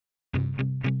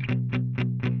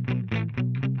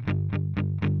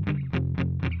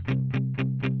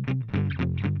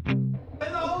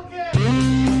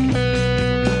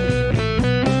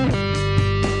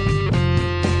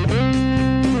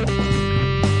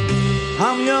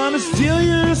steal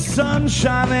your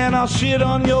sunshine and I'll shit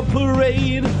on your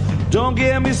parade. Don't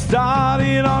get me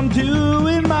started on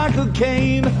doing Michael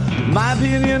Caine. My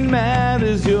opinion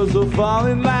matters, yours will fall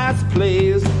in last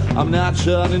place. I'm not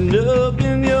shutting up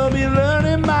and you'll be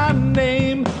learning my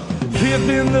name. Fifth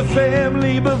in the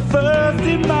family, but first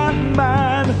in my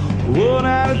mind. 1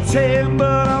 out of 10,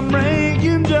 but I'm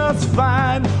ranking just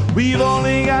fine. We've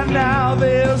only got now,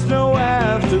 there's no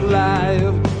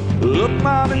afterlife. Look,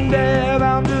 Mom and Dad,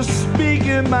 I'm just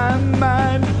speaking my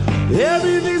mind.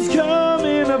 Everything's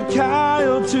coming up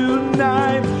Kyle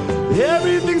tonight.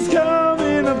 Everything's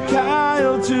coming up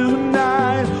Kyle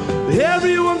tonight.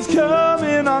 Everyone's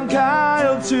coming on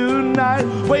Kyle tonight.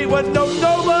 Wait, what? No,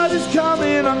 nobody's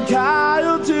coming on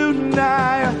Kyle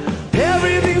tonight.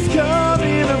 Everything's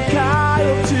coming up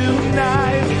Kyle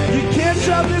tonight. You can't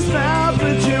shut this mouth,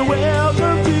 but you're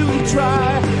welcome to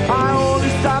try. I only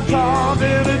stop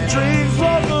talking to drink,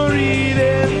 smoke, or eat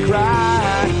and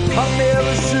cry. I'll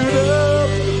never shoot up,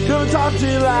 gonna talk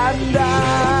till I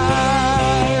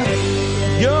die.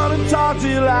 Gonna talk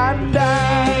till I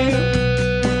die.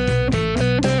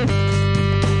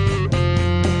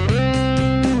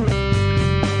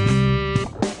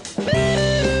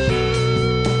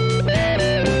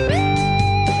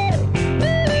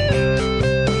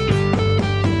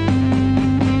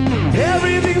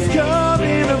 Everything's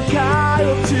coming up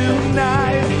Kyle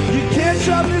tonight. You can't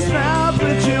shut this mouth,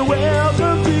 but you're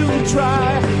welcome to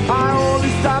try. I only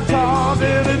stop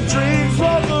talking to drink,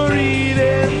 smoke, or eat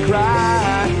and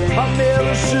cry. I'll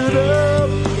never shut up,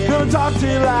 gonna talk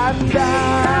till I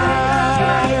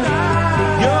die.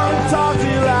 Gonna talk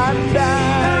till I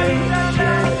die.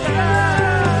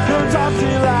 Gonna talk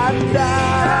till I die.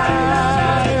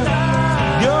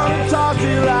 Gonna talk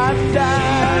till I die.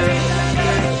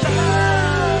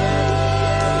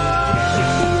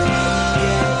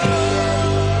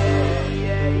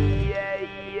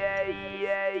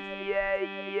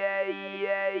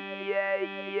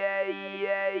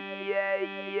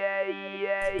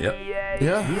 Yep.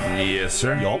 Yeah. Yes,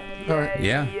 sir. Yup. All right.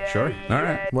 Yeah. Sure. All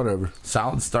right. Whatever.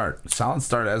 Solid start. Solid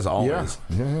start as always.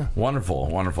 Yeah. Wonderful.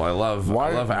 Wonderful. I love our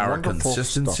Wonderful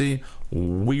consistency. stuff.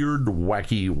 Weird,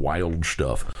 wacky, wild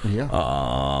stuff. Yeah.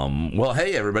 Well,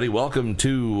 hey, everybody. Welcome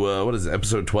to, what is it,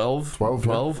 episode 12? 12.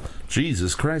 Yeah.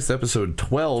 Jesus Christ, episode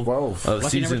 12 of Lucky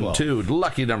season number 2.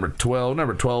 Lucky number 12.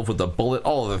 Number 12 with the bullet.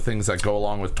 All of the things that go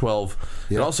along with 12.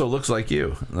 Yeah. It also looks like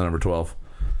you, the number 12.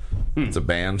 It's a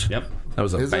band. Yep. That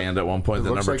was a Is it? band at one point. It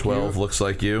The looks number like 12 you. looks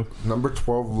like you. Number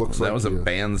 12 looks like That was a you.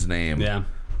 band's name. Yeah.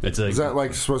 It's a, Is that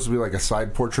like supposed to be like a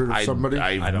side portrait of somebody?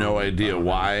 I have no idea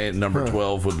why number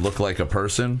 12 would look like a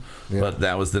person, but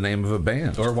that was the name of a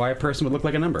band. or why a person would look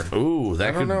like a number. Ooh, that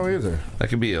I don't could know either. That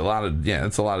could be a lot of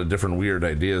it's a lot of different weird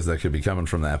ideas that could be coming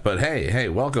from that. But hey,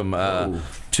 welcome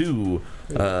to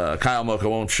Kyle Mocha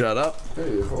Won't Shut Up,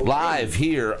 live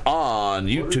here on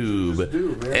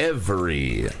YouTube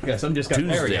every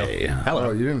Tuesday.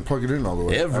 Oh, you didn't plug it in all the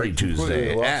way. Every I completely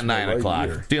Tuesday lost at my 9 right o'clock.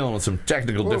 ear. Dealing with some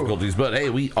technical difficulties, but hey,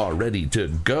 we are ready to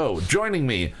go. Joining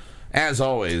me, as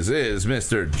always, is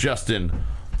Mr. Justin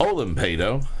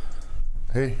Olimpedo.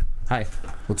 Hey, Hi.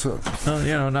 what's up?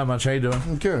 Not much. How you doing?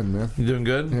 I'm good, man. You doing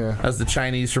good? Yeah. How's the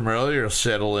Chinese from earlier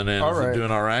settling in? All Is it right. doing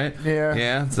all right? Yeah.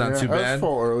 Yeah, it's not too I was bad.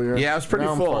 full earlier. Yeah, I was pretty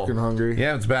Now full. I'm fucking hungry.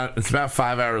 Yeah, it's about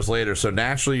 5 hours later, so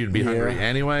naturally you'd be hungry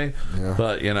anyway. Yeah.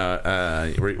 But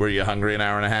were you hungry an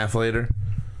hour and a half later?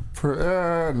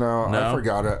 No, I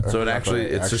forgot it. So I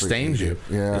it sustains you.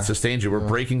 Yeah. It sustains you. We're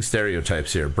breaking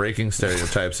stereotypes here. Breaking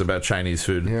stereotypes about Chinese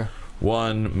food. Yeah.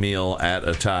 One meal at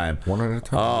a time. One at a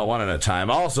time. Oh, one at a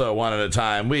time. Also, one at a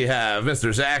time, we have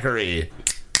Mr. Zachary.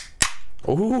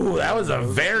 Ooh, that was a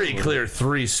very clear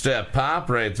 3-step pop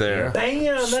right there.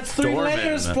 Damn, that's 3 Stormin'.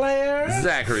 letters, player.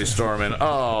 Zachary Storman.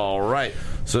 All right.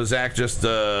 So Zach, just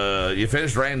you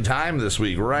finished right in time this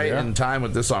week, right in time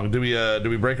with this song. Do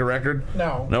we break a record?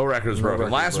 No. No record's broken.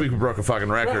 record's Last week we broken. broke a fucking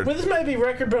record. But this might be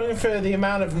record broken for the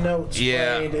amount of notes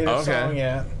played in a song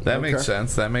yet. That makes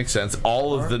sense. That makes sense.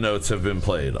 All of the notes have been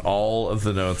played. All of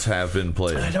the notes have been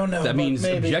played. I don't know. That but means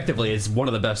maybe. objectively it's one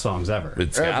of the best songs ever.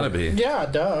 It's gotta be. Yeah,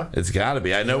 duh. It's gotta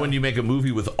be. I know when you make a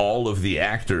movie with all of the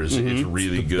actors, it's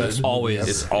really good. It's always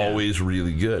It's always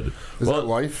really good. Is that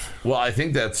life? Well, I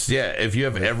think that's if you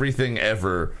have everything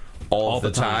ever all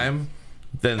the time,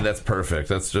 then that's perfect.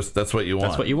 That's what you want.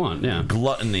 That's what you want, yeah.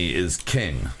 Gluttony is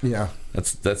king. Yeah.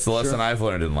 That's the lesson I've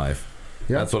learned in life.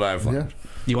 Yeah. That's what I've learned.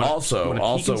 Also,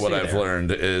 what I've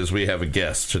learned is we have a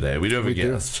guest today. We do have a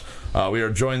guest. We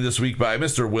are joined this week by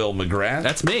Mr. Will McGrath.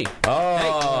 That's me. Oh,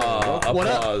 hey.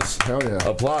 Applause! Hell yeah!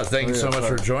 Applause! Thank you so much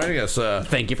for joining us.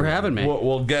 Thank you for having me.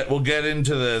 We'll get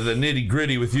into the nitty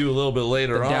gritty with you a little bit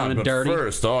later on. Down and dirty.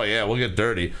 First, we'll get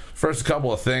dirty. First, a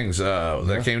couple of things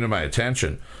that came to my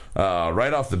attention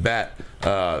right off the bat.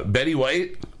 Betty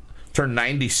White turned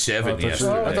 97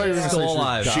 yesterday. I thought you were going to say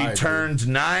alive. She turned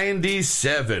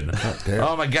 97.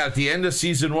 Oh my god! At the end of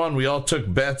season 1, we all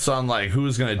took bets on like who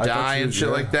was going to die and shit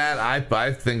like that.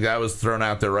 I think that was thrown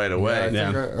out there right away.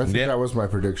 I think that was my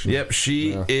prediction. Yep,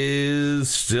 she is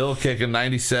still kicking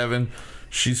 97.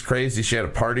 She's crazy. She had a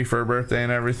party for her birthday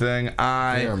and everything.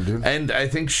 Damn, dude. And I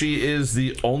think she is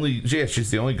the only. Yeah, she's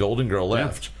the only Golden Girl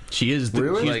left. She is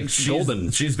really? She's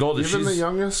golden. She's golden. Even the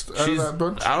youngest out of that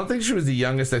bunch? I don't think she was the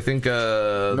youngest. I think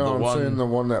I'm saying the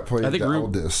one that played the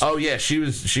eldest. Oh yeah, she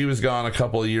was gone a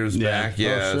couple of years back.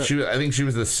 Yeah, I think she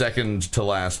was the second to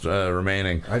last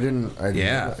remaining. I didn't.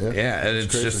 Yeah, and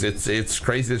it's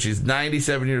crazy that she's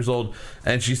 97 years old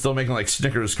and she's still making like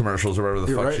Snickers commercials or whatever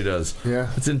the fuck she does.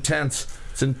 Yeah, it's intense.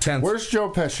 It's intense. Where's Joe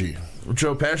Pesci?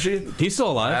 Joe Pesci? He's still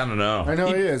alive. I don't know. I know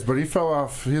he is, but he fell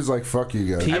off. He's like, fuck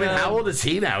you guys. I mean, how old is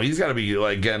he now? He's got to be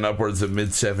like getting upwards of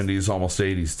mid-70s, almost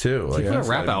 80s too. Like, he put a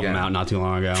rap album out not too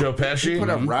long ago. Joe Pesci? He put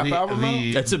a rap album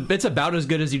out? It's about as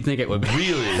good as you'd think it would be.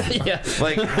 Really? Yeah.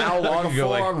 Like how long ago?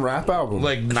 Like a full-on rap album.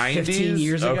 Like 90s? 15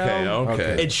 years ago.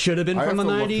 Okay. It should have been from the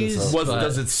 90s.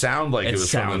 Does it sound like it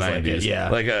was from the 90s? Yeah.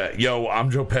 Like yo,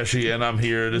 I'm Joe Pesci and I'm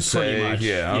here to say. Much.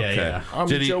 Yeah.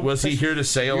 Okay. Was he here to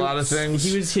say a lot of things?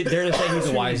 He was there to say he's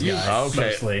a wise guy. Okay.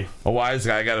 Mostly. A wise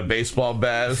guy got a baseball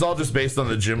bat. It's all just based on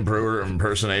the Jim Brewer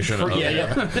impersonation. Was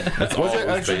it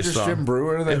actually just Jim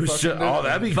Brewer?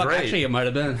 That'd be great. Actually, it might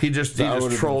have been. He just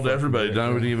trolled everybody.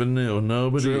 Nobody even knew.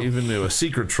 Nobody even knew. A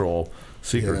secret troll.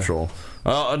 Troll.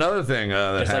 Another thing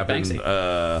that happened,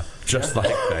 just like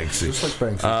Banksy. Just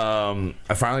like Banksy.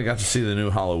 I finally got to see the new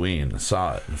Halloween.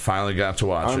 Saw it. Finally got to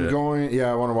watch it.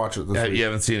 I want to watch it this week. You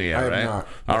haven't seen it yet, I right? have not.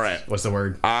 All right. What's the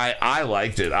word? I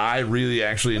liked it. I really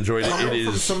actually enjoyed it. It is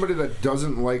from somebody that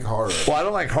doesn't like horror. Well, I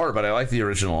don't like horror, but I like the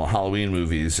original Halloween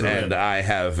movies, and I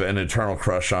have an eternal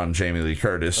crush on Jamie Lee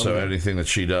Curtis. So anything that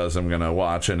she does, I'm gonna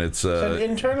watch, and it's an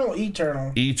internal,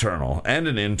 eternal, and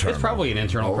an internal. It's probably an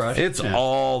internal crush. It's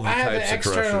all the types of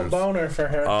crushes. I have an external boner for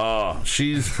her. Oh,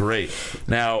 she's great.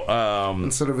 Now,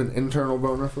 instead of an internal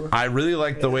boner for her? I really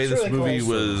like the way this movie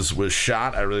was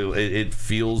shot. It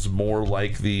feels more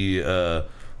like the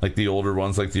older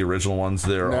ones, like the original ones.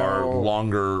 There are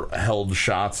longer held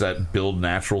shots that build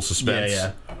natural suspense.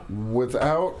 Yeah.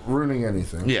 Without ruining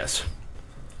anything. Yes.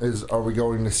 Are we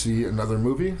going to see another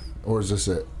movie, or is this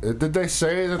it? Did they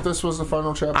say that this was the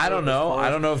final chapter? I don't know. I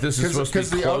don't know if this is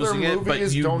supposed to be closing it,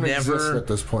 but you don't never exist at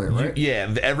this point, right?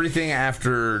 Everything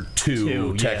after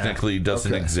two technically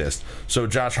doesn't exist. So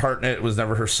Josh Hartnett was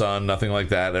never her son. Nothing like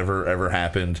that ever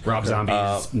happened. Rob Zombie.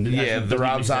 The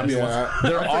Rob Zombie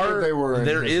ones.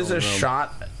 There is a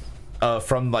shot.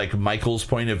 From like Michael's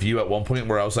point of view at one point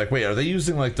where I was like, wait, are they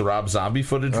using like the Rob Zombie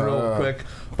footage real quick?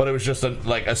 But it was just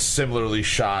a similarly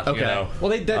shot. Okay. You know?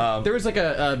 Well, there was like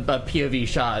a POV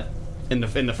shot in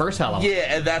the first Halloween.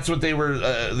 Yeah, and that's what they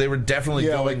were definitely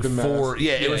going like for.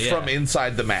 Yeah, it was from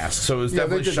inside the mask, so it was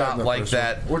definitely shot like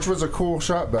that, which was a cool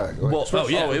shot back. It was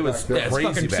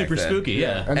crazy back super then. Spooky.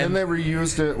 Yeah, and then they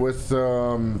reused it with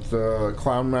the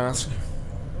clown mask.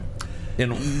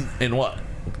 In what?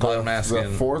 Clown mask. The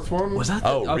fourth one was that?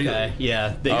 Really?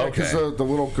 Yeah. Because the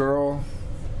little girl.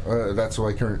 That's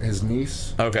like his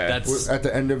niece. Okay. That's at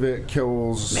the end of it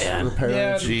kills the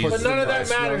parents. Yeah, but none of that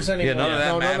matters anymore. Yeah, none of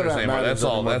that matters anymore. That's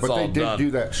all. That's all done. But they did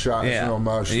do that shot as an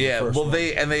homage to the first one.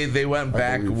 they went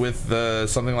back with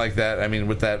something like that. I mean,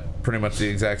 with that pretty much the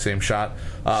exact same shot.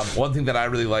 One thing that I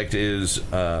really liked is.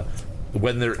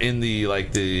 When they're in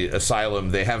the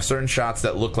asylum, they have certain shots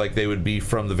that look like they would be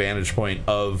from the vantage point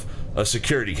of a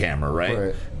security camera,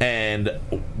 right? And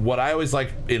what I always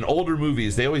like in older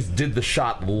movies, they always did the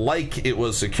shot like it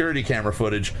was security camera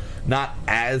footage, not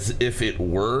as if it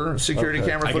were security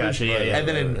camera footage. And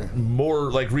then in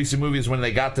more like recent movies, when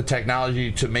they got the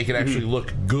technology to make it actually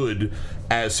look good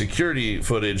as security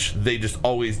footage, they just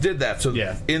always did that. So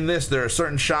in this, there are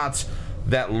certain shots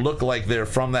that look like they're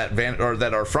from that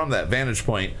that are from that vantage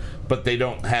point, but they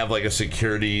don't have like a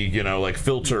security, like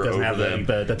filter over them.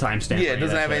 The timestamp. Yeah, it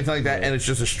doesn't have anything like that, and it's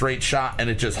just a straight shot, and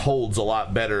it just holds a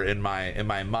lot better in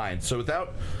my mind. So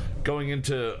without going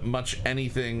into much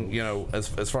anything,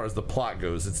 as far as the plot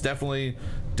goes, it's definitely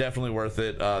worth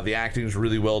it. The acting is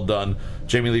really well done.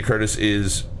 Jamie Lee Curtis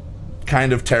is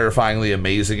kind of terrifyingly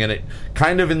amazing in it.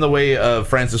 Kind of in the way of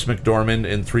Frances McDormand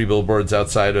in 3 Billboards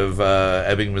Outside of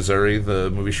Ebbing, Missouri,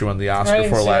 the movie she won the Oscar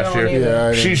for last year.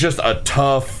 Yeah, she's just a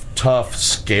tough,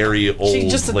 scary old lady.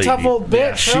 She's just a tough old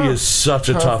bitch. She is such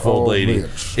a tough old lady.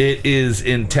 Bitch. It is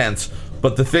intense.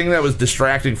 But the thing that was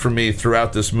distracting for me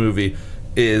throughout this movie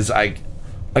is I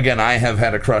have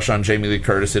had a crush on Jamie Lee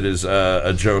Curtis. It is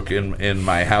a joke in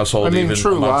my household. I mean, even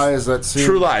True Lies, that scene.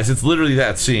 True Lies. It's literally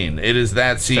that scene. It is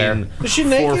that scene Is she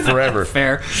naked? forever.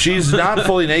 Fair. She's not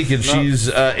fully naked. She's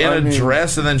in a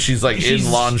dress, and then she's like in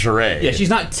lingerie. Yeah, she's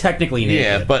not technically naked.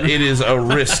 Yeah, but it is a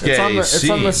risque It's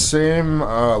on the scene. same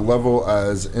level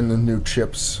as in the new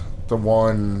Chips, the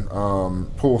one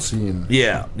pool scene.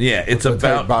 Yeah. It's the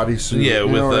about tight bodysuit. Yeah, You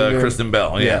with know what I mean? Kristen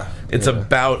Bell. Yeah, it's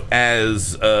about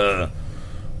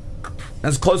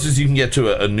as close as you can get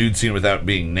to a nude scene without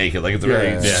being naked. Like, it's a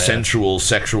very sensual,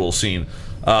 sexual scene.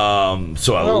 So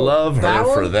I love her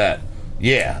for that.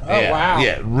 Yeah. wow.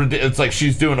 Yeah. It's like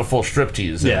she's doing a full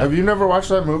striptease. Yeah. Have you never watched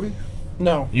that movie?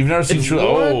 No. You've never seen True?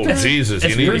 Oh, Jesus!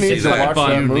 You need to see that.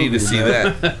 You need to see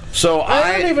that. So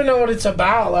I don't even know what it's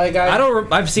about. Like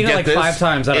I've seen it like 5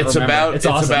 times. I don't remember. It's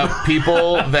awesome. about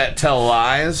people that tell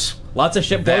lies. Lots of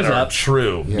shit That blows are up.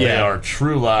 true. Yeah. They are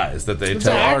true lies that they it's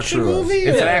tell. an action movie.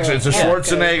 It's an action. It's a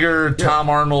Schwarzenegger, Okay. Tom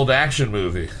Arnold action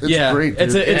movie. It's great,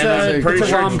 dude.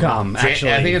 It's a rom-com,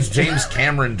 actually. I think it's James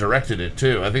Cameron directed it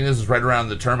too. I think this is right around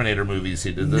the Terminator movies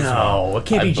he did this. No, it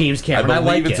can't be James Cameron. I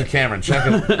believe like it's it. a Cameron. Check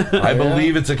it. I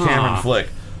believe it's a Cameron flick.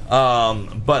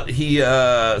 But he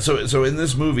so in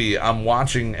this movie I'm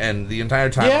watching, and the entire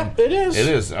time it is. It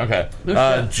is. Okay.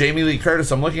 Jamie Lee Curtis,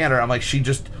 I'm looking at her, I'm like, she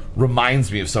just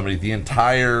reminds me of somebody the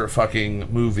entire fucking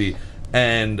movie,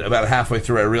 and about halfway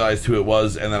through I realized who it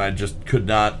was, and then I just could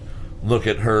not look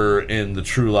at her in the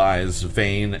True Lies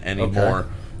vein anymore.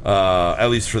 At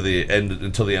least for the end,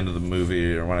 until the end of the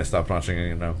movie, or when I stopped watching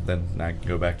it, then I can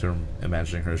go back to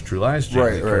imagining her as True Lies.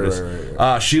 Jamie Lee Curtis.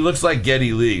 Right. She looks like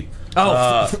Geddy Lee.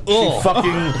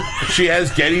 She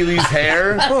has Geddy Lee's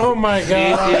hair. Oh my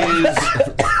god! It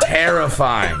is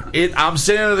terrifying. I'm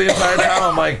sitting there the entire time.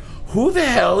 I'm like, who the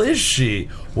hell is she?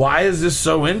 Why is this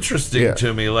so interesting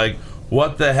to me? Like,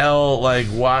 what the hell? Why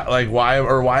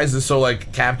is this so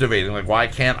like captivating? Like, why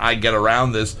can't I get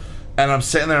around this? And I'm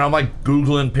sitting there and I'm like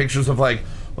Googling pictures of like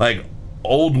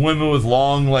old women with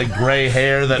long like gray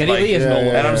hair that Geddy like, Lee is an old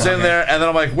and I'm sitting there and then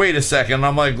I'm like, wait a second, and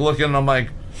I'm like looking and I'm like,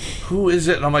 who is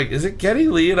it? And I'm like, is it Geddy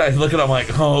Lee? And I look and I'm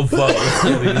like, oh fuck, it's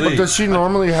Geddy Lee. But does she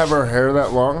normally have her hair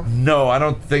that long? No, I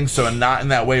don't think so, and not in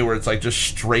that way where it's like just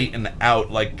straight and out.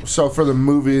 Like, So for the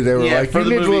movie, they were like, you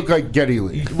need to look like Geddy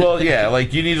Lee. well, yeah,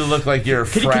 like you need to look like you're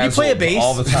Can you play a frazzled bass?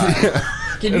 all the time.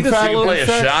 Can you In just fact, You can play a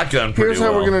shotgun pretty Here's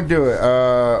how well. we're gonna do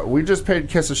it. We just paid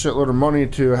Kiss a shitload of money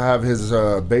to have his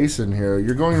bass in here.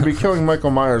 You're going to be killing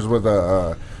Michael Myers with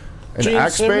an Gene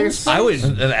axe Simmons? bass. I would.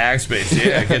 An axe bass,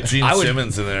 yeah. Get Gene I would-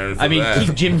 Simmons in there. For I mean, that.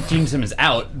 keep Gene Simmons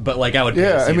out, but like I would.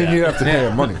 Yeah, see I mean that. you'd have to pay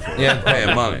him money for it. yeah, pay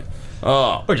him money.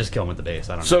 Oh, or just kill him with the bass.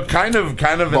 I don't know. so kind of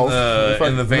Both.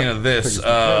 in the vein of this,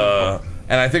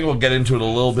 and I think we'll get into it a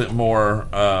little bit more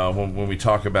when we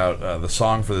talk about the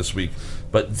song for this week.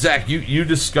 But Zach, you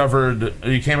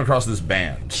came across this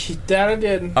band. That I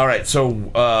did. All right, so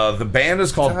the band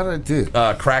is called That I did.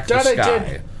 Crack the That I Sky.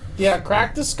 did. Yeah,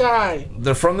 Crack the Sky.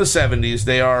 They're from the 70s.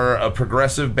 They are a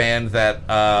progressive band that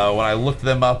when I looked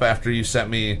them up after you sent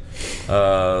me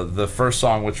the first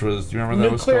song, which was, do you remember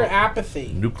that Nuclear was called?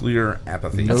 Apathy. Nuclear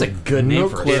Apathy. That's a good name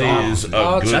for a Nuclear- song. It is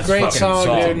a it's good a great fucking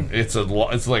song, dude.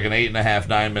 It's like an 8.5,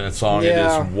 9-minute song.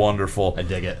 Yeah. It is wonderful. I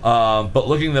dig it. But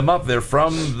looking them up, they're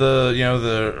from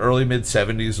the early mid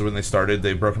 70s when they started.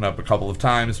 They've broken up a couple of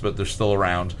times, but they're still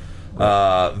around.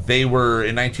 They were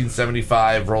in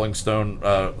 1975. Rolling Stone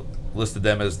listed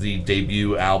them as the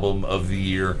debut album of the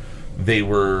year. They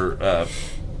were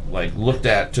like looked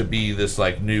at to be this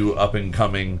like new up and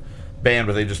coming band,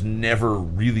 but they just never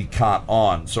really caught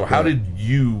on. So how did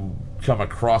you come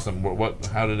across them?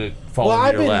 How did it fall Well, into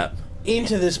I've your been lap?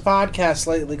 into this podcast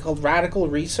lately called Radical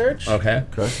Research. Okay.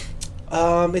 Okay.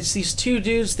 It's these two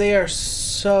dudes. They are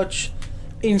such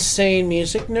insane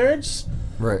music nerds.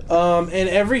 Right. And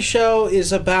every show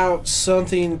is about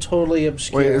something totally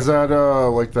obscure. Wait, is that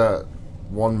like that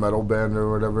one metal band or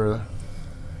whatever?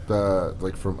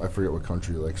 Like from, I forget what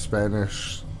country, like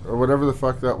Spanish or whatever the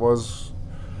fuck that was.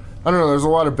 I don't know. There's a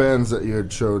lot of bands that you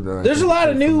had showed. There's a lot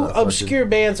of new obscure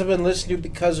bands I've been listening to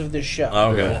because of this show.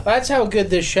 Okay. That's how good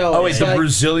this show Oh wait, is. the Like-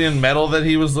 Brazilian metal that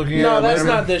he was looking at? No, that's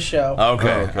later? not this show.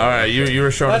 Okay. All right. You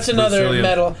were showing That's us another Brazilian.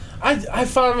 metal. I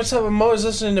found myself, I'm always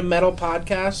listening to metal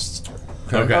podcasts.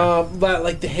 Okay. About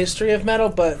like the history of metal,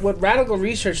 but what Radical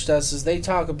Research does is they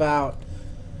talk about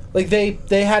Like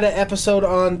they had an episode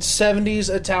on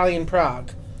 70s Italian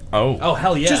prog. Oh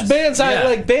hell yes. Just bands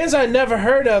I never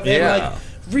heard of, and like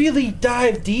really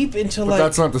dive deep into but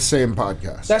that's not the same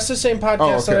podcast. That's the same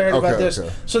podcast that I heard about this.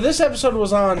 Okay. So this episode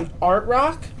was on art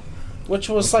rock, which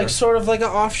was like sort of like an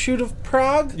offshoot of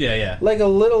prog. Yeah. Like a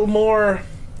little more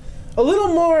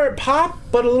pop,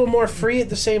 but a little more free at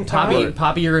the same time.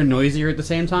 Poppier and noisier at the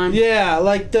same time. Yeah,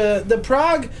 like the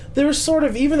prog, there was sort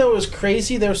of, even though it was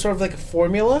crazy, there was sort of like a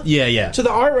formula. Yeah. To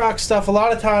the art rock stuff, a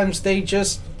lot of times they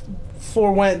just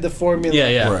forewent the formula.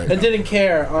 Yeah. Right. And didn't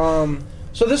care.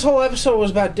 So this whole episode was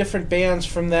about different bands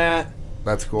from that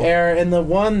That's cool. era, and the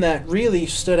one that really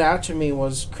stood out to me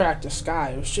was Crack the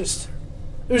Sky. It was just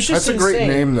that's insane. a great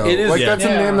name, though. It is, that's a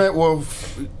name that will,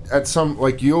 at some,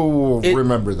 like, you'll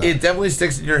remember that. It definitely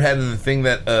sticks in your head, and the thing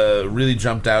that really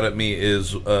jumped out at me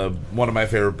is one of my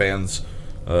favorite bands,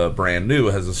 brand new,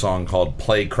 has a song called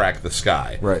Play Crack the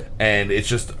Sky. Right. And it's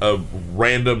just a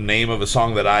random name of a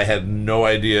song that I had no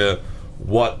idea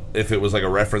if it was like a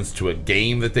reference to a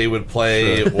game that they would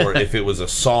play, or if it was a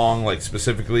song, like,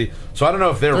 specifically. So I don't know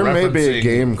if they're referencing... There may be a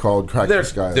game called Crack the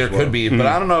Sky. There could be, but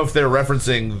I don't know if they're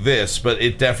referencing this, but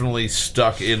it definitely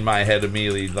stuck in my head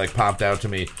immediately, like, popped out to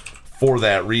me for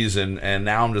that reason, and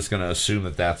now I'm just going to assume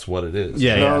that that's what it is.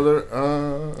 Yeah.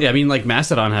 I mean, like,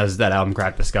 Mastodon has that album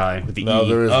Crack the Sky with the E.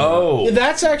 There is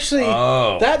that's actually...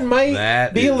 that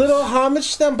might be a little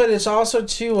homage to them, but it's also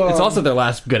to... it's also their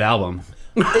last good album.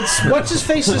 It's what's his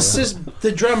face's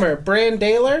the drummer, Bran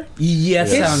Daler.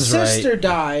 Yes, his sounds right. sister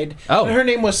died. Oh, and her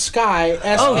name was Sky.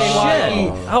 S-K-Y-E.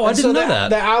 Oh, I didn't know that.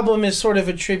 The album is sort of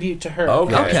a tribute to her.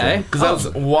 Okay.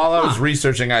 Because while I was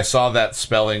researching, I saw that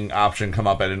spelling option come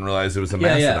up. I didn't realize it was a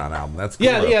Mastodon album. That's cool.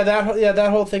 That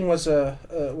whole thing was a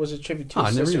tribute to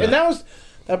his sister, and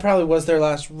that probably was their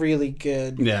last really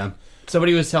good. Yeah.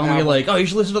 Somebody was telling me, like, oh, you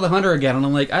should listen to The Hunter again. And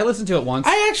I'm like, I listened to it once.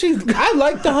 I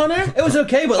liked The Hunter. It was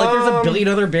okay, but, like, there's a billion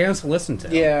other bands to listen to.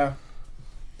 Yeah.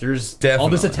 There's all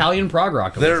this Italian prog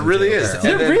rock to listen to. There really is.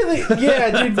 There really,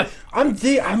 yeah, dude.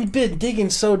 I've been digging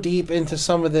so deep into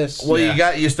some of this. Well,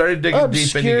 you started digging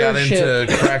deep, and you got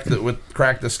into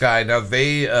Crack the Sky. Now,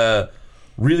 they...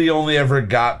 really only ever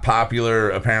got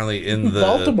popular apparently in the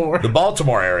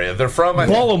Baltimore area. They're from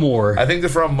Baltimore. I think they're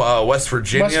from West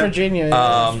Virginia. West Virginia,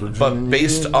 but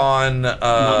based on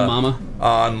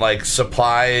on like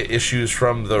supply issues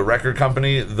from the record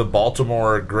company, the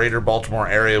greater Baltimore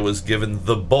area was given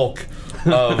the bulk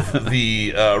of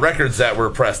the records that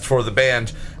were pressed for the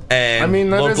band. And I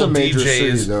mean, that local is a major DJs,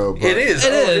 city, though.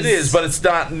 It is, but it's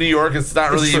not New York. It's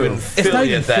not really even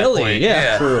Philly at that point.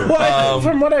 Yeah. Well,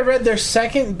 from what I read, their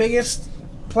second biggest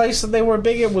place that they were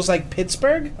big in was like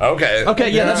Pittsburgh. Okay, that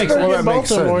makes sense.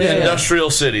 Baltimore, Industrial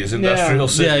cities. Yeah.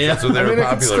 That's what they were popular. It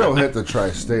could still hit the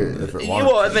tri-state if it wanted.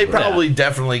 Well, and they probably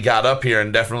definitely got up here,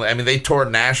 and definitely. I mean, they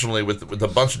toured nationally with a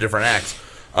bunch of different acts.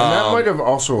 And that might have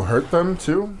also hurt them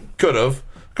too. Could have,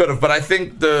 but I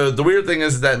think the weird thing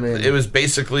is that it was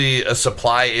basically a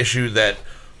supply issue that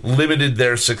limited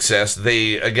their success.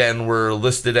 They again were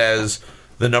listed as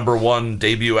the #1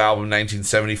 debut album,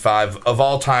 1975 of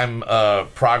all time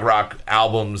prog rock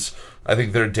albums. I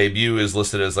think their debut is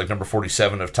listed as like number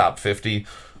 47 of top 50.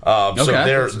 So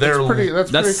they're that's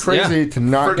pretty crazy to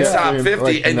not get top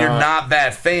 50, and you're not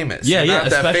that famous. Yeah, you're not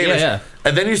that famous. Yeah.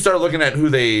 And then you start looking at who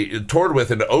they toured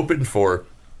with and opened for.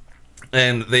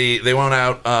 And they went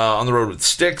out on the road with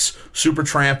Styx,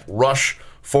 Supertramp, Rush,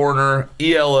 Foreigner,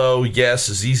 ELO, Yes,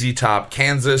 ZZ Top,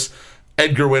 Kansas,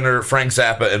 Edgar Winter, Frank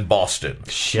Zappa, and Boston.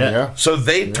 Shit. Yeah. So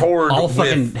they toured all with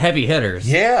fucking heavy hitters.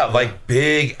 Yeah, like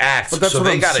big acts. But that's so what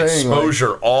they I'm got saying,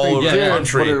 exposure all over the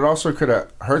country. But it also could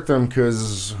have hurt them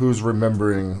because who's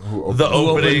remembering who opened? The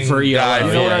opening for guy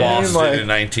ELO. from Boston Like, in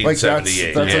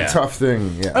 1978. That's a tough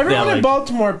thing. Yeah. Everyone in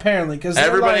Baltimore apparently, because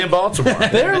everybody in Baltimore.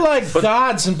 They're like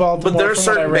gods in Baltimore. But there are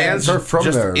certain bands they're from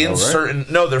just there, in certain.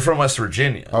 No, they're from West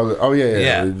Virginia. Oh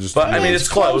yeah. But I mean, it's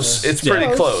close. It's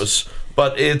pretty close.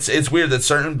 But it's weird that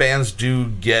certain bands do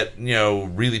get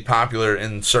really popular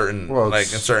in certain in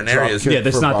certain areas. Yeah,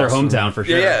 that's not their hometown for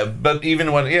sure. Yeah, but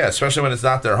even when especially when it's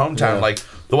not their hometown. Like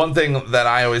the one thing that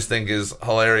I always think is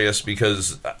hilarious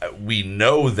because we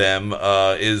know them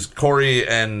is Corey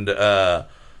and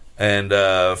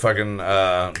fucking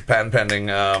patent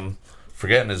pending.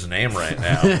 Forgetting his name right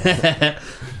now.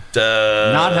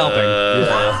 Not helping.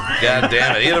 God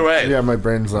damn it. Either way. Yeah, my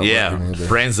brain's not working either.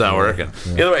 Brain's not working.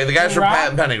 Yeah. Either way, the guys from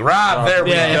Patent Pending. Rob, there we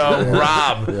go.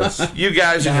 Rob. Yes. You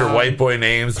guys and your white boy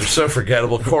names are so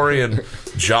forgettable. Corey and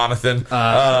Jonathan.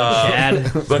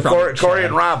 Chad. But Corey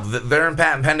and Rob, they're in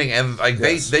Patent Pending, and like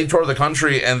they tour the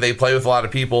country and they play with a lot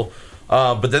of people.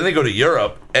 But then they go to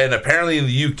Europe, and apparently in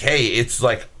the UK, it's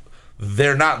like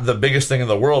they're not the biggest thing in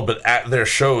the world, but at their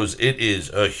shows, it is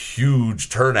a huge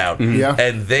turnout. Yeah.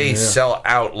 And they sell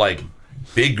out like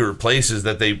bigger places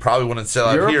that they probably wouldn't sell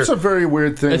out Europe's here. a very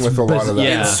weird thing with a lot of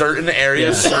that. In certain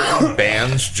areas, certain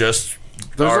bands just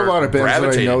There's a lot of bands that I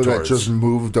gravitated know towards. that just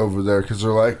moved over there because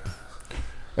they're like,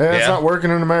 it's not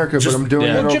working in America, but I'm doing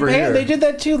it over Japan, here. they did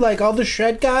that too. Like all the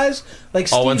shred guys,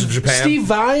 like All went to Japan? Steve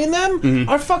Vai and them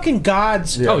are fucking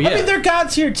gods. Yeah. Oh, yeah. I mean, they're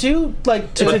gods here too.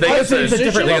 Like to But they get the, it's a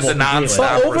different they get the level.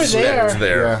 non-stop But over respect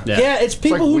there. Yeah, it's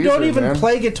people like who don't Weezer, even man.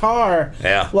 play guitar.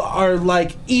 Yeah. Are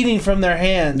like eating from their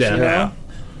hands. Yeah. You know? Yeah.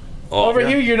 Oh, Over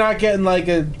here, you're not getting like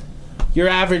your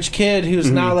average kid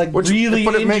who's not like really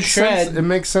but it into makes shred. sense. It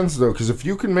makes sense though, because if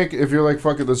you can make, if you're like,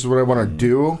 fuck it, this is what I want to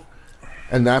do,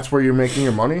 and that's where you're making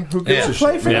your money, who gives a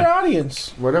Play shit? for their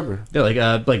audience. Whatever.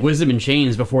 Yeah, like Wisdom in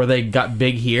Chains before they got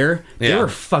big here, they Yeah. were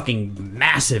fucking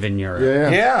massive in Europe.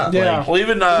 Yeah. Well,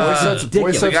 even Boy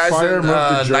the Sets guys Fire in moved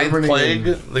to Ninth Germany Plague,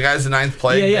 and- the guys in Ninth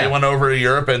Plague, Yeah. they went over to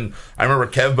Europe, and I remember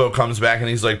Kevbo comes back and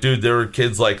he's like, "Dude, there were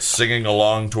kids like singing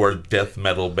along to our death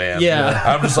metal band." Yeah.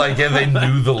 I'm just like, yeah, they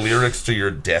knew the lyrics to your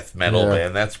death metal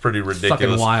band. That's pretty ridiculous.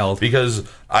 Fucking wild. Because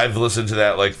I've listened to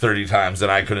that like 30 times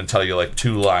and I couldn't tell you like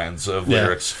 2 lines of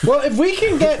lyrics. Well, if we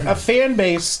can get a fan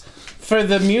base for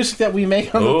the music that we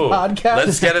make on Ooh, the podcast,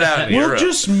 let's get it out in we'll Europe.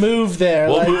 just move there.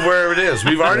 We'll like, move wherever it is.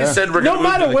 We've already said we're no going to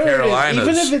move matter to the where Carolinas. it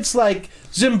is, even if it's like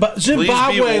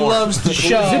Zimbabwe warned. loves the Please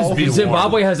show. be warned.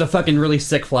 Zimbabwe has a fucking really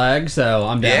sick flag, so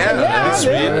I'm down. Yeah, that'd be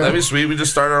sweet. yeah. That'd be sweet. We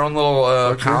just start our own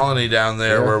little colony down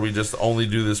there where we just only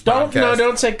do this podcast.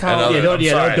 Don't say colony. And other- I'm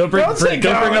sorry. Don't bring Don't say up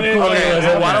colony. colonialism.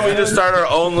 Well, why don't we just start our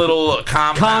own little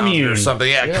compound Commune. or something?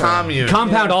 Yeah, commune.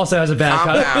 Compound also has a bad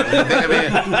Compound. I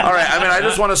mean, all right. I mean, I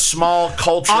just want a small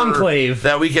culture Enclave.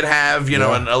 that we could have, you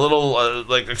know, and a little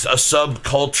like a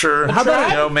subculture. How about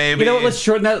you know, maybe You know what? Let's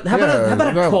shorten that. How about a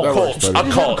that cult? works cult. better.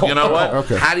 A cult. You know what?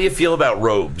 Okay. How do you feel about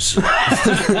robes?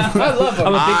 I love them.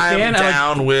 I'm a big I'm fan.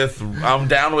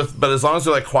 down with, but as long as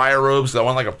they're like choir robes, 'cause I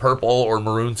want like a purple or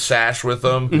maroon sash with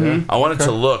them. I want it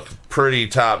to look pretty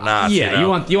top notch. Yeah, you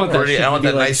know? you want that pretty. shit I to want be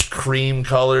that like- nice cream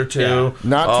color too.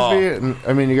 Not to be.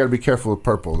 I mean, you got to be careful with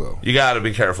purple though. You got to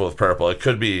be careful with purple. It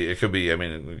could be. I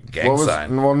mean, gang What was?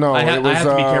 sign. Well, no, I it was. have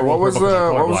to be careful What with was purple 'cause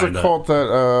I'm the? What was colorblind, the cult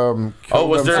that?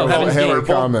 was there a cult Heaven's Hillary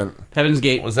purple? comment? Heaven's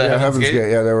Gate. Was that Yeah, Heaven's Gate?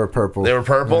 Yeah, they were purple. They were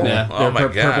purple. Yeah, Oh they were my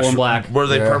purple gosh. and black. Were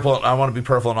they Yeah. purple? I want to be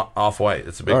purple and off white.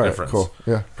 It's a big All right, difference. cool.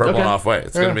 Yeah. Purple Okay. and off white.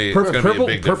 It's gonna be. It's gonna be a Purple,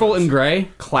 big purple difference. and gray,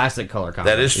 classic color combo.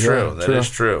 That is true. Yeah, That true. is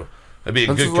true. That'd be a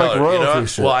This good is like color. You know royalty what?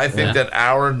 shit. Well, I think Yeah. that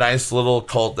our nice little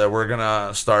cult that we're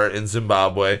gonna start in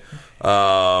Zimbabwe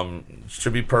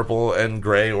should be purple and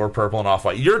gray or purple and off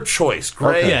white. Your choice,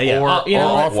 gray Okay. Yeah. or You know,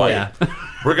 off white. yeah.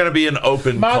 We're gonna be an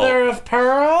open Mother cult. of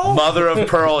Pearl. Mother of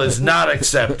pearl is not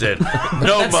accepted.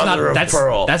 No That's mother of that's,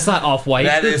 pearl. That's not off white.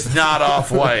 That is not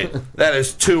off white. That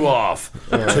is too off.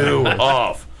 Too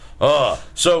off.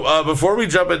 So before we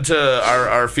jump into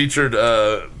our featured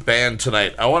band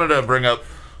tonight, I wanted to bring up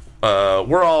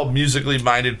we're all musically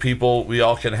minded people. We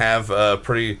all can have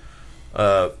pretty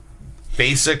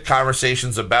basic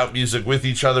conversations about music with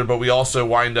each other, but we also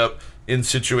wind up in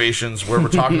situations where we're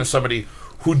talking to somebody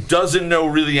who doesn't know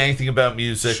really anything about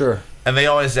music. Sure. And they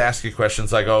always ask you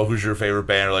questions like, "Oh, who's your favorite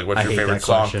band?" or like, "What's I your hate favorite that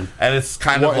song?" question. And it's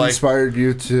kind What of like, inspired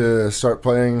you to start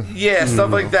playing? yeah, stuff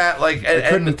like that. Like,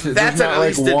 and there's that's not at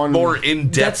like least a one- more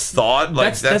in-depth That's- thought.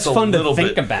 Like, that's a fun to little think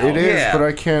bit about. It is, Yeah. but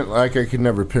I can't. Like, I could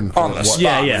never pinpoint on the what. spot.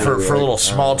 Yeah, yeah. For a little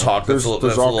small talk. There's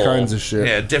all kinds of shit.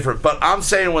 Yeah, different. But I'm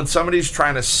saying when somebody's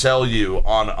trying to sell you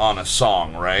on a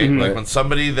song, right? Mm-hmm. Like when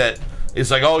somebody that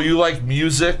is like, "Oh, you like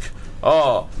music?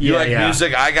 Oh, you Yeah, like yeah.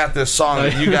 music? I got this song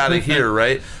that you got to hear,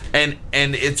 right?" And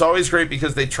it's always great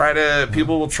because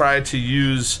people will try to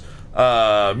use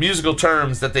musical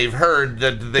terms that they've heard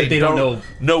that they don't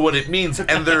know what it means,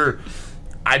 and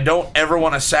I don't ever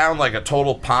want to sound like a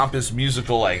total pompous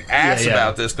musical like ass Yeah, yeah.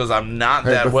 about this because I'm not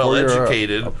Hey, that before well you're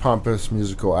educated. A pompous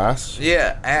musical ass.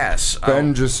 Yeah, ass.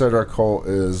 Ben just said our cult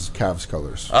is Cavs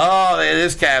colors. Oh, it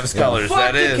is Cavs colors.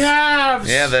 That is. Cavs.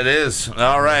 Yeah, that is.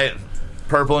 All right.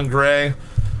 Purple and gray.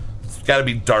 It's got to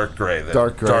be dark gray then.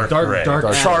 Dark gray. Dark gray.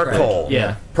 dark Charcoal. gray.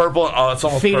 Yeah. Purple. Oh, it's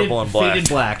almost purple and black. Faded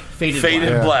black. Faded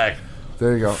Yeah. black.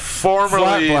 There you go. Formerly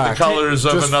Flat the black. colors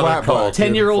of Just another flat black. cult.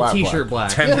 10-year-old Flat T-shirt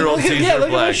black. 10-year-old Yeah, t-shirt look at my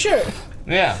black. shirt. Yeah.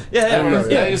 Yeah, yeah, There used to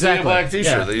be a exactly. black t-shirt.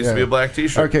 Yeah. There used to be a black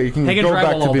t-shirt. Okay, you can Hanging go back drywall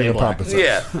to all being day a black. pompous.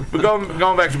 Yeah, but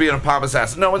going back to being a pompous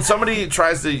ass. No, when somebody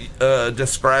tries to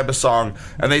describe a song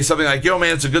and they something like, "Yo,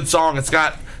 man, it's a good song. It's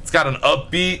got an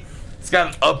upbeat. It's got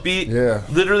an upbeat." Yeah.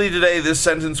 Literally today, this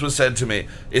sentence was said to me.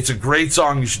 "It's a great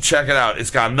song. You should check it out.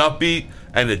 It's got an upbeat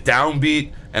and a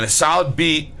downbeat and a solid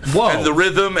beat. Whoa. And the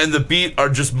rhythm and the beat are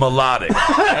just melodic.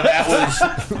 And that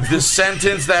was the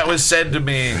sentence that was said to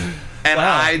me. And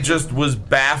I just was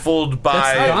baffled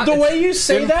by... the way you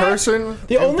say that,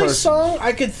 the only person. song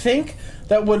I could think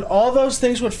that would all those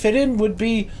things would fit in would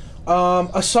be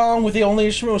a song with the only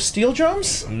instrument was steel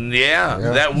drums. Yeah,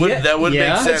 that would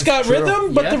make sense. It's got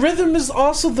rhythm, but the rhythm is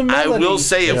also the melody. I will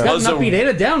say it was an upbeat and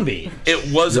a downbeat.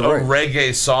 It was a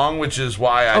reggae song, which is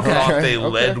why I thought they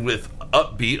led with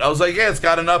upbeat. I was like, yeah, it's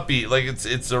got an upbeat. Like, it's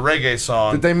a reggae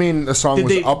song. Did they mean the song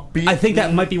was upbeat? I think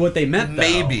that might be what they meant, though.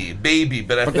 Maybe.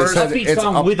 But at first, it's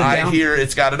song with a I downbeat. hear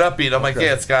it's got an upbeat. I'm like,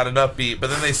 yeah, it's got an upbeat. But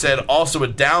then they said also a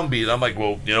downbeat. I'm like,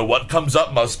 well, what comes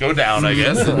up must go down, I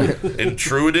guess. And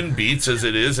true it in beats as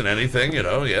it is in anything,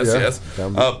 yes.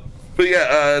 But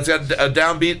yeah, it's got a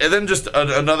downbeat. And then just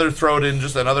another, throw it in,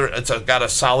 just another, got a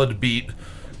solid beat.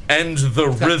 And the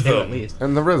rhythm.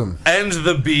 And the rhythm. And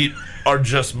the beat are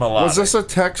just melodic. Was this a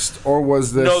text or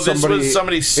was this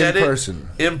somebody said in it person?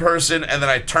 In person, and then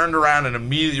I turned around and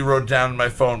immediately wrote it down on my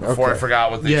phone before I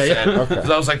forgot what they said. Because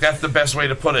I was like, that's the best way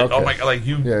to put it. Oh my god, like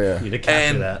you need to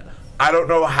capture that. I don't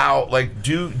know how, like,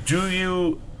 do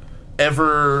you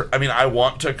ever, I mean, I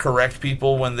want to correct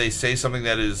people when they say something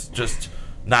that is just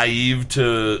naive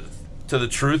to the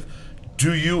truth.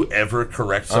 Do you ever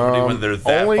correct somebody when they're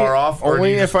that far off? Or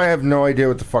only if I have no idea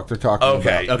what the fuck they're talking about.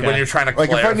 Okay, when you're trying to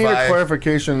clarify. Like, if I need a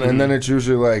clarification, and then it's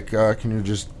usually like, can you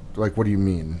just, like, what do you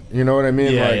mean? You know what I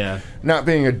mean? Not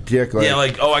being a dick. Like,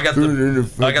 I got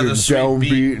the sweet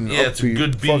downbeat and upbeat. It's a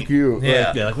good beat. Fuck you.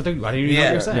 Yeah. Like why do you know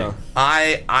what you're saying? No.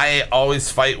 I always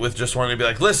fight with just wanting to be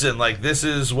like, listen, like, this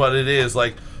is what it is.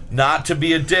 Like, not to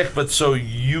be a dick, but so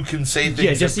you can say things.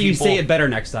 Yeah, just so you say it better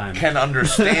next time. Can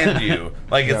understand you.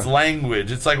 Like, it's language.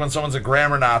 It's like when someone's a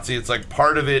grammar Nazi. It's like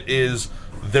part of it is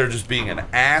they're just being an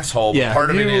asshole. But part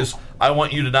of it is I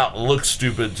want you to not look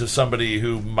stupid to somebody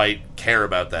who might care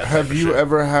about that. Have you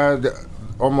ever had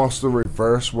almost the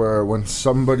reverse where when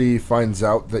somebody finds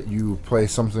out that you play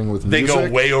something with music, they go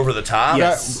way over the top?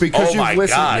 Yes. Because you've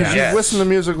listened to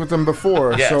music with them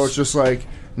before. So it's just like,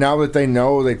 now that they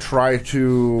know, they try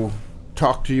to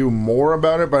talk to you more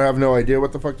about it, but I have no idea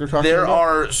what the fuck they're talking about. There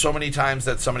are so many times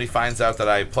that somebody finds out that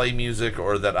I play music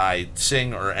or that I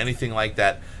sing or anything like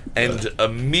that, and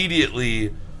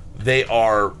immediately they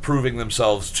are proving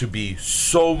themselves to be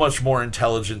so much more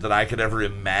intelligent than I could ever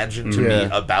imagine to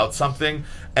be about something.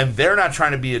 And they're not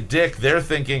trying to be a dick. They're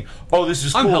thinking, "Oh, this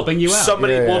is cool. I'm helping you out."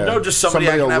 Somebody, just somebody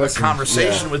I can have a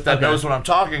conversation with that knows what I'm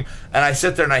talking." And I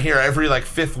sit there and I hear every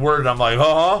fifth word, and I'm like,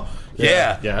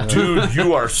 dude,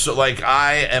 you are so like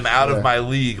I am out of my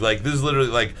league. Like, this is literally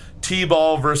like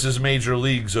T-ball versus major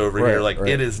leagues over here. Like,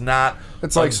 it is not.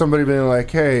 It's like somebody being like,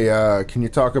 "Hey, can you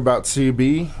talk about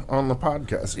CB on the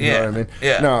podcast?" You know what I mean?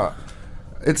 Yeah. No,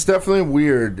 it's definitely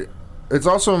weird. It's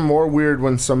also more weird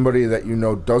when somebody that you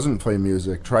know doesn't play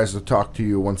music tries to talk to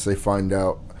you once they find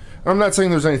out. I'm not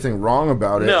saying there's anything wrong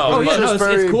about it. No,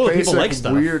 it's cool if people like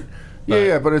stuff. Weird.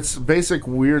 But it's basic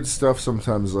weird stuff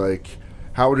sometimes. Like,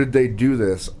 how did they do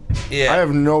this? Yeah, I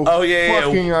have no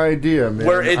fucking idea, man.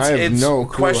 Where it's no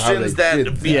clue questions how they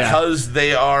that because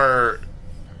they are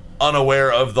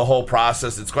unaware of the whole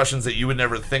process. It's questions that you would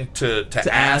never think to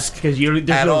ask because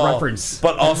there's no reference.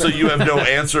 But also you have no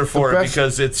answer for it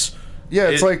because it's. Yeah,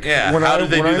 it's when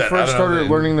I first started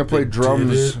learning to play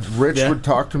drums, Rich would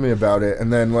talk to me about it,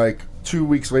 and then 2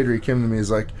 weeks later he came to me.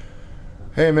 He's like,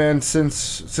 "Hey man,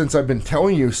 since I've been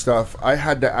telling you stuff, I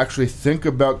had to actually think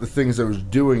about the things I was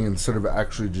doing instead of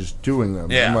actually just doing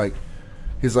them." Yeah.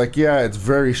 He's like, "Yeah, it's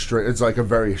very strange. It's like a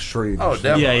very strange." Oh,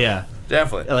 definitely. Yeah.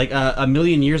 Definitely. Like a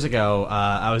million years ago,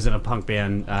 I was in a punk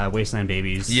band, Wasteland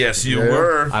Babies. Yes, you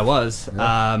were. I was.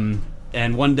 Yeah.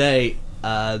 And one day,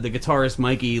 the guitarist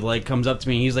Mikey comes up to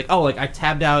me and he's like, "Oh, I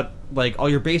tabbed out all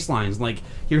your bass lines.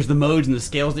 Here's the modes and the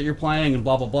scales that you're playing and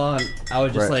blah blah blah." And I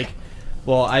was just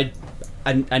 "Well, I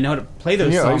know how to play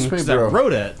those songs because I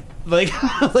wrote it.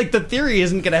 The theory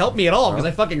isn't gonna help me at all because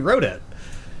I fucking wrote it.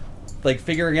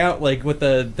 Figuring out with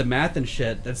the math and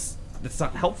shit, that's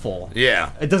not helpful.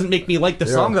 Yeah, it doesn't make me like the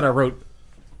song that I wrote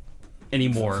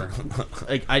anymore.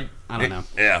 I don't know.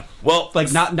 Yeah, well,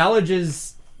 knowledge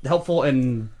is helpful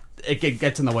and it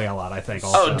gets in the way a lot, I think.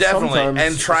 Also. Oh, definitely. Sometimes,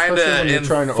 and trying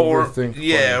to overthink.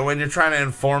 Yeah, when you're trying to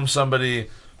inform somebody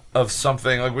of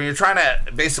something, when you're trying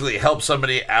to basically help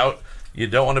somebody out, you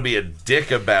don't want to be a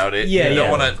dick about it. Yeah, you don't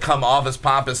want to come off as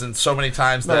pompous, and so many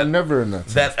times never in that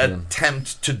sense,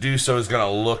 attempt to do so is going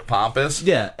to look pompous.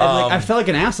 Yeah, and I felt like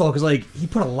an asshole because he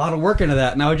put a lot of work into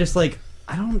that, and I was just I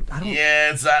I don't.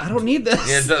 Yeah, it's not. I don't need this.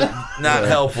 Yeah, it does, not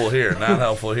helpful here. Not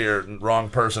helpful here. Wrong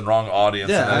person, wrong audience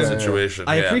in that situation.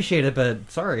 I appreciate it,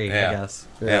 but sorry, I guess.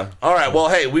 Yeah. All right. Well,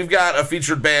 hey, we've got a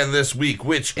featured band this week,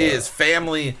 which is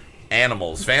Family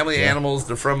Animals. Family Animals.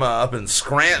 They're from up in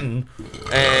Scranton,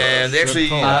 and they actually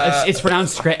it's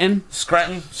pronounced Scranton.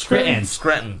 Scranton. Scranton.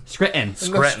 Scranton. Scranton.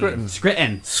 Scranton.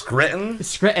 Scranton. Scranton.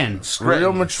 Scranton.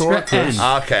 Real mature. Scranton.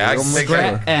 Okay, I don't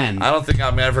think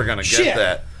I'm ever gonna get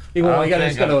that. I don't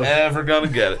think I'm ever gonna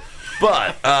get it.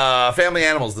 But Family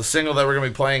Animals, the single that we're going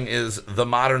to be playing is The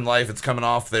Modern Life. It's coming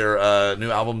off their new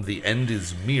album, The End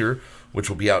Is Mere, which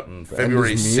will be out on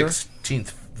February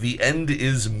 16th. The End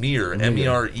Is Mere.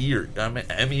 M-E-R-E.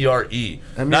 M-E-R-E.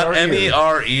 Not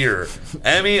M-E-R-E.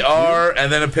 M-E-R,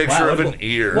 and then a picture of an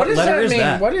ear. What does that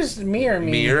mean? What does mere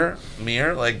mean?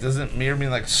 Mere? Like, doesn't mere mean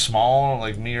like small?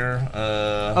 Like mere?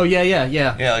 Oh, yeah.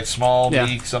 Yeah, like small,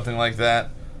 meek, something like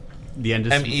that. The End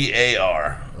Is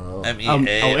M-E-A-R.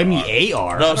 M-E-A-R.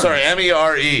 M-E-A-R? No, I'm sorry,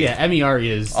 M-E-R-E. Yeah, M-E-R-E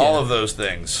is... All of those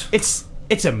things. It's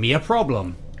a Mia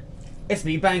problem. It's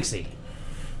me, Banksy.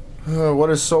 What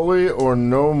is solely or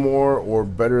no more or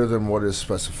better than what is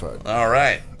specified? All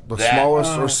right. The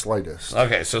smallest or slightest.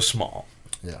 Okay, so small.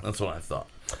 Yeah. That's what I thought.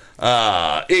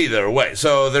 Either way,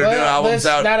 so their new album's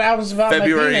out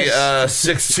February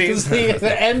 16th.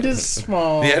 The end is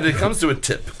small. The end comes to a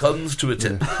tip. But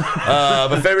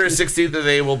February 16th,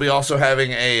 they will be also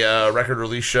having a record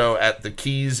release show at the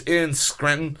Keys in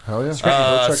Scranton. Hell yeah.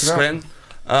 Go check it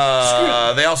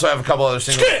out. They also have a couple other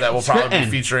singles that will probably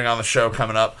be featuring on the show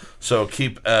coming up, so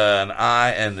keep an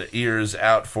eye and ears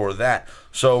out for that.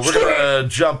 So we're going to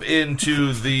jump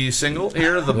into the single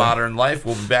here, The Modern Life.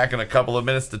 We'll be back in a couple of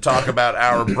minutes to talk about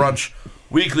our Brunch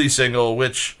Weekly single,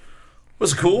 which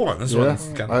was a cool one. This one's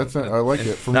kind of, I like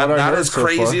it. From not what I heard as so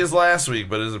crazy far. as last week,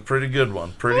 but it's a pretty good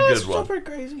one. Still pretty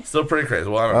crazy. Still pretty crazy.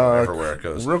 Well, I don't remember where it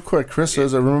goes. Real quick, Chris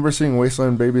says, I remember seeing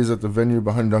Wasteland Babies at the venue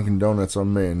behind Dunkin' Donuts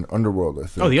on Main. Underworld, I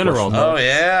think. Oh, the Underworld. Oh,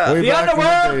 yeah. Way The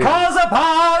Underworld calls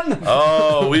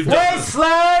upon we've done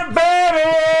Wasteland Babies!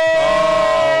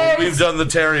 Oh, we've done the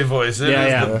Terry voice. It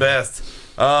is the best.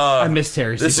 I miss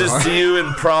Terry. This is to you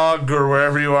in Prague or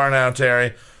wherever you are now,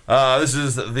 Terry. This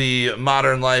is The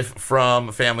Modern Life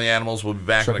from Family Animals. We'll be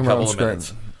back in a couple of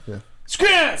minutes. Yeah.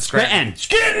 Scranton.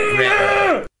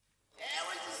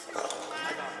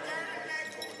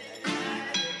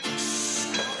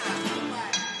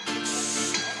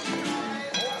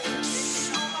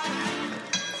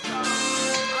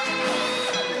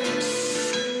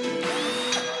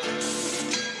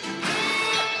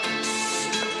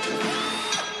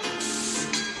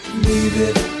 Leave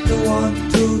it to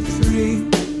 1, 2, 3.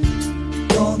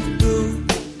 Don't do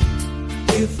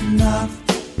if not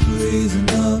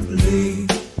reasonably.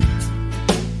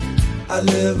 I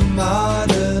live a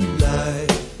modern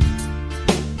life,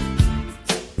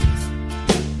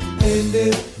 and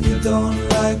if you don't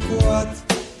like what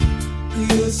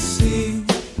you see,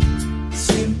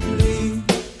 simply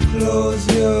close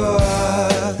your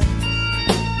eyes.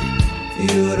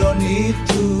 You don't need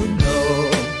to know.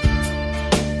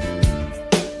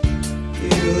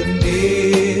 You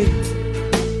need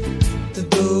to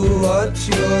do what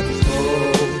you're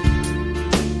told.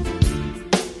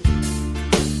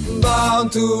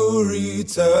 Bound to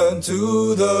return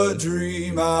to the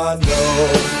dream I know.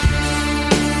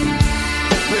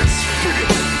 Let's figure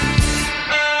it.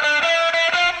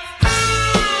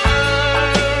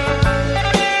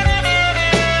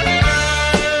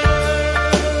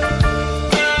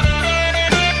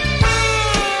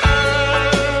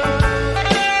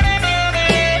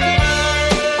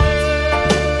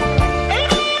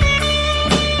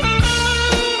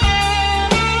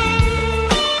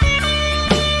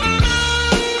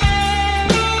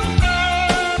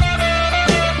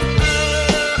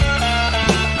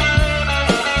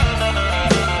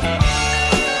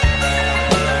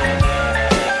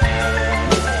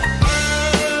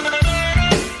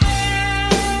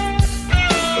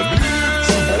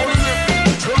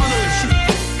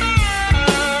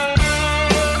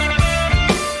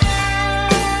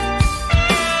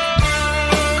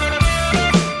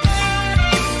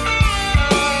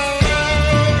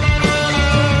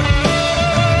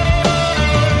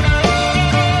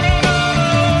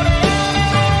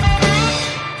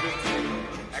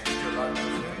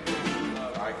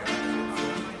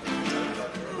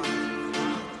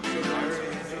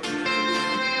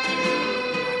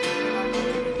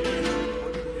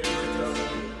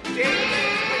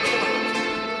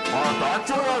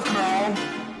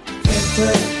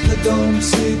 Enter the Dome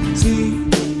City,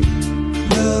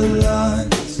 the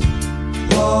lines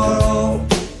are all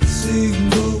saying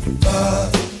goodbye.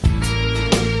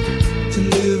 To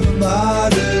live a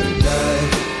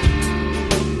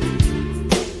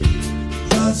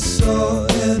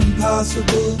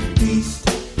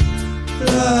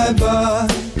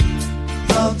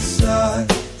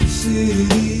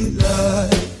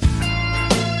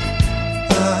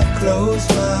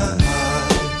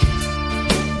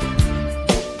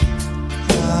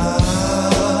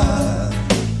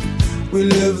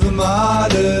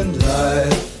modern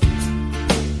life.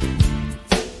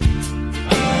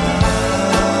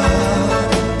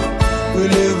 We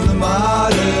live the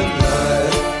modern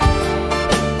life.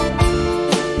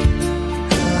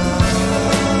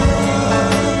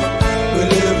 We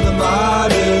live the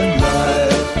modern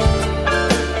life.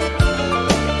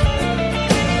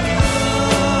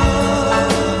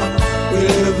 We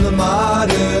live the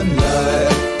modern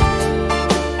life.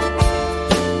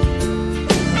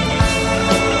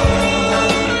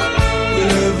 We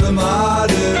live the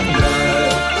modern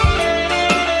life.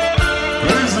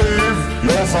 Please leave.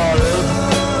 You're fired.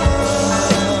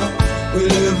 We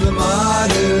live the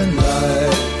modern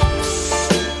life.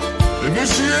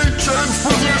 Initiate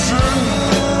transposition.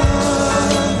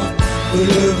 We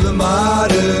live the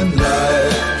modern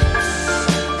life.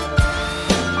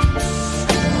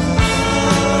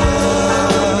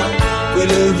 We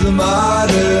live the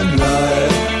modern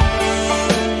life.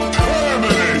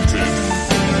 Terminated.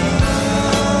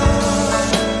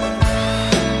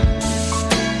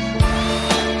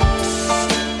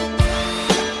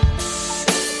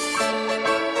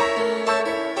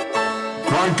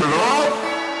 Crank it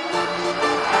up.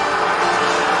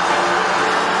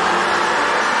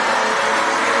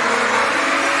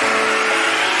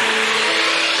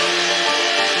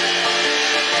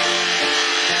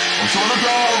 Turn it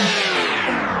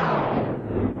down.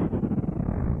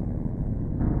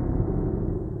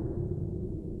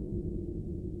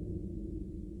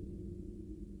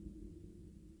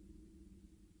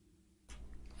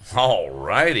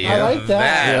 Alrighty, I like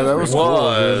that. Yeah, that was cool,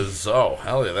 oh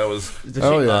hell yeah, that was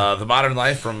Oh, yeah. The Modern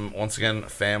Life from, once again,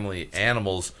 Family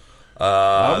Animals.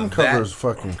 Album That- cover is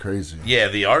fucking crazy. Yeah,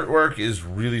 the artwork is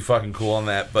really fucking cool on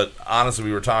that. But honestly,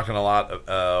 we were talking a lot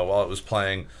while it was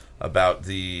playing about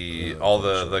all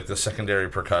the secondary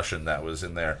percussion that was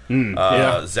in there.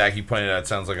 Yeah. Zach, you pointed out it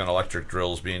sounds like an electric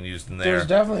drill is being used in there. There's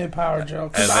definitely a power drill.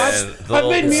 'Cause And then the I've made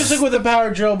little- music with a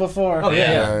power drill before. Oh,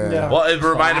 yeah. Yeah. Well, it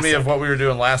reminded me of what we were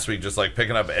doing last week, just like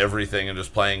picking up everything and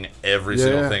just playing every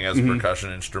single thing as a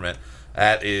percussion instrument.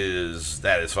 That is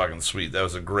fucking sweet. That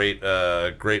was a great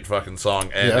fucking song.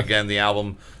 And Yeah. again, the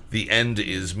album The End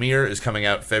Is Mere is coming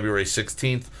out February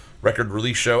 16th. Record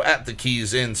release show at the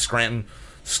Keys in Scranton.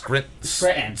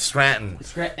 Scranton.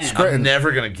 I'm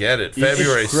never gonna get it.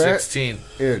 February 16th.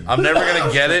 I'm never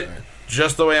gonna get it.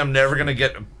 Just the way I'm never gonna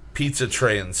get a pizza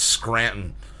tray in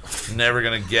Scranton. Never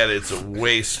gonna get it. It's a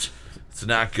waste. It's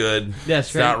not good. Yeah,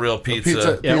 it's not real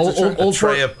pizza. Yeah, old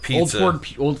tray of pizza.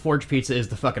 Old Forge pizza is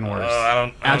the fucking worst. I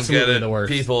don't Absolutely get it. the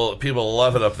worst. People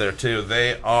love it up there too.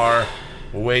 They are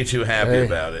way too happy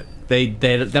about it. They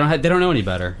don't know any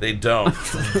better. They don't.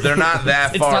 They're not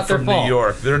that far not their from New fault.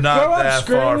 York. They're Grow not up, that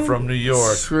far Scranton. from New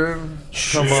York. Scranton.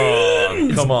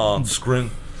 Come on,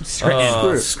 Scranton.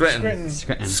 Scranton.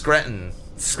 Scranton.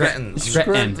 Scranton.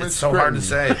 It's so hard to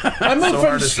say. I moved So from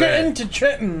hard to say. Scranton to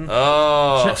Trenton.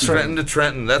 Oh, Scranton to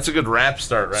Trenton. That's a good rap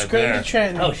start right Scranton there. to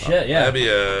Trenton. Oh shit, yeah. That'd be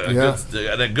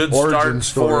a good Origin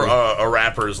start for story. a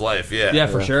rapper's life. Yeah, Yeah,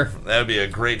 for sure. That'd be a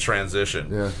great transition.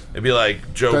 Yeah. It'd be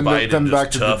like Joe Then Biden, back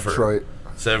just to tougher. Detroit.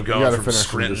 Instead of You going gotta from finish in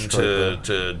Scranton Detroit,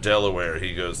 to Delaware,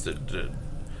 he goes to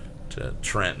Trenton.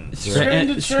 Scranton to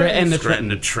Scranton to Scranton to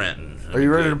Trenton. Trenton. Are you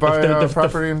ready to buy The-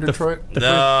 property in Detroit?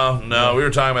 No, we were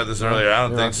talking about this earlier. I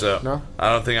don't You're think not- so. no? I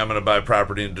don't think I'm going to buy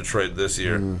property in Detroit this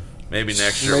year. Maybe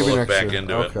next year Maybe we'll look next back year.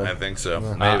 into it. Okay. I think so.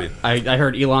 Maybe. I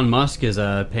heard Elon Musk is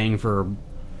paying for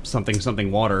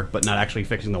something water, but not actually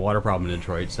fixing the water problem in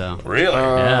Detroit. So Really?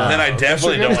 Yeah. Then I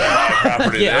definitely don't want to buy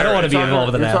property there. yeah, I don't want to be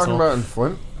involved with You're that talking asshole. about in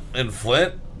Flint? In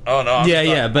Flint? Oh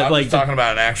no! But I'm like just talking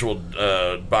about an actual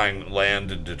buying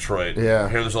land in Detroit. Yeah. I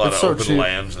hear there's a lot It's of so open cheap.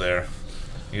 lands there.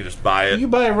 You just buy it. You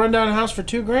buy a rundown house for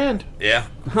 $2,000. Yeah,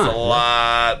 it's a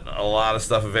lot of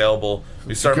stuff available.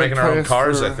 We start Good making our own place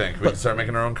cars. for- I think we can start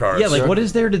making our own cars. yeah, like what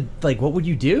is there to like? What would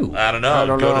you do? I don't know. I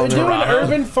don't Go know. to They're doing Toronto.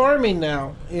 urban farming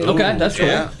now. Okay, that's cool.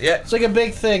 Yeah, yeah. It's like a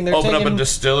big thing. They're Open up taking a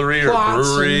distillery or plots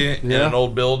brewery in Yeah. an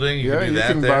old building. You Yeah, can do you that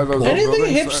can there. buy those old anything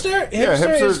buildings. hipster. Yeah,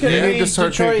 Hipster is going you to need be to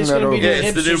start Detroit taking is that going to be over. the Yeah,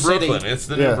 it's the new hipster Brooklyn. city. It's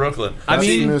the Yeah. new Brooklyn. I That's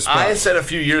the mean, new spot. I said a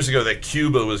few years ago that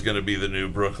Cuba was going to be the new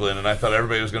Brooklyn, and I thought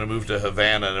everybody was going to move to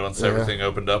Havana and once everything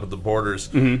opened up at the borders,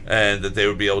 and that they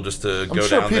would be able just to go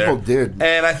sure down people there. did.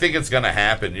 And I think it's going to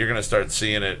happen. You're going to start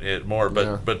seeing it more,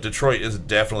 but Detroit is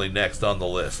definitely next on the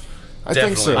list. I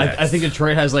think so. I think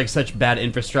Detroit has like such bad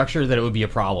infrastructure that it would be a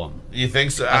problem. You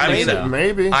think so? I mean, think so.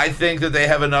 Maybe. I think that they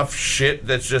have enough shit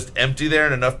that's just empty there,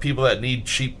 and enough people that need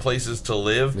cheap places to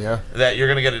live. Yeah. That you're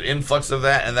gonna get an influx of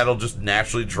that, and that'll just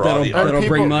naturally draw the art. That'll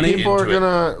bring money. People are into it.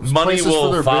 gonna Money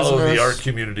will follow business. the art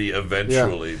community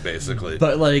eventually, basically.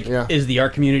 But like, Yeah. is the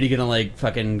art community gonna like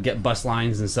fucking get bus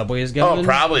lines and subways going? Oh,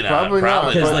 probably not. Probably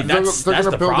not. Because But like they're that's gonna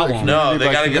the build that problem. No, community they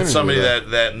by got to get community, somebody though.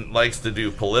 that likes to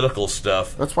do political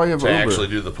stuff. That's why you have to Uber. actually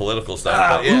do the political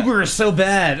stuff. But yeah, Uber is so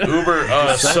bad. Uber,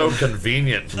 it's so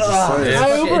convenient.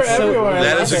 I Uber It's so- everywhere.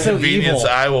 That is a It's so convenience evil.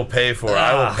 I will pay for.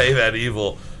 I will pay that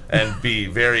evil and be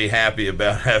very happy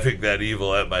about having that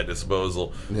evil at my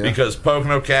disposal. Yeah. Because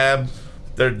Pocono Cab,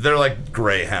 they're like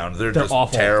Greyhound. They're just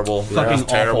awful. terrible. They're Fucking just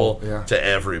terrible awful. Yeah. to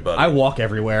everybody. I walk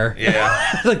everywhere.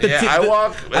 Yeah, Like yeah. I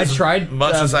walk. I as tried,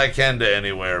 much as I can to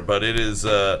anywhere, but it is.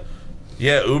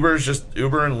 Yeah, Uber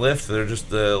and Lyft. They're just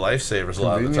the lifesavers a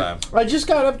lot of the time. Convenient. I just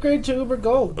got upgraded to Uber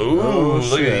Gold. Ooh,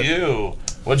 look at shit. you!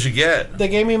 What'd you get? They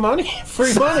gave me money,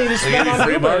 free money to They spend gave you on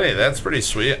free Uber. money. That's pretty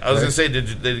sweet. I was gonna say, did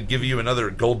they give you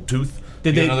another gold tooth?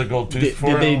 Did Get they another gold tooth did, for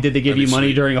did they it? did they give That'd you be money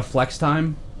sweet. during a flex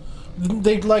time?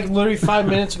 They like literally 5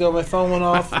 minutes ago, my phone went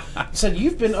off. It said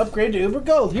you've been upgraded to Uber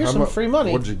Gold. Here's How some mu- free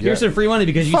money. What'd you get? Here's some free money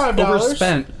because you $5.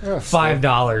 overspent Yeah,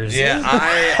 $5.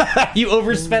 Yeah, You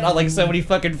overspent on like so many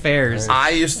fucking fares. I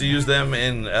used to use them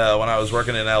in when I was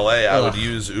working in LA. I would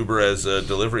use Uber as a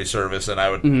delivery service, and I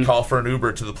would call for an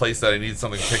Uber to the place that I need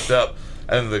something picked up.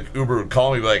 And the Uber would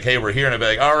call me, be like, "Hey, we're here," and I'd be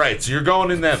like, "All right, so you're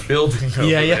going in that building over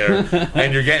there,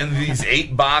 and you're getting these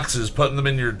 8 boxes, putting them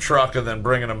in your truck, and then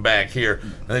bringing them back here."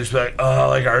 And they just be like, "Oh,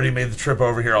 like I already made the trip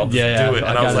over here. I'll just do it."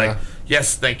 And I was like,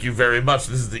 "Yes, thank you very much.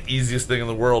 This is the easiest thing in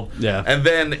the world." Yeah. And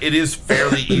then it is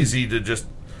fairly easy to just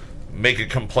make a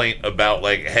complaint about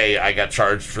like, hey, I got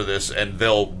charged for this, and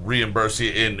they'll reimburse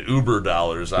you in Uber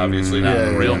dollars, obviously, not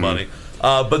in real money.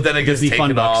 But then it gets Disney taken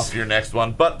fun bucks. off your next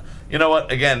one. But you know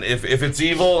what? Again, if it's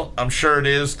evil, I'm sure it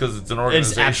is because it's an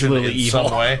organization absolutely in evil.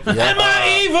 some way. Am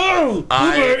I evil?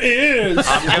 Uber is.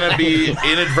 I'm gonna be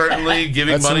inadvertently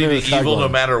giving That's money the to new evil no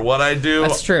tagline. matter what I do.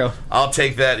 That's true. I'll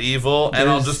take that evil, and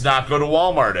I'll just not go to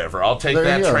Walmart ever. I'll take There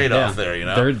that you go. trade-off there. You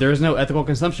know. There's no ethical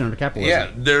consumption under capitalism.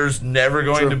 Yeah, there's never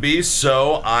going True. to be,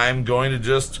 so I'm going to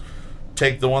just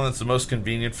take the one that's the most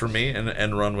convenient for me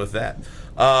and run with that.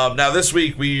 Now, this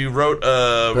week we wrote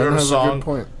a has song. a good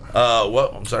point.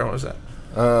 What? I'm sorry, what was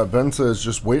that? Ben says,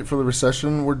 "Just wait for the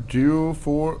recession we're due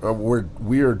for.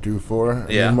 We are due for. And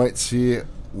Yeah. you might see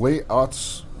late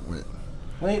aughts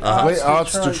Late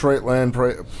aughts Detroit land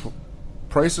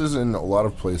prices in a lot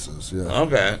of places. Yeah.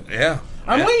 Okay, yeah.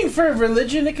 I'm waiting for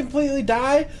religion to completely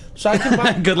die so I can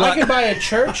buy. Good luck. I can buy a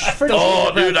church for.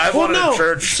 Oh, dude, I wanted a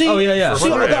church. See, Oh, yeah. See,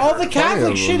 forever. all the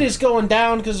Catholic of shit them. is going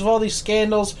down because of all these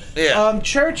scandals. Yeah.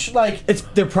 Church like.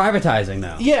 They're privatizing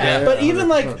now. Yeah, but even 100%.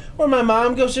 like when my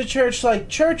mom goes to church, like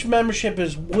church membership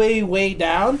is way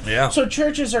down. Yeah. So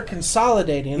churches are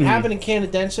consolidating. And happened in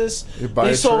Canadensis. You buy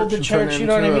They a sold church the and turn church. it You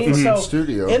know what I into a mean? fucking So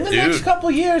studio. in the next Dude.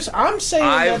 couple years, I'm saying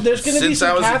that there's going to be since I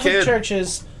some was a Catholic kid-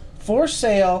 churches for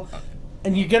sale.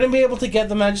 And you're going to be able to get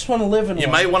them. I just want to live in You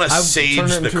one. might want to I've sage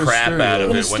turned it the into a crap studio. out of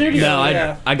In it the when you studio, go. No,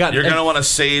 yeah. I got. You're gonna want to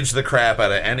sage the crap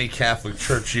out of any Catholic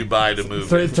church you buy to move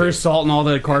throw into. salt in all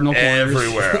the cardinal corners.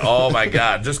 Everywhere. Oh my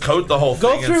God! Just coat the whole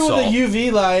Go thing in through with salt. a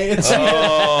UV light and see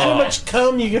how much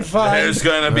cum you can find. There's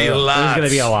gonna be lots. gonna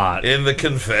be a lot. in the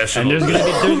confessional. And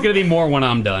there's gonna be more when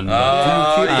I'm done.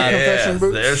 Oh, keep the yeah. confession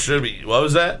booths? There should be. What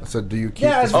was that? I said, "Do you keep?"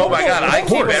 Yeah, the- it's Oh my God! I Of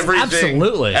keep course, everything.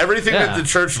 absolutely. Everything Yeah. that the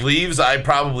church leaves, I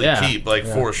probably Yeah. keep, like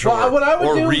for sure, Well, what I would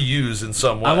or do- reuse in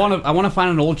some way. I want to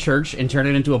find an old church and turn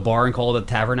it into a bar and call it a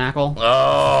tabernacle.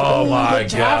 Oh Ooh, my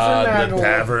the God! tabernacle. The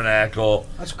tabernacle.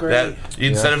 That's great. That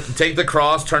instead of take the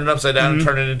cross, turn it upside down, and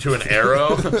turn it into an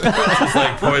arrow, just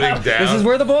like pointing down. This is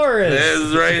where the bar is. This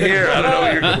is right here. I don't know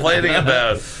what you're complaining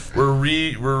about. We're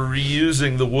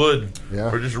reusing the wood.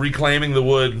 Yeah. We're just reclaiming the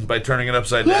wood by turning it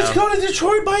upside Let's down. go to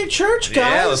Detroit, buy a church,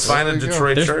 guys. Yeah, let's find a There you go.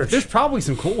 Detroit There's, church. there's probably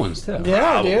some cool ones too. Yeah,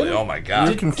 Probably. dude. Oh my God.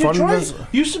 You can fund Detroit this.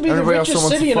 used to be the Anybody else that richest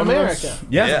wants to city in fund America. this?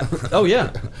 Yeah. Yeah. Oh yeah.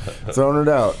 Throwing it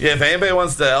out. Yeah, if anybody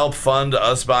wants to help fund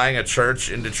us buying a church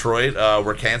in Detroit,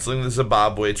 we're canceling the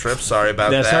Zimbabwe trip. Sorry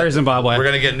about Yeah, that. sorry, Zimbabwe. We're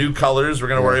gonna get new colors. We're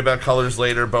gonna worry about colors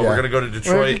later, but we're Yeah. gonna go to Well,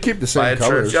 Detroit. you keep the same buy a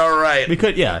colors. church. All right. We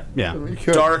could. Yeah. You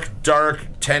could. Dark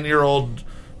 10-year-old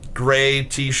gray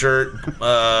T-shirt,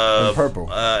 And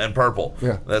purple. and purple.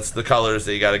 Yeah. That's the colors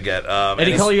that you got to get.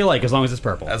 Any color you like, as long as it's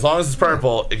purple. As long as it's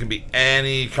purple, it can be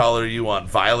any color you want.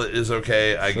 Violet is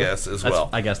okay, I guess, as well.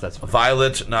 I guess that's fine.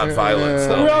 Violet, not violence.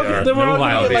 We're all gonna get,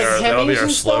 like, That'll be heavies our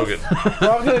and slogan. stuff. We're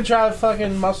all gonna drive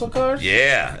fucking muscle cars.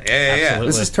 Yeah. Absolutely.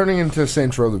 This is turning into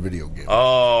Saints Row the video game.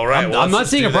 Oh, right. I'm well, let's not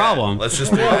just seeing do a that. problem. Let's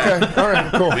just do that. Okay, all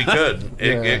right, cool. We could.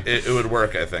 Yeah. It would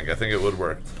work, I think. I think it would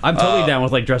work. I'm totally down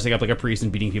with like dressing up like a priest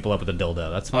and beating people up with a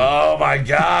dildo. That's fine. Oh my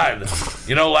God!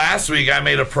 You know, last week I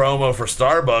made a promo for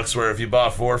Starbucks where if you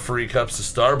bought 4 free cups of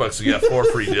Starbucks, you got 4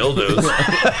 free dildos.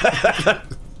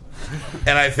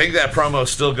 And I think that promo's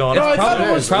still going No, on. I thought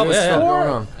it was Probably, yeah.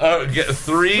 four. Get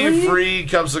 3 free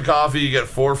cups of coffee, you get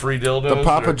 4 free dildos. The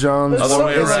Papa or- John's. Other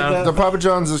way Something like around. that. The Papa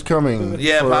John's is coming.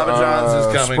 Yeah, for, Papa John's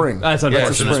is coming. Spring. That's Yeah,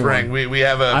 unfortunate. it's in the spring. We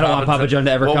have a. I don't want Papa John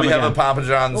to ever well, come we have again. a Papa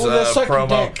John's Well, they'll suck your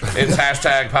promo. dick. It's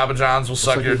hashtag Papa John's will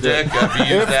suck your dick. If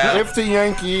you use that. If the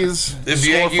Yankees If the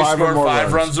score Yankees 5 score or more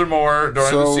 5 runs or more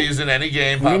during the So, season, any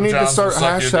game, we Papa need to John's start will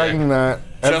suck your dick. hashtagging that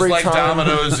Just every like time.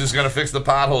 Domino's is going to fix the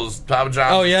potholes, Papa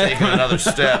John's Oh, yeah. is taking another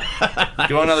step.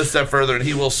 Go another step further, and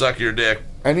he will suck your dick.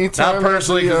 Anytime Not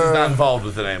personally, because he's not the, involved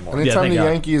with it anymore. Yeah, anytime thank the God.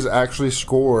 Yankees actually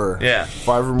score Yeah.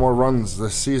 5 or more runs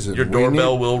this season, Your we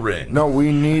doorbell need- will ring. No,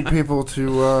 we need people to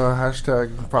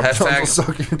hashtag Papa Hashtag- John's will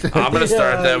suck your dick. I'm going to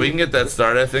start Yeah. that. We can get that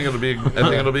started. I think it'll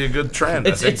be a good trend.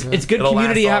 It's I think it's good it'll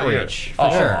community last all year. outreach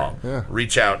for sure. Yeah.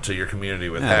 Reach out to your community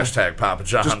with hashtag Papa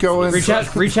John's. Just go in- Reach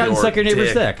out and suck your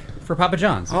neighbor's dick. dick for Papa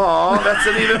John's. Oh, that's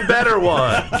an even better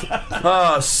one.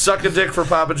 Oh, suck a dick for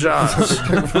Papa John's.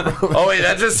 Oh, wait,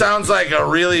 that just sounds like a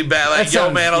really bad. Like, That yo,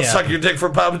 sounds- man, I'll yeah. suck your dick for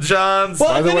Papa John's. Well,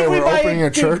 By the then way, if we we're buy opening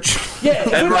a church. Yeah,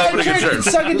 if And we we're buy opening a a church, church. and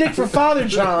suck a dick for Father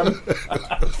John.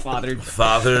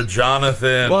 Father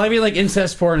Jonathan. Well, I mean, like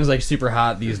incest porn is like super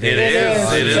hot these days. It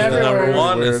is. It is the everywhere. number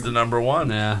one. Weird. It's the number one.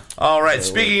 Yeah. All right.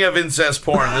 Speaking of incest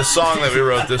porn, this song that we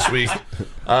wrote this week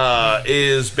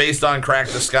is based on Crack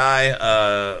the Sky.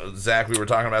 Zach, we were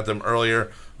talking about them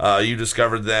earlier. You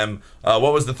discovered them.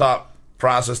 What was the thought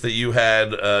process that you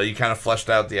had? You kind of fleshed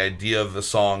out the idea of the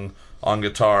song on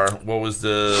guitar. What was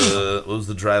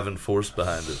the driving force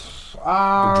behind it?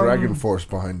 The Dragon Force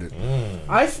behind it.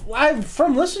 I've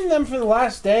from listening to them for the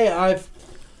last day,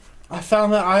 I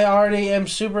found that I already am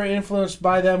super influenced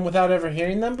by them without ever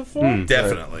hearing them before.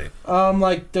 Definitely.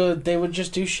 Like they would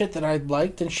just do shit that I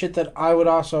liked and shit that I would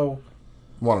also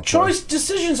Want to choice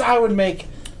decisions I would make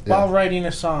while writing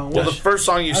a song. Well, the which first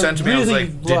song you sent to me, I was really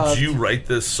like, loved. "Did you write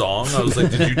this song?" I was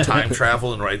like, "Did you time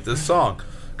travel and write this song?"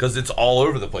 Because it's all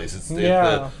over the place.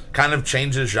 It kind of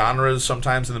changes genres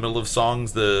sometimes in the middle of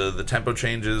songs. The tempo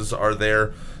changes are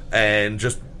there, and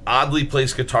just oddly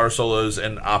placed guitar solos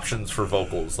and options for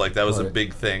vocals. Like that was a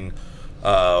big thing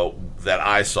that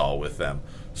I saw with them.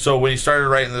 So when you started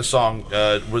writing this song,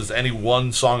 was any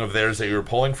one song of theirs that you were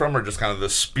pulling from, or just kind of the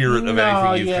spirit of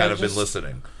anything you've kind of been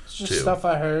listening? It's just stuff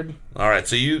I heard. All right,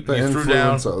 so you The threw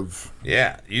down, influence of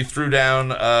you threw down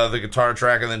the guitar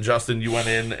track, and then Justin, you went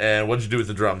in, and what did you do with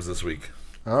the drums this week?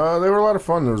 they were a lot of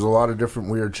fun. There was a lot of different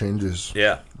weird changes.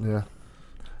 Yeah, Yeah.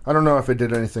 I don't know if I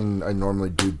did anything I normally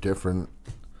do different.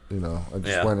 You know, I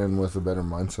just went in with a better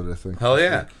mindset, I think. hell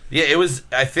yeah, yeah. It was,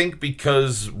 I think,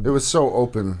 because It was so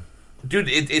open. dude,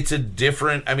 it's a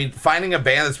different. I mean, finding a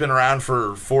band that's been around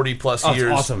for 40 plus Oh, it's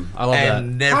years, awesome. I love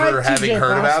and that. never Hi, having TJ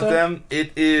heard Pasta. about them,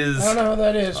 it is. I don't know who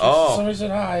that is. Oh. Somebody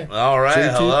said hi. All right,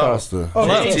 JT hello, Pasta. Oh,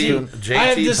 JT, I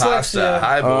have JT Pasta. dyslexia.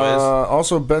 Hi, boys.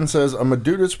 Also, Ben says, I'm a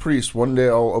Dudas priest. One day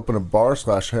I'll open a bar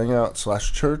 / hangout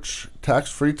 / church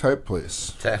tax-free type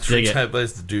place. Tax-free dig it. type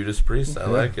place, the Judas Priest. I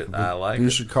like it. I like You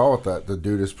it. should call it that, the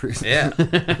Dudas priest. Yeah,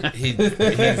 he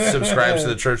subscribes to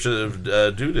the Church of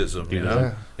Dudism. You know,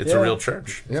 Yeah. it's a real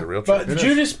church. It's a real church. But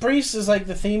Judas Priest is like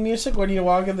the theme music when you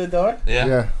walk in the door.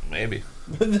 Yeah, maybe.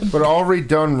 But all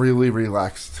redone really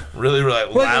relaxed. Really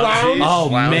Like loungy. lounge? Oh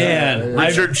Loungy. man,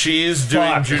 Richard Cheese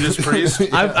doing Judas Priest.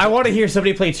 I want to hear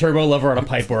somebody play Turbo Lover on a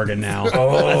pipe organ now. That's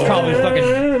probably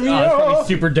fucking. That's probably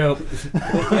super dope.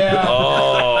 Yeah.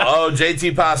 Oh,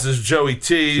 JT Pasta's Joey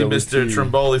T, Joey Mr. T.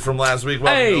 Trimboli from last week.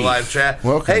 Welcome to the Hey. live chat.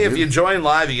 Welcome, hey, if dude. you join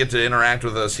live, you get to interact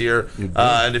with us here.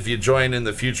 And if you join in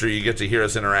the future, you get to hear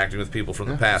us interacting with people from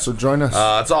the past. So join us.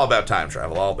 It's all about time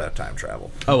travel. All about time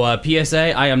travel. Oh,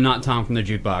 PSA: I am not Tom from the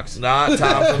jukebox. Not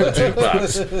Tom from the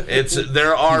jukebox.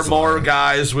 There are more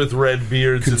guys with red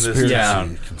beards in this Conspiracy.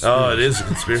 town. Conspiracy. Oh, it is a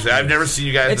conspiracy. I've never seen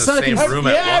you guys It's in the not a same room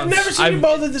at Yeah, I've once. never seen you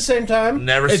both at the same time.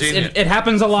 Never seen It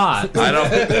happens a lot. I don't.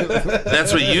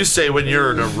 That's what you say. say when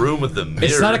you're in a room with the mirror.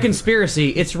 It's not a conspiracy.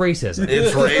 It's racism.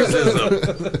 It's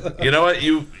racism. You know what?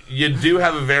 You do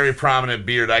have a very prominent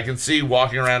beard. I can see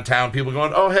walking around town, people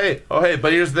going, "Oh hey."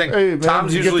 But here's the thing: Hey, man,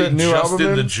 Tom's you get usually that new just album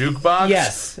in the in? jukebox.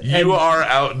 Yes, you and- are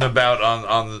out and about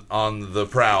on the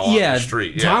prowl on the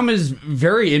street. Yeah. Tom is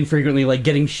very infrequently like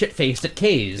getting shit faced at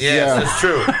K's. Yes, Yeah. that's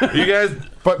true. You guys.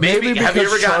 But Maybe maybe have you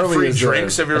because ever gotten Charlie free is there.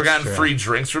 drinks? Have you ever That's gotten true. free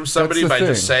drinks from somebody That's by the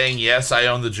just thing. saying yes, I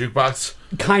own the jukebox?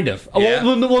 Kind of. Yeah.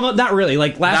 Well, not really.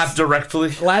 Like Not directly.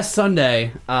 last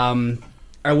Sunday,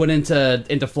 I went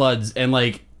into Floods and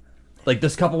like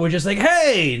this couple was just like,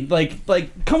 hey,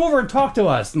 like come over and talk to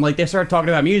us, and like they started talking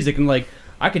about music, and like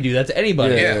I could do that to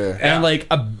anybody. Yeah. And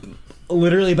like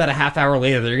literally about a half hour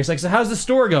later, they're just like, so how's the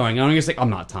store going? And I'm just like, I'm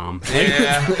not Tom.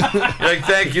 Yeah. You're like,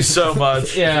 thank you so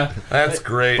much. Yeah. That's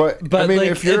great. But I But, mean, like,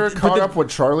 if you're but caught the- up with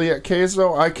Charlie at K's,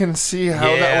 though, I can see how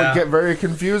that Yeah. would get very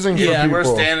confusing for Yeah. people.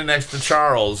 We're standing next to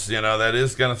Charles. You know, that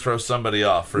is going to throw somebody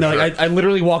off for No, sure. like, I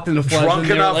literally walked into Floods Drunk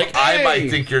and they were enough, like, I hey!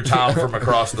 might think you're Tom from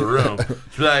across the room.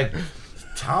 She'd be like,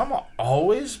 Tom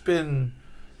always been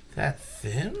that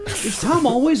thin? Does Tom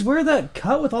always wear that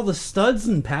cut with all the studs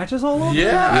and patches all over?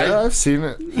 Yeah. Yeah, I've seen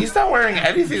it. He's not wearing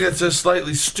anything that's just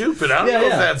slightly stupid. I don't Yeah, know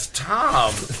yeah. if that's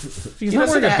Tom. He's not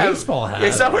wearing a doesn't have- baseball hat.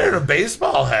 He's not wearing a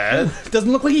baseball hat.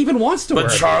 Doesn't look like he even wants to wear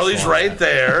But a Charlie's baseball right hat.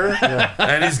 there,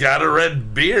 and he's got a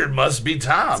red beard. Must be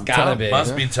Tom. gotta be.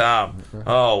 Must be Tom.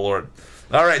 Oh Lord.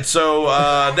 All right, so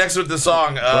next with the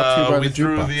song, Brought to you by we the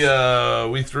threw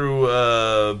jukebox. we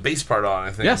threw bass part on.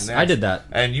 I think. Yes, next. I did that.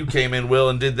 And you came in, Will,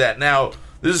 and did that. Now,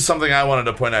 this is something I wanted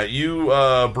to point out. You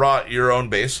brought your own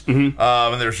bass, and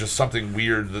there's just something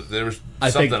weird. There was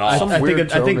something off. I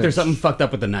weird think there's tonage. something fucked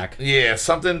up with the neck. Yeah,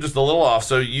 something just a little off.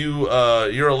 So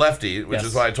you're a lefty, which Yes.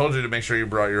 is why I told you to make sure you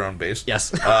brought your own bass.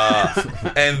 Yes.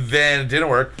 And then it didn't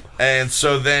work. And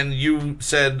so then you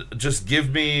said, just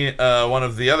give me one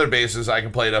of the other basses, I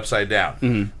can play it upside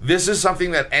down. This is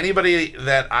something that anybody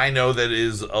that I know that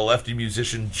is a lefty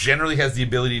musician generally has the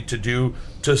ability to do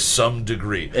to some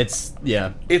degree. It's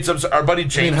It's our buddy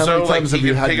James, how many so like times he have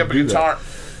you can had pick to up a do that? guitar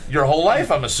your whole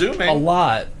life, I'm assuming. a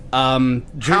lot.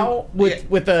 How-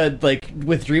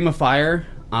 With Dream of Fire,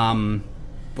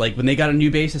 like when they got a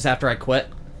new bassist after I quit,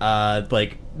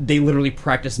 like they literally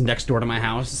practiced next door to my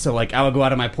house. So like I would go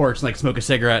out on my porch and like smoke a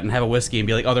cigarette and have a whiskey and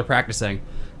be like, oh, they're practicing.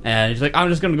 And he's like, I'm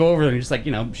just gonna go over there and just like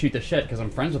shoot the shit because I'm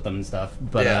friends with them and stuff.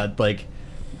 But Yeah.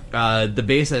 the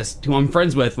bassist who I'm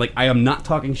friends with, like I am not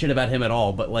talking shit about him at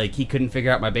all, but like he couldn't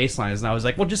figure out my bass lines, and I was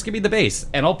like, well, just give me the bass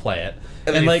and I'll play it.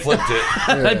 And then he like flipped it.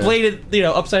 I played it,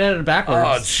 upside down and backwards.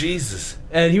 Oh, Jesus.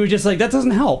 And he was just like, that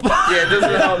doesn't help. Yeah, it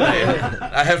doesn't help me.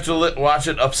 I have to watch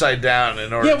it upside down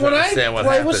in order Yeah, to when I understand what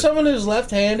play happened. with someone who's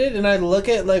left-handed and I look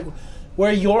at like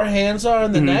where your hands are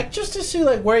in the neck just to see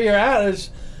like where you're at,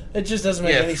 it just doesn't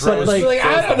make Yeah, any throws- sense. Like throws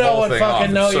I the don't know whole what thing fucking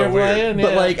off. note It's so you're weird. playing.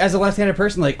 But yeah. like as a left-handed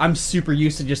person, like I'm super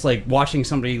used to just like watching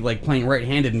somebody like playing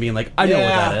right-handed and being like, I know what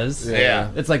Yeah. that is.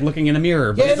 Yeah. It's like looking in a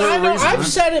mirror. But yeah, and it's- I know reason, I've huh?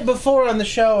 said it before on the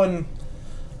show and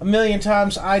a million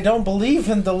times. I don't believe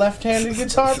in the left-handed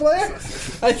guitar player.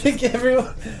 I think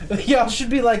everyone, y'all should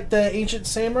be like the ancient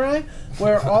samurai,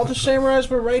 where all the samurais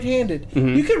were right-handed.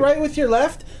 You could write with your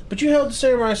left, but you held the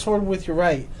samurai sword with your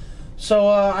right. So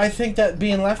I think that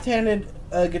being left-handed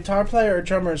a guitar player or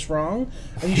drummer is wrong,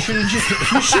 and you should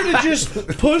have just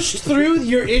pushed through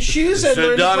your issues and Should've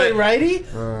learned to done play it. righty.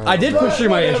 I did push through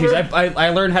my Whatever. issues. I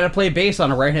learned how to play bass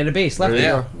on a right-handed bass. Left.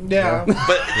 Yeah. Yeah.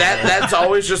 But that's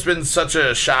always just been such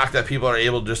a shock that people are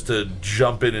able just to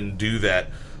jump in and do that.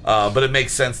 But it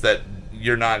makes sense that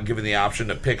you're not given the option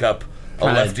to pick up a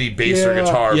Kinda- lefty bass or Yeah.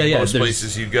 guitar Yeah, most there's-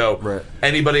 places you go. Right.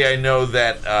 Anybody I know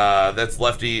that that's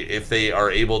lefty, if they are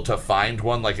able to find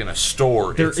one like in a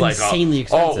store, They're it's like insanely oh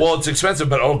expensive. well, it's expensive,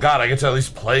 but oh god, I get to at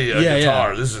least play a Yeah,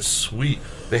 guitar. yeah. This is sweet.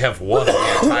 They have one in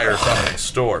the entire fucking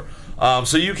store.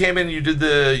 So you came in,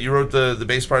 you wrote the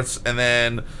bass parts, and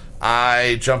then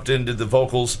I jumped in, did the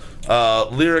vocals.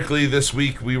 Lyrically, this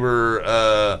week we were.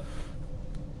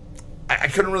 I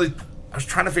couldn't really. I was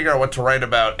trying to figure out what to write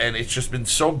about, and it's just been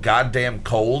so goddamn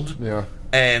cold. Yeah.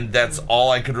 And that's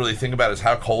all I could really think about is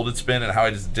how cold it's been and how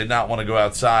I just did not want to go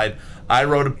outside. I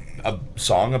wrote a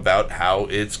song about how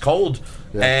it's cold.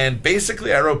 Yeah. And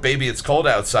basically I wrote Baby It's Cold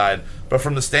Outside, but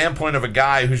from the standpoint of a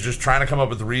guy who's just trying to come up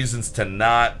with reasons to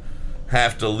not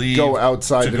have to leave. Go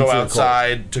outside To into go the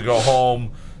outside, to go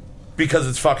home. Because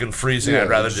it's fucking freezing, I'd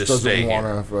rather just stay doesn't here.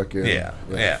 want to fucking.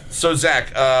 Yeah. So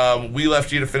Zach, we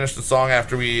left you to finish the song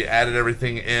after we added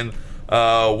everything in.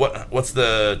 What's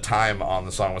the time on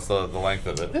the song? What's the length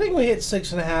of it? I think we hit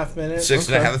 6.5 minutes. 6.5.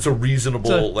 That's a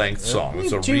reasonable length song.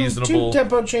 It's a reasonable. Two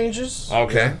tempo changes.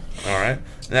 Okay. All right.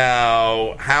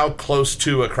 Now, how close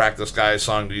to a Crack the Sky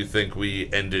song do you think we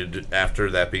ended after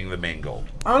that being the main goal?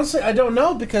 Honestly, I don't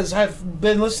know because I've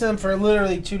been listening to them for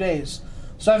literally 2 days.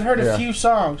 So I've heard a few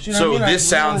songs. You know So what I mean? this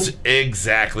sounds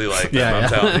exactly like them, I'm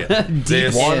telling you.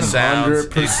 This 100%. sounds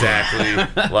exactly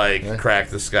like Crack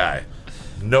the Sky.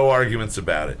 No arguments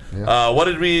about it. What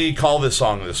did we call this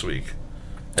song this week?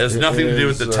 It has nothing to do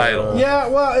with the title. Yeah,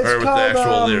 well, it's or with called the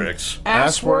actual lyrics.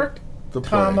 Asswork, The Play.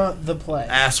 comma, the play.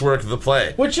 Asswork the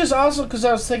Play. Which is also because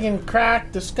I was thinking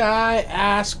crack the sky,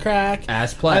 ass crack.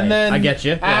 Ass play. And then I get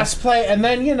you. Ass play. And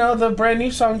then, the brand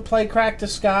new song, Play Crack the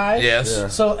Sky. Yes. Yeah.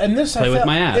 So, and this Play I with felt,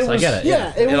 my ass. It was, I get it.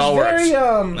 Yeah, it was all works.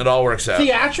 very It all works out.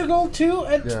 theatrical, too,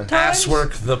 at times.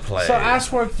 Asswork the Play. So,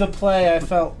 Asswork the play, I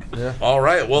felt. All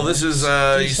right. Well, this is,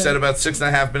 you Decent. said about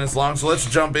 6.5 minutes long, so let's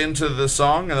jump into the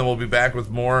song, and then we'll be back with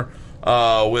more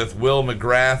with Will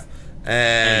McGrath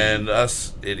and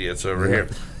us idiots over here.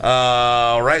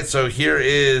 All right, so here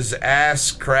is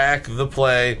Ass Crack the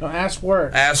Play. No,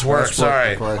 Asswork. Asswork,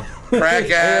 sorry. Crack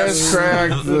Ass.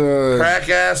 Crack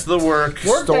Ass the Work.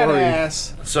 Work that story.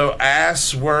 ass. So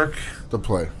Asswork The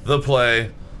Play. the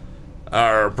Play.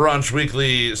 Our brunch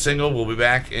weekly single will be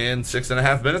back in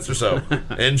 6.5 minutes or so.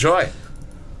 Enjoy.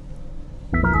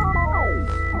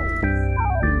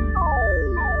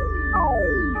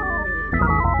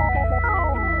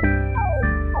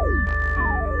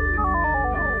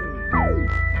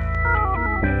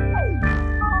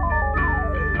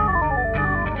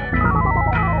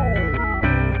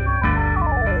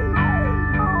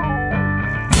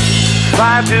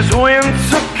 Fight this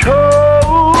winter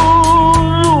cold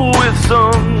with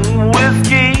some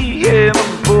whiskey in a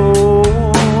bowl.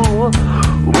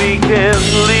 We can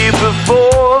leave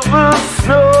before the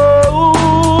snow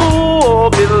or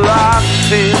be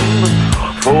locked in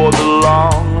for the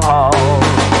long haul.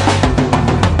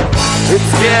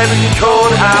 It's getting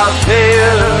cold out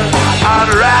there. I'd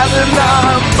rather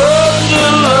not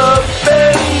bundle up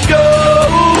and go.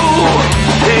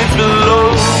 It's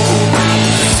below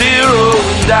 0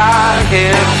 and I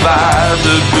can't find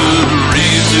a good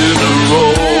reason to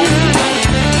roll.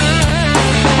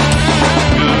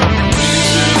 Good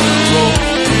reason to roll.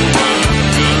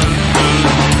 Good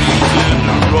reason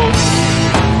to roll.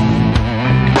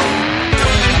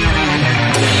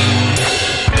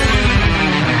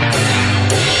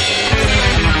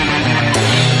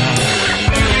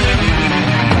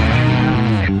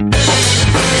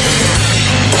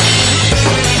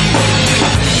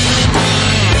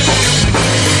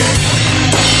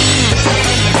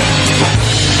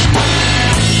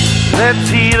 Let's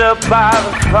heat up by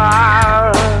the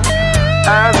fire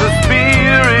as the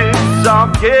spirits are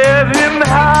getting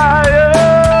higher.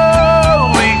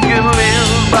 We can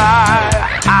live by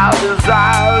our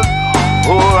desires,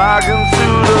 or I can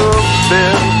suit up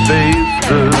and face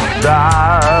the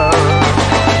stars.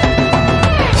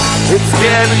 It's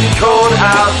getting cold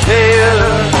out there.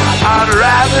 I'd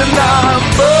rather not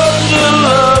bundle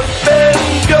up and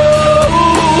go.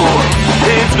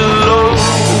 It's below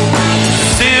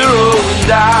 0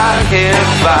 and I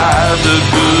can't find a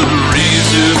good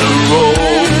reason to roll.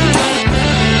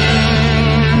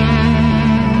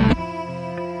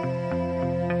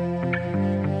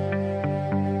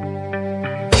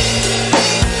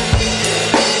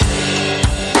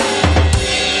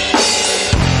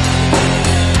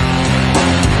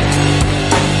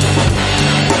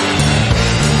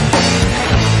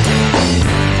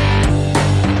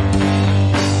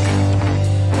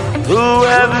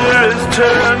 Whoever has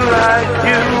turned like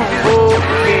you for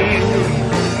me,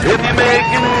 if you're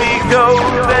making me go,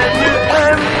 then you're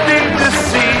empty to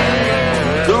see.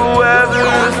 Whoever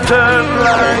has turned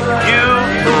like you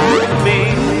for me,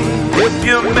 if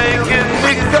you're making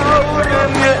me go,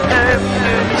 then you're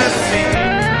empty to see.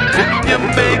 If you're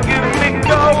making me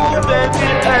go, then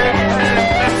you're empty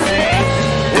to see.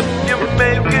 If you're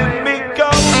making me go.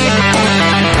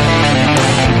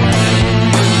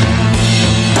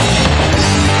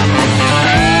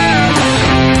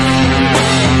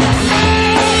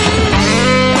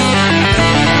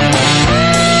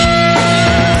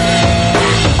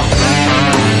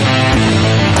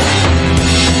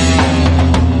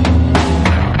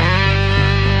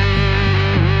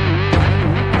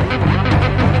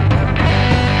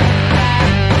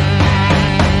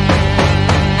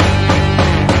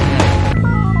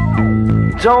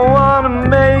 Don't wanna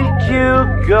make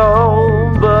you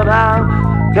go, but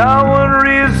I've got one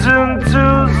reason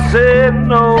to say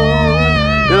no.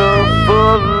 You're full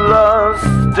of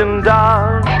lust and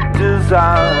dark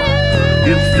desire.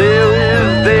 It still is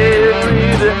daily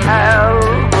to have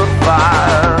a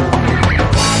fire.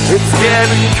 It's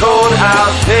getting cold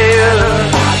out there.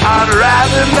 I'd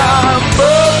rather not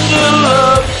bundle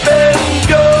up and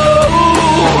go.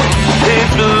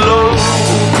 It's below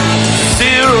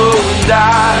 0 and I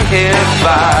can't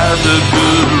find a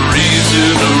good reason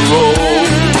to roll.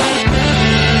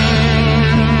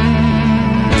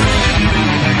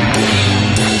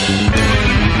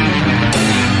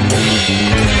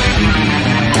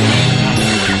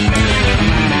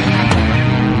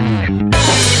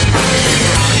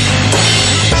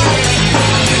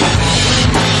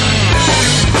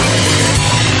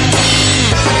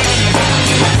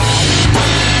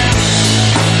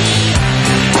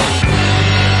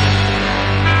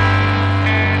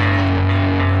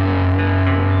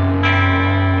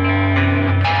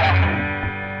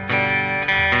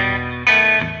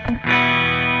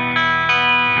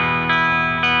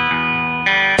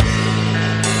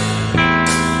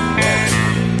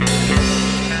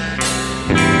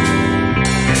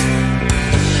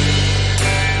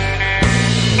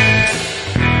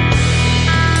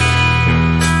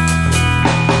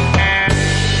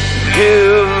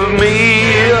 Give me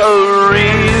a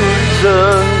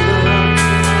reason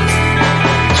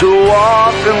to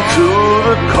walk into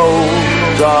the cold,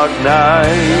 dark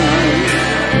night.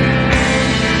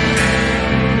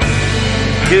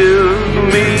 Give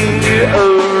me a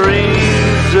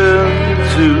reason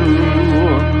to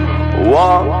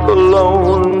walk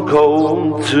alone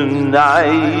cold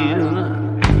tonight.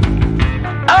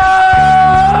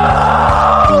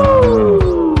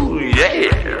 Oh, yeah.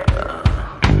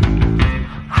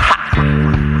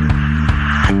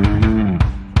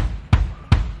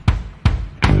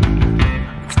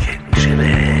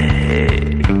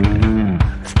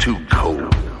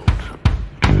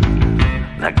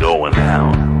 Not going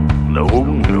down. No,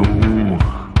 no.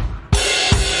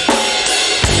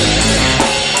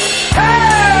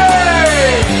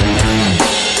 Hey!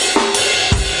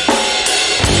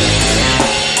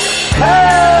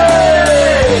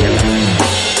 Hey!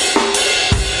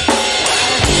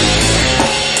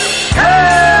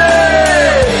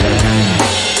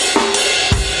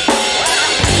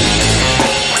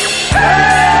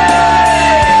 Hey!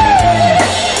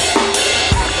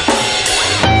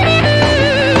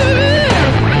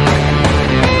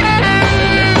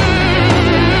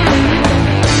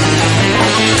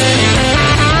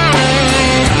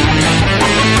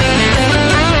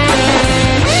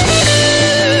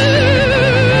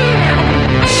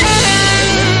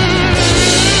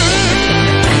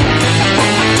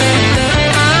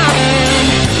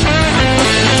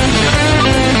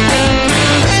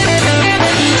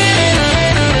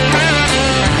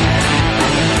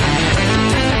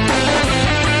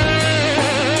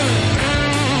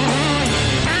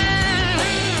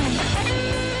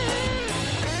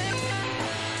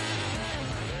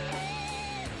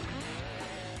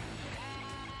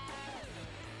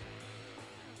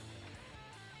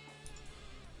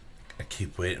 I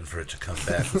keep waiting for it to come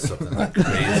back with something like crazy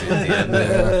at the end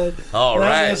there. All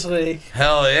right. This week.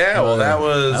 Hell yeah. Well, that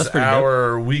was pretty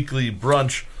our weekly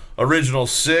brunch original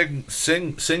single.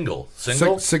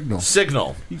 Signal.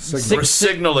 Signal. We're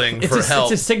signaling for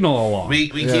help. It's a signal along. We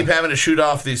keep having to shoot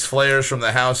off these flares from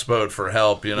the houseboat for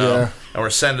help, you know, Yeah. and we're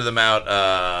sending them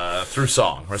out through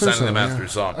song. We're sending them out through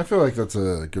song. I feel like that's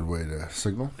a good way to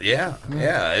signal. Yeah.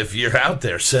 If you're out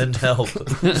there, send help.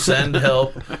 Send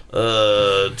help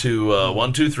to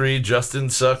 123 Justin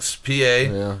Sucks PA.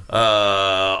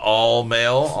 Yeah. All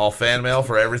mail, all fan mail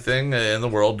for everything in the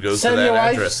world goes Send to your that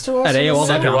wives address. to us. At AOL.com.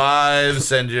 Send your wives.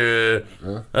 Send your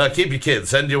keep your kids.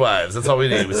 Send your wives. That's all we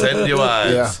need. We send your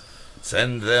wives. Yeah.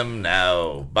 Send them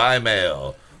now by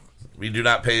mail. We do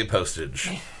not pay postage.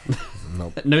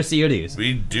 No CODs.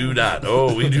 We do not.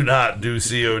 Oh, we do not do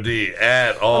COD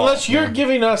at all. Unless you're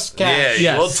giving us yeah, cash.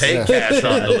 Yes. we'll take cash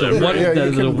on delivery. What, Yeah, the,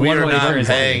 you the can- We are one-way not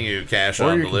currency. paying you cash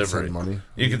Or on you can delivery. send money.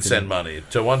 You can send money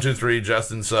to 123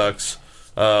 Justin Sucks.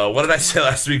 What did I say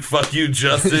last week? Fuck you,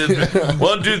 Justin.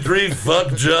 123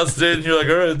 fuck Justin. You're like,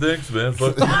 all right, thanks, man.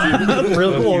 Fuck you too.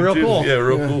 Real Fuck cool, you real too. cool. Yeah,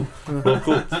 real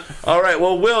cool. All right,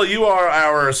 well, Will, you are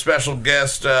our special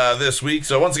guest this week.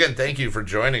 So once again, thank you for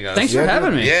joining us. Thanks for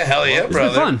having me. Yeah, hell yeah, It's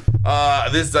brother. been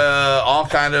fun. This all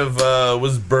kind of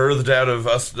was birthed out of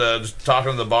us just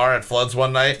talking to the bar at Floods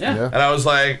one night. Yeah. And I was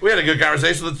like, we had a good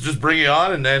conversation. Let's just bring you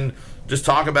on and then just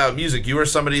talk about music. You are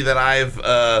somebody that I've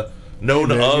known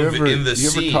Man, of you ever, in the you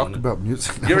scene. ever talk about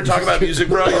music? You ever talk about music,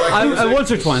 bro? You like music?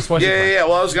 Once or twice. Yeah.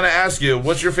 Well, I was gonna ask you,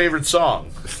 what's your favorite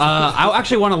song? I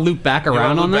actually want to loop back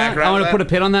around loop on back that. around I want to that? put a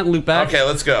pin on that and loop back. Okay,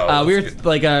 let's go. We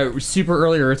were super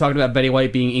earlier. We were talking about Betty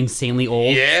White being insanely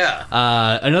old. Yeah.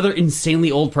 Another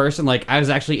insanely old person. Like I was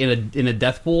actually in a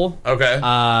death pool. Okay.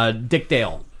 Dick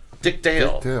Dale. Dick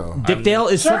Dale. Dick Dale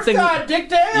is Surf something. God, Dick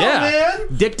Dale, man.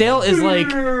 Dick Dale is like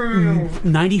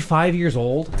 95 years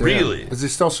old. Really? Is he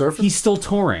still surfing? He's still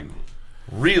touring.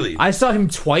 Really? I saw him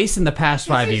twice in the past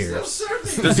 5 years.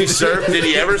 Does he surf? Did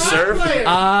he ever surf?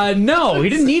 No, he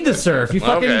didn't need to surf. He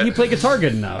Okay. played guitar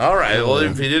good enough. All right. Well,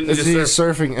 if he didn't Is he just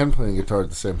surf, surfing and playing guitar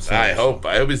at the same time? I hope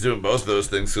he's doing both of those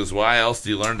things. Because why else do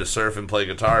you learn to surf and play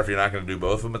guitar if you're not going to do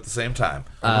both of them at the same time?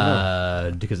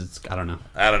 Because it's I don't know.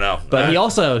 I don't know. But he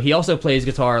also plays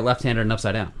guitar left-handed and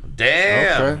upside down.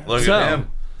 Damn. Okay. Look So- at him.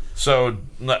 So,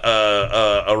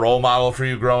 a role model for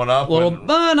you growing up? Well, when-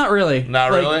 not really. Not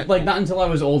really? Like not until I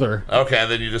was older, Okay, and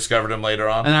then you discovered him later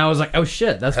on? and I was like, oh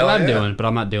shit, that's Hell what I'm yeah. doing. But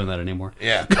I'm not doing that anymore.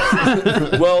 Yeah.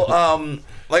 Well,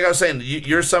 like I was saying,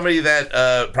 you're somebody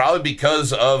that probably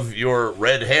because of your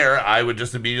red hair, I would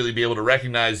just immediately be able to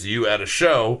recognize you at a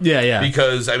show. Yeah.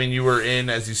 Because I mean, you were in,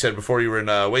 as you said before, you were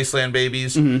in Wasteland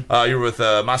Babies. You were with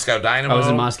Moscow Dynamo. I was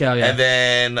in Moscow, yeah. And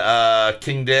then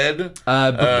King Dead.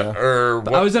 Or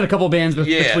what? I was in a couple bands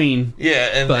between.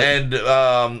 Yeah,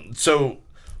 but- so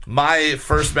my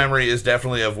first memory is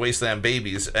definitely of Wasteland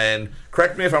Babies. And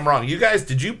correct me if I'm wrong. You guys,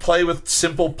 did you play with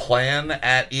Simple Plan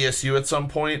at ESU at some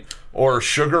point, or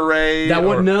Sugar Ray? That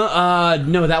or would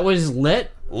no, that was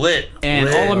Lit Lit and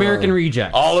Lit. All American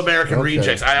Rejects. All American Okay.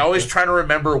 Rejects. I always try to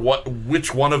remember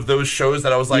which one of those shows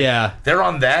that I was like, Yeah. they're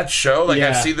on that show. Like I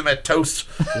Yeah. see them at Toast,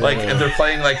 like and they're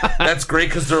playing like that's great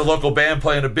because they're a local band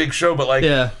playing a big show. But like,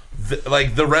 Yeah.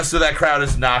 like the rest of that crowd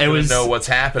is not going to know what's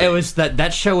happening. It was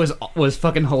that show was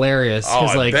fucking hilarious. Oh,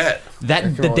 'cause, I like, bet.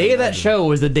 That the day of that show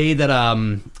was the day that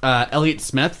Elliott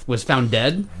Smith was found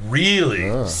dead.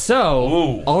 Really. So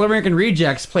Ooh. All American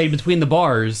Rejects played between the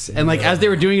bars, and like as they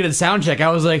were doing it at soundcheck, I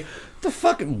was like, "The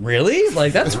fuck, really?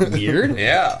 Like that's weird."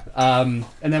 Yeah. And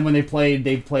then when they played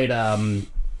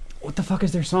what the fuck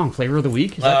is their song? Flavor of the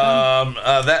Week? Is that them?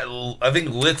 That I think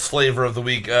Lit's Flavor of the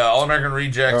Week. All American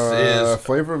Rejects is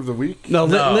Flavor of the Week? No,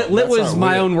 No, Lit that's was not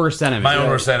My Lit. Own Worst Enemy. My Own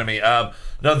Worst Enemy.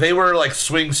 No, they were like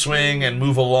Swing Swing and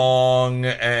Move Along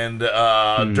and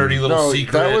Dirty Little No,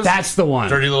 Secret. that was- That's the one.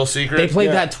 Dirty Little Secret. They played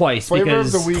Yeah. that twice Flavor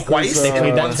because of the Week Twice? was, They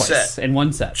played that one twice set. in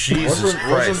one set. Jesus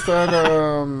Christ. Wasn't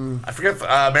that I forget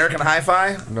American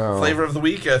Hi-Fi. No. Flavor of the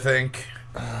Week. I think.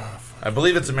 I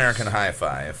believe it's American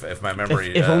Hi-Fi. If my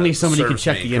memory. If only somebody could serves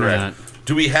check me the correct. internet.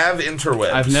 Do we have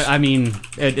interwebs? I mean,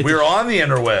 it's We're on the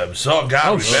interwebs. Oh God,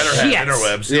 Oh, we better shit. have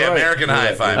interwebs. You're Yeah, right. American You're right.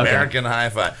 Hi-Fi. Okay. American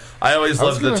Hi-Fi. I always I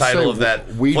was loved the gonna title say of that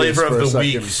Wheaties Flavor for of a the second,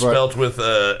 Week, but spelt with an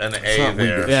A not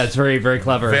there. Wheaties. yeah, it's very very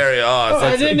clever. Very it's I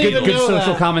like didn't good, even good know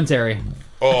social that. commentary.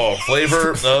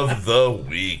 Flavor of the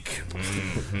Week.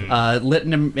 Lit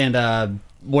and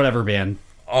whatever band.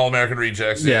 All American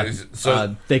Rejects. Yeah.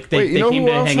 So they Wait, you know came who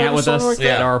to else hang had out a with song us like that?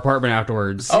 at our apartment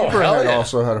afterwards. Oh, hell Zebrahead yeah.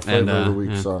 also had a Flavor of the Week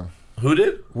yeah. song. who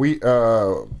did?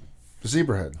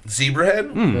 Zebrahead.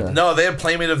 Zebrahead? Yeah. No, they had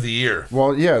Playmate of the Year.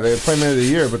 Well, yeah, they had Playmate of the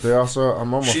Year, but they also,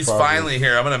 I'm almost She's positive. finally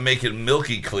here. I'm going to make it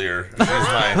milky clear. She's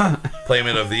my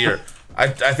Playmate of the Year. I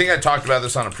think I talked about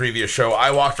this on a previous show. I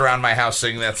walked around my house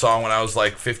singing that song when I was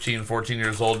like 15, 14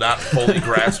 years old, not fully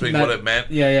grasping what it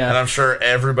meant. Yeah. And I'm sure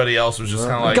everybody else was just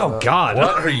kind of like, Oh God!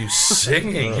 what are you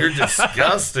singing? You're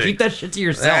disgusting. Keep that shit to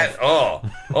yourself.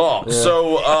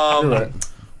 So, You're right.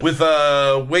 with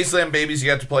Wasteland Babies, you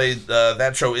got to play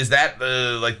that show. Is that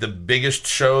like the biggest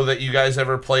show that you guys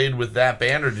ever played with that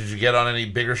band, or did you get on any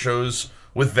bigger shows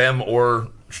with them or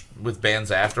with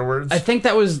bands afterwards? I think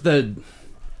that was the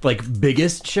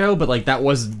biggest show, but like that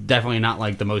was definitely not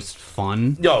like the most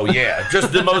fun. Oh yeah,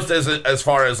 just the most as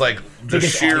far as like the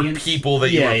Biggest sheer audience? people that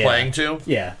you Yeah, were yeah. playing to.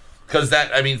 Yeah. Because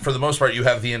that, I mean, for the most part, you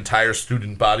have the entire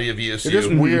student body of ESU. It is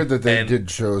weird that they And-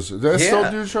 did shows. Do they still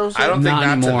do shows? I don't think Not not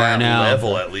to anymore, that no.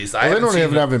 level, at least. Well, I they haven't don't seen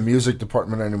even the- have a music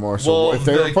department anymore. So Well, if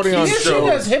they were the putting on key ESU show-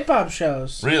 does hip hop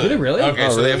shows. Really? Do they really? Okay, Oh,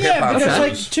 so they have really? hip Yeah, hop because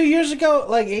shows. like 2 years ago,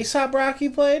 like A$AP Rocky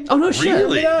played. Oh no shit!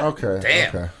 Really? Okay. Damn.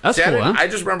 Okay. That's See, cool, huh? I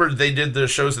just remember they did the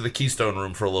shows at the Keystone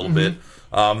Room for a little bit.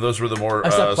 Those were the more I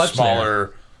saw Clutch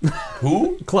smaller.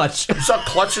 Who? Clutch. You saw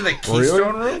Clutch in the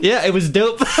Keystone Room? Yeah, it was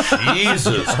dope.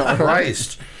 Jesus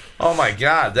Christ. Oh my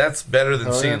God, that's better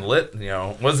than seeing Lit. You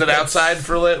know, was it outside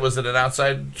for Lit? Was it an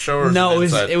outside show or No,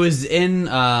 was it inside? it was in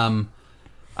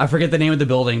I forget the name of the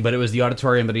building, but it was the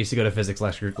auditorium that I used to go to physics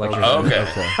lectures. Okay.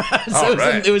 So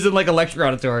it was in like a lecture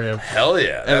auditorium. Hell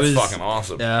yeah. That's was- fucking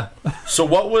awesome. Yeah. So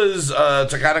what was,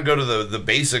 to kind of go to the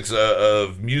basics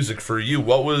of music for you,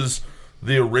 what was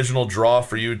the original draw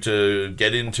for you to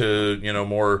get into,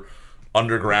 more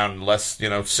underground, less,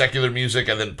 secular music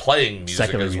and then playing music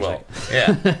Secular as well? music.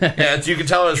 Yeah. Yeah, you can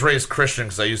tell I was raised Christian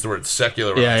because I use the word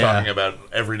secular when I'm talking about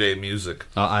everyday music.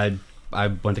 I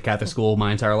went to Catholic school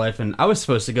my entire life, and I was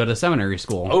supposed to go to seminary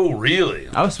school. Oh, really?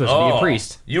 I was supposed to be a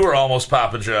priest. You were almost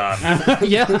Papa John.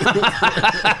 Yeah.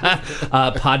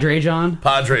 Padre John.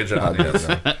 Padre John, yes.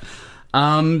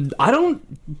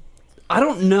 I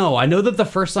don't know. I know that the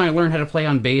first song I learned how to play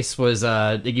on bass was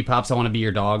Iggy Pop's "I Want to Be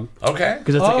Your Dog." Okay.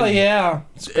 Because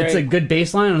it's It's a good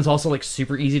bass line, and it's also like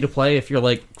super easy to play if you're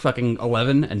like fucking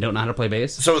 11 and don't know how to play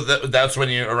bass. So that's when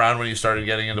you started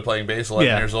getting into playing bass,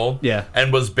 11 years old? Yeah.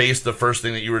 And was bass the first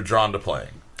thing that you were drawn to playing?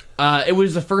 It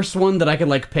was the first one that I could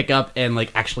like pick up and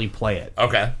like actually play it.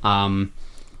 Okay.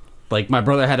 Like my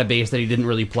brother had a bass that he didn't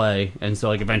really play, and so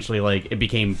like eventually like it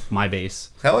became my bass.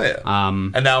 Hell yeah.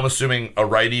 And now I'm assuming a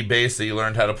righty bass that you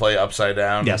learned how to play upside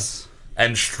down. Yes.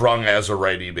 And strung as a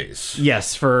righty bass.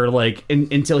 Yes, for like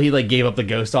until he like gave up the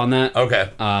ghost on that. Okay.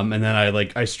 And then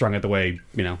I strung it the way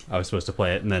I was supposed to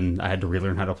play it, and then I had to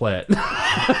relearn how to play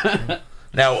it.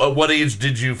 Now, at what age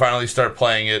did you finally start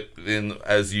playing it in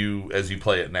as you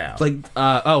play it now? Like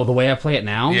the way I play it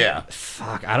now? Yeah.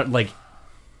 Fuck, I don't like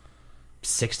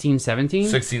 16, 17?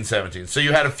 16, 17. So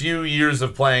you had a few years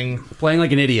of playing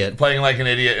Like an idiot.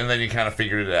 and then you kind of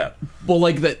figured it out. Well,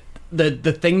 like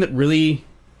the thing that really,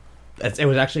 it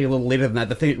was actually a little later than that.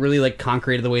 The thing that really like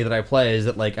concreted the way that I play is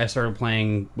that like I started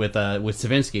playing with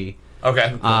Savinsky. Okay.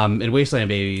 In Wasteland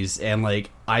Babies, and like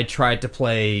I tried to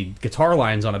play guitar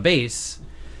lines on a bass,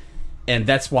 and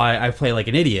that's why I play like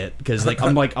an idiot, because like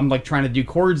I'm like trying to do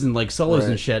chords and like solos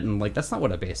and shit, and like that's not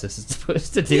what a bassist is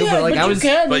supposed to do. Yeah, but like but I was, you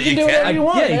can do whatever you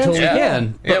want. yeah, you man. totally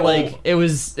can. But Yeah, well- like it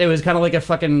was kind of like a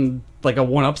fucking like a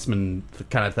one-upsman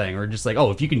kind of thing, or just like,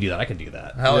 oh, if you can do that, I can do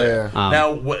that. Hell Yeah. yeah.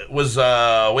 Now, was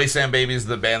Wasteland Babies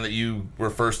the band that you were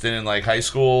first in like high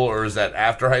school, or is that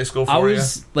after high school for I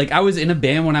you? was in a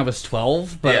band when I was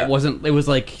 12, but Yeah. it wasn't. It was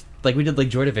like we did like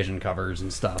Joy Division covers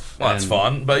and stuff. Well, that's and-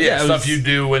 fun. But yeah, it stuff was- you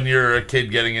do when you're a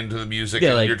kid getting into the music Yeah,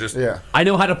 and like- you're just... Yeah. I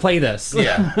know how to play this.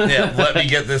 Yeah, let me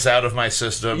get this out of my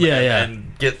system Yeah, and, yeah.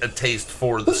 and get a taste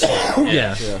for the song.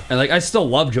 Yeah. And like I still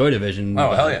love Joy Division. Oh,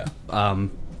 but, hell yeah.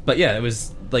 But yeah, it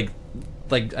was like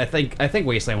I think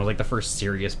Wasteland was like the first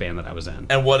serious band that I was in.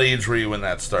 And what age were you when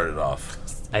that started off?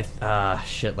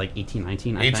 Like 18,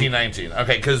 19, I 18, think. 19.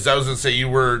 Okay, because I was going to say you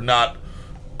were not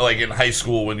like in high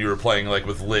school when you were playing like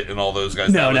with Lit and all those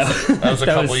guys. No, that was, no. That was a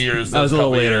That couple was- years. that was a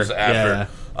little couple later. years after.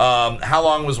 Yeah, How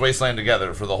long was Wasteland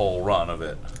together for the whole run of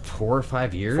it? 4 or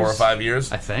 5 years. 4 or 5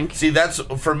 years, I think. See, that's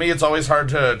for me. It's always hard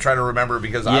to try to remember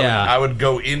because Yeah. I would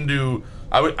go into.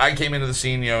 I came into the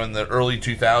scene, in the early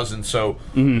 2000s. So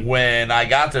when I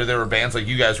got there were bands like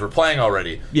you guys were playing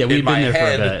already. Yeah, we'd in been my there for a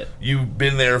head, bit. You've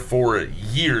been there for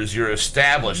years. You're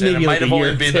established, and Maybe it like might have a only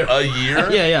year been or two. a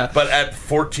year. Yeah, yeah. But at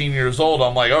 14 years old,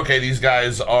 I'm like, okay, these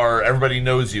guys are. Everybody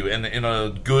knows you, and in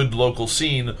a good local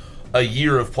scene. A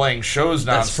year of playing shows nonstop.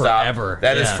 That's forever.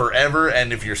 That is Yeah. forever.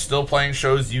 And if you're still playing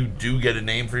shows, you do get a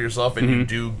name for yourself, and you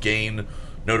do gain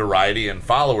notoriety and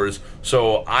followers.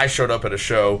 So I showed up at a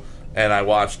show and I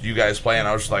watched you guys play, and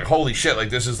I was just like, holy shit, like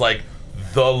this is like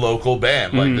the local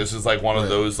band. Like this is like one of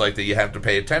those like that you have to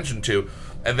pay attention to.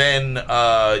 And then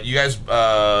you guys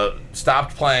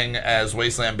stopped playing as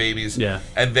Wasteland Babies. Yeah.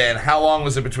 And then how long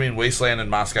was it between Wasteland and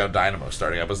Moscow Dynamo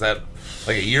starting up? Was that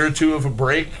like a year or two of a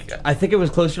break? I think it was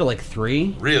closer to like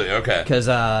 3. Really? Okay. Because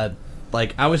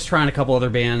like I was trying a couple other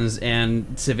bands, and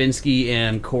Savinsky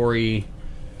and Corey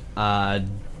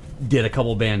did a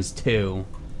couple bands too,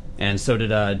 and so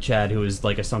did Chad, who was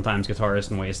like a sometimes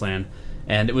guitarist in Wasteland.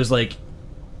 And it was like,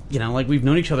 like we've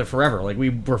known each other forever. Like we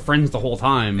were friends the whole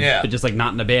time, Yeah. but just like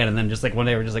not in a band. And then just like one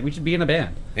day we're just like, we should be in a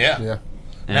band. Yeah. Yeah.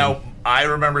 And Now, I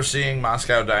remember seeing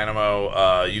Moscow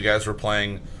Dynamo. You guys were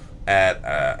playing at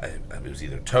it was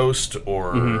either Toast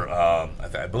or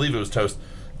I believe it was Toast.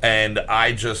 And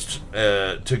I just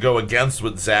to go against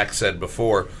what Zach said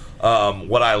before.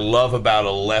 What I love about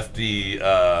a lefty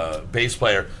bass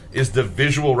player is the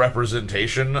visual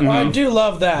representation. Well, I do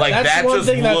love that. Like that's that one just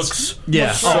thing looks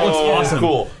Yeah. so Oh, it's awesome.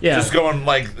 cool. Yeah. Just going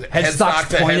like headstock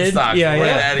to pointed. headstock Yeah, right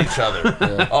yeah. at each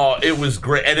other. Oh, it was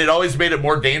great, and it always made it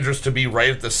more dangerous to be right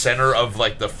at the center of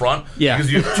like the front. Yeah.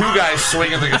 because you have two guys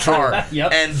swinging the guitar.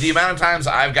 Yep. And the amount of times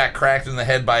I've got cracked in the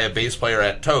head by a bass player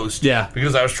at Toast. Yeah.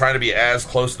 because I was trying to be as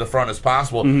close to the front as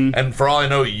possible. And for all I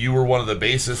know, you were one of the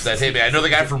bassists that hit me. I know the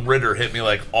guy from Ritter hit me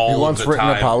like all He of wants the written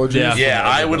time. apologies. Yeah. Yeah,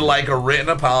 I would like a written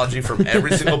apology from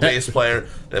every single bass player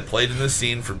that played in the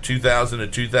scene from 2000 to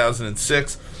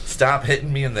 2006. Stop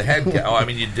hitting me in the head. Oh, I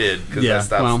mean, you did, because I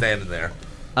stopped standing there.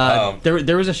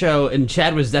 There was a show, and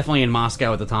Chad was definitely in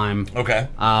Moscow at the time. Okay.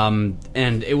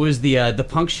 And it was the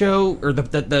punk show, or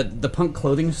the punk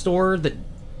clothing store that,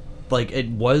 like, it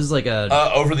was like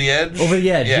a Over the Edge? Over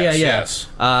the Edge. Yes, yeah.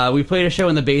 yes. We played a show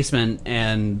in the basement,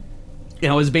 and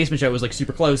it was a basement show. It was like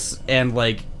super close, and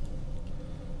like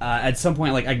at some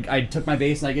point, like I took my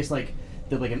bass and I guess like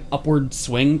did like an upward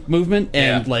swing movement,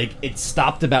 and like it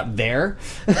stopped about there,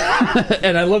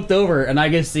 and I looked over and I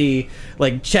could see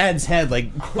like Chad's head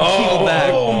like peeled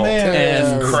back. Oh man!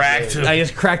 And Cracked him. I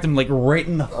just cracked him like right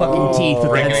in the fucking teeth with the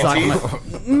Break any headstock.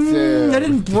 I'm teeth? like, I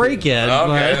didn't break it.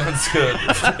 Okay, but that's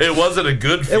good. It wasn't a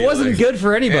good it feeling. wasn't good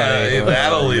for anybody. Yeah,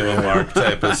 that'll leave a mark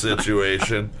type of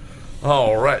situation.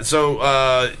 All right.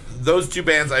 So those two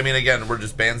bands, I mean, again, were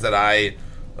just bands that I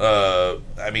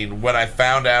mean, when I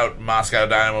found out Moscow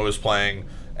Dynamo was playing,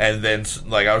 and then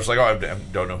like I was like, oh, I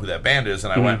don't know who that band is,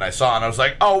 and I went and I saw, and I was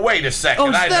like, oh, wait a second, Oh,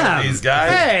 I know snap. these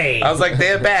guys. Hey. I was like,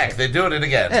 they're back, they're doing it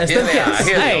again. Yes, Here they are. yes.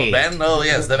 Here they Hey. go, Ben. Oh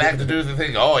yes, they're back to do the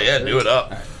thing. Oh yeah, do it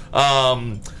up.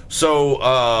 So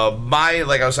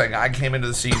like I was saying, I came into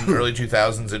the scene early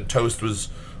 2000s, and Toast was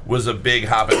a big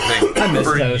hopping thing. I miss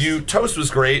For Toast. you, Toast was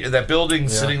great, and that building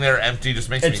sitting there empty just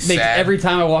makes me It makes sad. every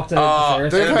time I walk to the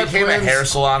And Ferris. it became a hair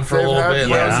salon for a little bit,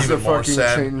 and that was Plans to even more fucking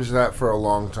sad. change that for a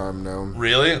long time now.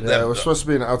 Really? Yeah, it was supposed to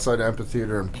be an outside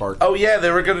amphitheater and park. Oh yeah,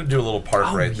 they were going to do a little park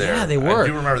Oh, right there. yeah, they were. I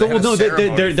do remember. They Well, had a no,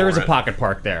 ceremony there is for a it. pocket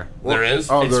park there. There is.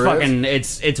 Oh, It's there fucking.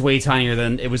 is? It's way tinier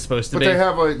than it was supposed to But be. they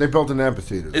have they built an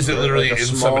amphitheater. Is it right? literally Like a in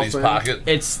small somebody's thing? pocket?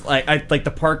 It's like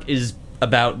the park is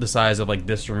about the size of like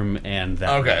this room and that.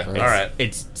 Okay, room. all right.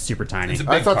 It's super tiny. It's a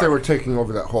I big thought they park. were taking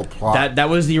over that whole plot. That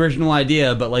was the original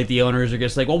idea, but like the owners are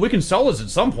just like, well, we can sell this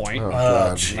at some point. Oh, Oh,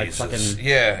 God. Jesus. fucking-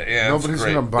 yeah. Nobody's it's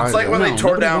great. gonna buy It's like that. when they No, tore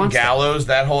nobody down wants that. Gallows,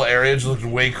 that whole area just looked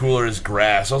way cooler as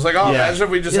grass. I was like, oh, Yeah. imagine if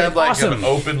we just Yeah, had like awesome. an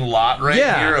open lot right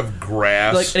Yeah. here of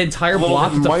grass. Like an entire Little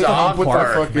block with Might a help dog with park.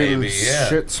 the fucking maybe, yeah.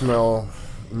 shit smell.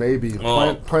 Maybe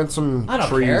Well, plant some I don't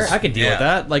trees. care. I could deal with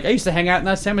Yeah. that. Like I used to hang out in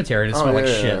that cemetery and it Oh, smelled like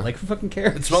yeah, shit. yeah. Like who fucking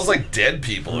cares? It smells like dead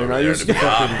people over I there, used to be to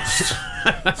fucking- honest.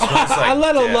 I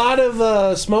let a lot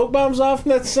of smoke bombs off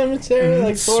in that cemetery,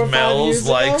 like 4 or 5 years Smells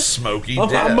like ago. smoky On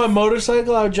death. my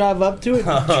motorcycle, I would drive up to it,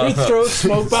 throw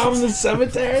smoke bombs in the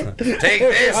cemetery. Take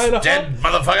this, I know. dead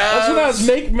motherfucker. That's when I was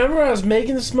remember when I was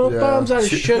making the smoke Yeah. bombs out of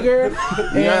sugar and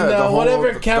the whole-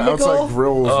 whatever the chemical. outside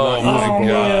grill was Oh, not my usable.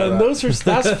 Man, God. those are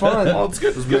that's fun. Well, it's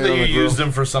good. It's good made that on you the grill. used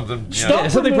them for something. You know, Stump Yeah,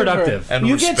 something remover. productive. And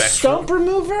You get respectful. stump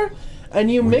remover and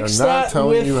you mix We're not that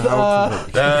telling with you how to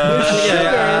make.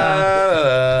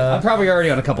 I'm probably already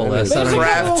on a couple lists. I There's don't a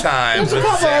know. Craft couple- time There's a with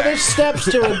couple Zach. other steps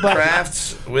to it, but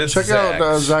Crafts with Check Zach.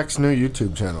 out Zach's new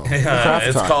YouTube channel. Craft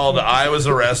It's Time. called "I Was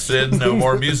Arrested." No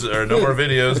more music, or no more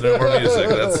videos, no more music.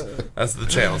 That's the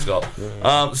channel it's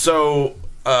called. So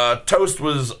Toast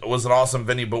was an awesome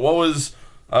venue, but what was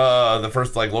the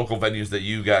first like local venues that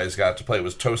you guys got to play?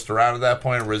 Was Toast around at that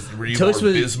point, or were you Toast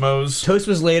more was- Bismos? Toast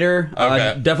was later.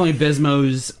 Okay. Definitely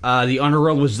Bismos. The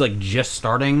Underworld was like just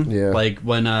starting. Yeah. Like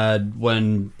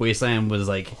when Wasteland was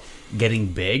like getting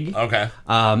big. Okay.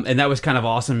 And that was kind of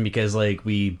awesome because like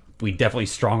we definitely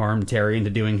strong armed Terry into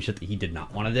doing shit that he did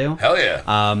not want to do. Hell yeah.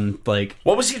 Like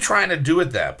What was he trying to do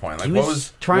at that point? Like, he what was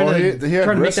was? trying Well, to he had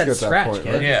trying to make risk that at that scratch, point,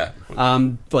 kid. right? Yeah.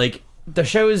 Like the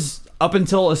shows up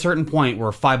until a certain point were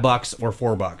 $5 or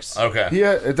 $4.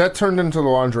 Okay. That turned into the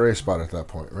lingerie spot at that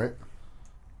point, right?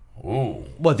 Ooh.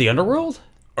 What, the Underworld?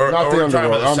 Or, Not or the we're talking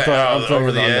Underworld. about I'm talking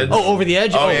over the about edge. Oh, Over the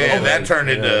Edge? Oh, yeah, over, that turned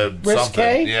into Risque?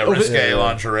 something. Yeah, risque Yeah.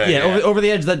 lingerie. yeah, over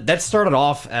the Edge. That started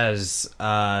off as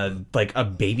like a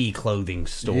baby clothing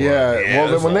store. Yeah. Yeah, Well,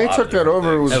 there's then when a they lot took of that different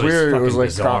over, it was things. That was weird. It was fucking like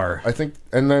bizarre. I think,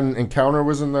 and then Encounter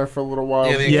was in there for a little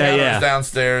while. Yeah, the Yeah, encounter's yeah.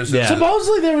 downstairs. Yeah.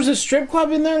 supposedly there was a strip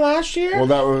club in there last year. Well,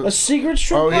 that was- a secret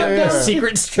strip Oh, club. yeah, yeah. down-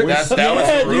 Secret strip. That was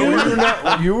Yeah, the rumor.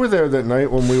 dude. You were there that night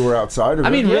when we were outside of it.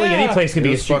 I mean, really, Yeah. any place could it be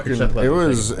a was secret fucking. strip club. It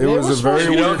was a was very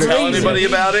fucking You don't weird. tell crazy. anybody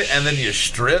about it, and then you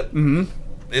strip. Mm-hmm.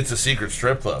 It's a secret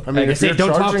strip club. I mean, I if say, you're don't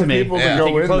talk charging to me. people Yeah. to Take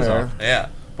go your in clothes there, off. Yeah.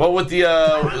 Well, with the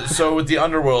with the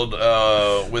Underworld,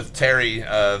 with Terry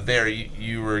there,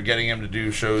 you were getting him to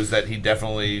do shows that he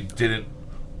definitely didn't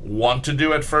want to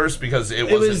do at first because it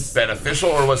wasn't beneficial,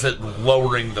 or was it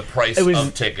lowering the price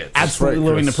of tickets? Absolutely Right,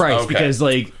 lowering the Chris. price Okay. because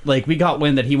like we got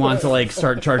wind that he wanted to like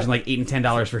start charging like $8 and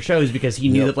 $10 for shows because he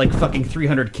knew that like fucking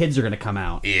 300 kids are gonna come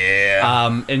out.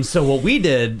 Yeah. And so what we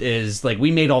did is like we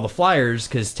made all the flyers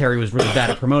because Terry was really bad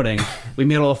at promoting. We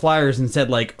made all the flyers and said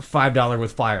like $5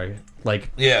 with flyer.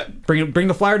 Like yeah. bring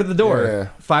the flyer to the door. Yeah.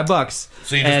 $5.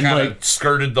 So you just and kind of like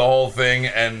skirted the whole thing,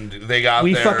 and they got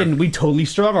we there. we totally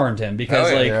strong armed him because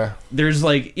Oh, yeah. like Yeah. there's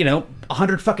like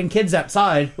 100 fucking kids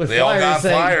outside with They all flyers got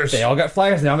saying flyers. they all got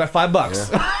flyers. They all got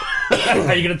 $5.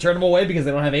 Are you gonna turn them away because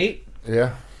they don't have 8?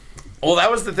 Yeah. Well,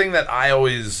 that was the thing that I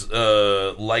always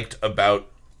liked about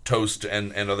Toast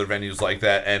and other venues like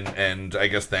that, and I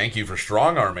guess thank you for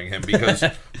strong arming him, because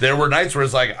there were nights where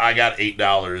it's like, I got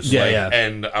 $8, Yeah, yeah.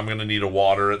 and I'm gonna need a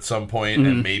water at some point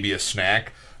and maybe a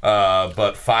snack.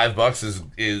 But $5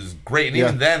 is great, and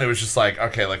even then it was just like,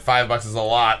 okay, like $5 is a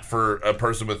lot for a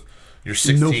person with you're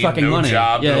 16, fucking money.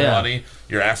 job, Yeah, no yeah. money.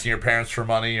 You're asking your parents for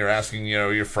money. You're asking,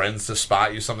 your friends to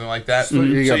spot you, something like that.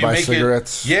 You gotta buy make it-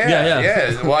 cigarettes.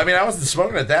 Yeah. Well, I mean, I wasn't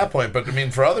smoking at that point, but I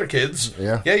mean, for other kids,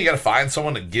 Yeah. you got to find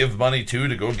someone to give money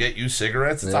to go get you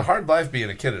cigarettes. It's a hard life being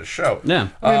a kid at a show. Yeah.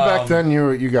 I mean, back then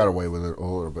you got away with it a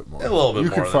little bit more. A little bit You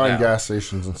more could than find now. gas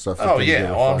stations and stuff. that Oh didn't yeah, give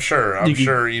a well I'm fuck. sure. I'm You can-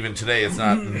 sure even today it's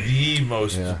not the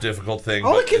most difficult thing.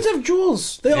 All but the kids have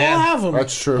jewels. They Yeah. all have them.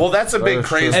 That's true. well, that's a That big is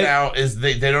craze true. now. Is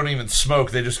they don't even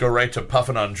smoke. They just go right to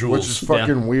puffing on Juuls. Which is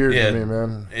fucking weird Yeah. to me,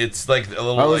 man. It's like a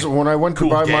little. I was like, when I went to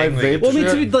cool buy my gang thing. vape. Well, I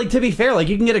mean, shit, to be fair, like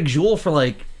you can get a Juul for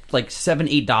like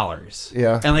 $7-8.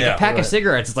 Yeah. And like Yeah. a pack Right. of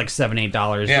cigarettes is like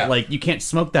 $7-8. Yeah. But like you can't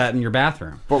smoke that in your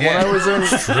bathroom. But Yeah. when I was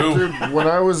in, true. dude, when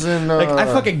I was in, Like I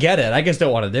fucking get it. I just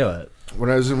don't want to do it. when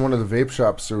I was in one of the vape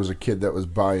shops, there was a kid that was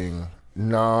buying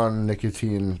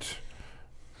non-nicotine,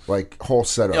 like whole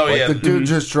setup. Oh, like yeah. the dude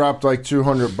just dropped like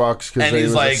 $200 because And he he's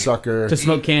was like- a sucker. To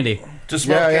smoke candy. to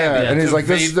smoke Yeah, candy. and he's to like,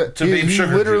 "This is the." vape- to He vape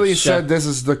sugar literally juice. said, "This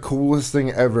is the coolest thing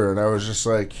ever," and I was just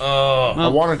like, Oh. I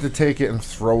wanted to take it and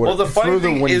throw it Well, the funny through the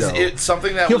thing window. is, it's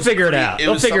something that He'll was figure it out. It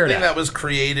He'll was figure it something out. that was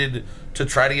created to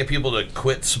try to get people to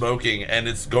quit smoking, and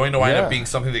it's going to wind Yeah. up being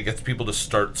something that gets people to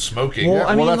start smoking. Well, yeah,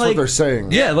 I mean, that's like- what they're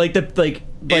saying. Yeah, like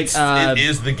It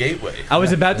is the gateway. I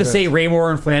was about to say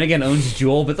Raymore and Flanagan owns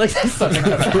Juul, but like that's not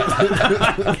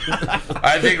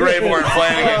I think Raymore and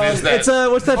Flanagan is that. it's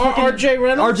what's that fucking R.J.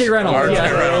 Reynolds? R.J. Reynolds. R.J.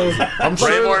 yeah. Reynolds. I'm sure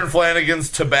Raymore and Flanagan's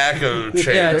tobacco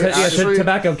chain. Yeah, They actually-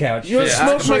 tobacco couch. You want to Yeah,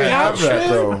 smoke my they have couch, that man?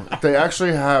 though. They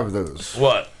actually have those.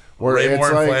 What? Where Raymore it's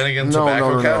and like Flanagan no,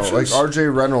 tobacco no, couches? like R.J.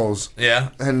 Reynolds, Yeah.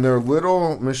 and they're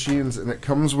little machines, and it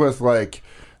comes with like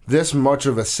this much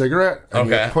of a cigarette,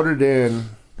 and Okay. you put it in,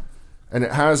 and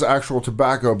it has actual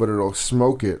tobacco, but it'll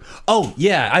smoke it. Oh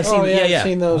yeah, I've seen. Oh, yeah, yeah. I've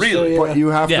seen those. Really? Too, yeah. But you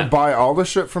have Yeah. to buy all the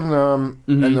shit from them,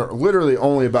 and they're literally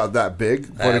only about that big.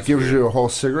 But That's it gives weird. you a whole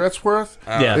cigarette's worth.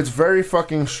 Yeah. It's very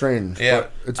fucking strange. Yeah.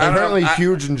 But it's I don't know. apparently I-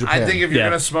 huge in Japan. I think if you're Yeah.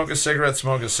 going to smoke a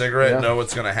cigarette, Yeah. know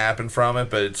what's going to happen from it,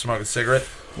 but smoke a cigarette.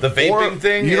 The Or vaping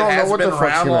thing, you it don't know hasn't what the been fuck's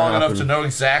around gonna long enough happen. to know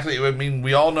exactly. I mean,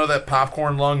 we all know that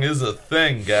popcorn lung is a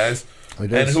thing, guys.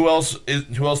 It And is. who else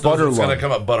knows Butter what's going lung. to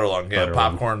come up? Butter lung. Yeah, Butter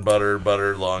popcorn, butter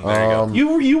lung. There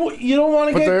you go. You don't want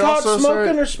to But get they caught also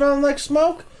smoking say- or smelling like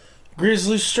smoke?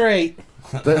 Grizzly straight.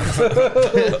 Well,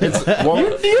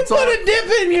 You it's, put all- a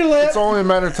dip in your lip. it's only a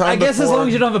matter of time. I guess as before long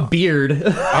as you don't have a beard.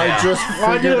 I just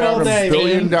I do figured it all out a day, $1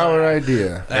 billion man.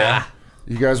 idea. Yeah.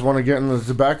 You guys want to get in the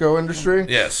tobacco industry?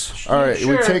 Yes. All right,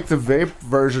 Sure. we take the vape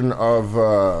version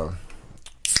of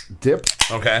dip,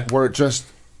 Okay. where it just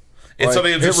It's like,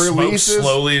 something that just smokes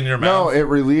slowly in your No, mouth. it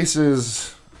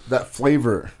releases that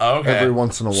flavor Okay. every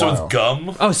once in a So while. it's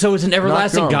gum, Oh, so it's an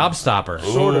everlasting gum. gobstopper.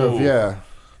 Sort Ooh. of, yeah.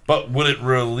 but would it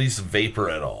release vapor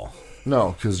at all?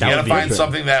 No, because You got to find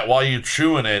something that while you're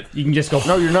chewing it. You can just go.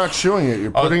 No, you're not chewing it.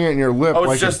 You're putting it in your lip Oh, it's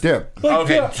like just a dip.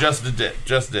 Okay, that. just a dip.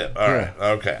 Just dip. All right.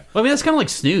 Okay. Well, I mean, that's kind of like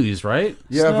snooze, right?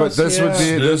 Yeah, but this would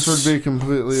be Snus.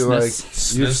 completely Snus.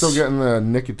 like you're Snus. still getting the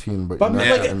nicotine, but But you're not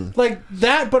Yeah. getting, like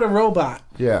that, but a robot.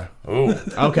 yeah, Ooh.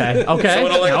 Okay. Okay. So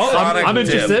an electronic I'm dip.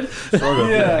 interested. sort of.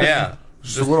 Yeah. Yeah.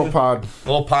 Just a little pod.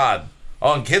 Little pod.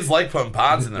 Oh, and kids like putting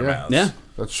pods in their Yeah. mouths. Yeah.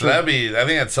 That's So true. that'd be. I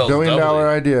think that sells $1 billion doubly.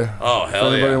 idea. Oh If hell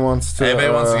yeah! anybody wants to, Anybody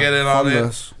wants to get in on fund it?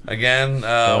 this. Again,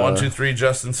 123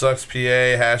 Justin sucks PA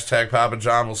hashtag Papa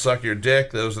John will suck your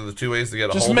dick. Those are the two ways to get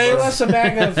a Just hold mail of us a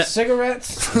bag of cigarettes.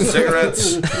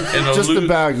 cigarettes in a Just a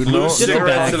bag, no- loose Just a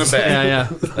cigarettes in a bag. Yeah, yeah.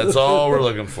 That's all we're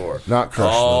looking for. Not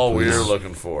crush all them, please. we're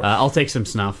looking for. I'll take some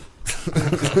snuff.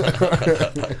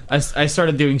 I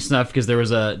started doing snuff because there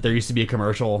used to be a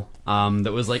commercial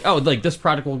that was like, oh, like this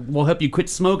product will help you quit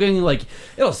smoking, like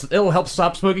it'll help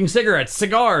stop smoking cigarettes,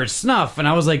 cigars, snuff, and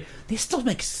I was like, they still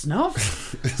make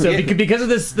snuff? So because of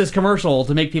this commercial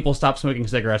to make people stop smoking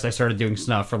cigarettes, I started doing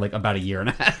snuff for like about a year and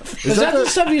a half. Is that the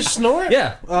stuff you snort?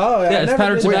 Yeah. Oh, yeah. It's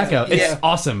powdered tobacco. It's Yeah.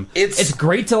 awesome. It's- It's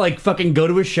great to like fucking go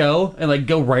to a show and like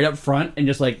go right up front and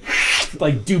just like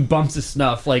do bumps of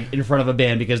snuff like in front of a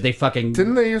band because they fucking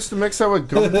Didn't they used to mix that with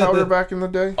gunpowder back in the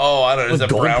day? Oh, I don't know. Is With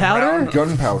that brown gunpowder? brown?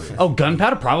 Gunpowder. oh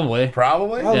gunpowder probably.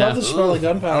 Probably. I Yeah. love the smell of I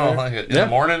don't gunpowder. like it. In Yeah. the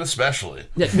morning, especially.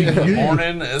 Yeah. In the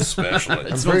morning, especially.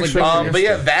 It smells pretty like sure- bacon. But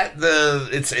yeah,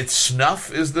 it's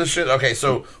snuff is the shit. Okay,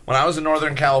 so when I was in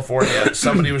Northern California,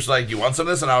 somebody was like, "You want some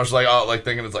of this?" And I was like, "Oh, like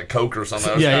thinking it's like Coke or something."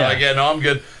 I was Yeah, kinda yeah. like, "Yeah, no, I'm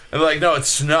good." And they're like, "No, it's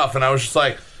snuff." And I was just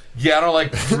like, "Yeah, I don't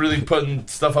like really putting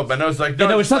stuff up my nose." Like, Yeah,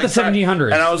 no, it's not like, the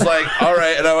 1700s. And I was like, "All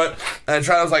right," and I went and I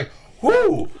tried. I was like,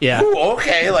 "Whoo, Yeah. whoo,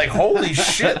 okay, like holy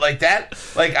shit, like that."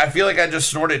 Like I feel like I just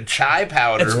snorted chai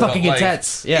powder. It's but, fucking like,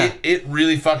 intense, yeah. it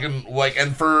really fucking like,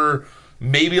 and for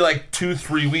maybe like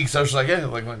 2-3 weeks, I was just like, yeah,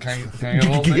 like can I get a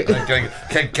little thing?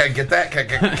 Like, can I get that? Can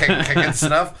I get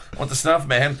snuff? I want the snuff,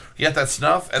 man. You got that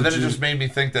snuff? And then it just made me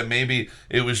think that maybe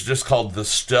it was just called the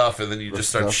stuff, and then you just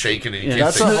start Stuff. shaking it. You Yeah. can't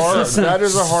That's say a horror. That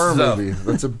is a horror Stuff. movie.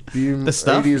 That's a B. The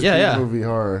Stuff? 80s Yeah, yeah. B movie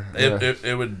horror. Yeah.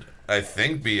 it would, I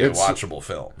think, be a It's- watchable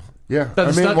film. Yeah, But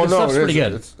the stuff- the stuff's it pretty is.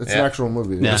 good. It's Yeah. an actual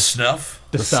movie. Yeah. The snuff?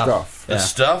 The stuff. The Yeah.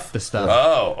 stuff? The stuff.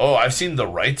 Oh, I've seen the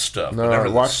right stuff. but No, never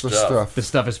watch the stuff. The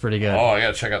stuff is pretty good. Oh, I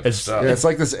gotta check out the It's- stuff. Yeah, it's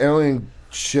like this alien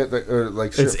shit that, or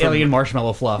like shit It's from- alien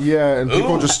marshmallow fluff. Yeah, and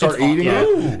people Ooh, just start It's- eating yeah.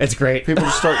 it. It's great. People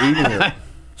just start eating it.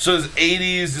 So is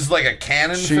 80s is like a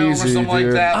canon film or Cheesy, something like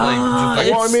dude. that? Like, just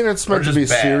like Well, I mean, it's or meant to just be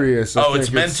bad? serious. I Oh, it's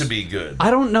think meant to be good.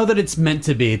 I don't know that it's meant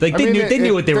to be. Like I they mean, knew they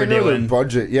knew what they were know their doing.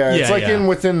 budget, yeah. It's Yeah, like yeah. in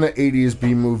within the 80s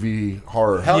B movie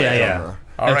horror. Hell Yeah, yeah. yeah.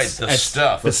 All right, It's- the it's-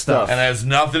 stuff. the stuff. And it has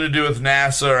nothing to do with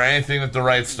NASA or anything that the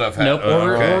right stuff had. Nope.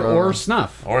 Okay. Or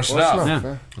snuff. Or snuff. Snuff, Yeah.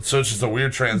 yeah. So it's just a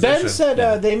weird transition. Ben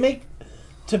said they make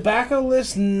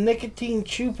tobacco-less nicotine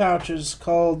chew pouches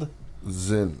called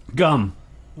Zin. Gum.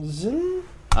 Zyn.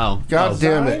 Oh. God oh.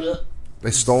 damn it.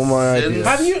 They stole my Zin. idea.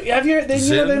 Have you they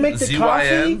Zyn, they make the coffee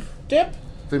ZYN? dip?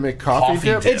 They make coffee, Coffee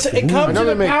dip? dip. It I comes know in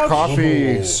they a make pouch.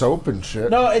 coffee soap and shit.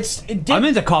 No, it's it dip. I'm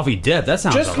into coffee dip. That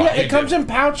sounds just alright. it comes in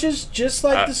pouches, just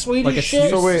like the Swedish like a shit.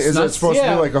 So wait, is it Nuts? supposed to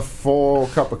Yeah. be like a full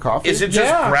cup of coffee? Is it just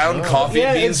Yeah. ground coffee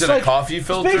Yeah, beans it's in like- a coffee it's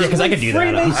filter? basically 'cause I could do that.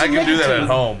 Freemason I can do that at nicotine.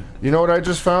 home. You know what I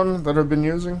just found that I've been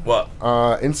using? What?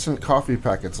 Instant coffee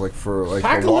packets, like for like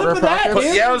Pack the a lip water of that, packets.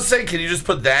 dude. Yeah, I was saying, can you just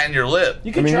put that in your lip?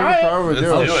 You I can mean, you try could it. probably Let's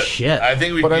do do it. it. shit. I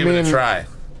think we But can I give it a mean- try.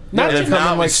 Not They just come in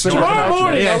now like we single snort. tomorrow pouches.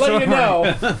 morning. Yeah, I'll let you tomorrow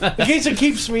know. In case it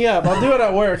keeps me up, I'll do it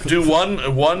at work. Do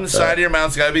one side of your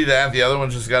mouth's got to be that. The other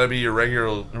one's just got to be your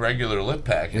regular lip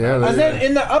pack. You Yeah, know? And then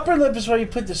in the upper lip is where you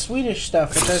put the Swedish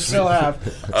stuff, which I still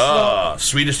have.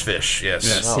 Swedish fish.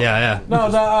 Yes. Yeah, yeah. No,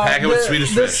 the Pack it with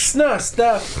Swedish the fish.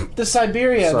 snus, the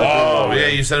Siberia. Oh yeah,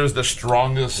 you said it was the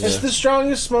strongest. It's the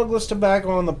strongest smokeless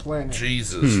tobacco on the planet.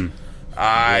 Jesus.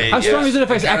 How strong is it if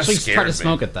I kinda actually try scared to me.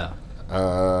 smoke it though?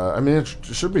 I mean, it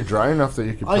should be dry enough that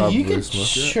you could Oh, probably you could- smoke it.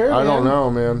 sure, I don't man. know,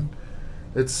 man.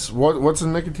 It's what's the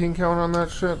nicotine count on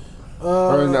that shit?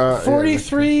 Or in, yeah,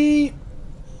 43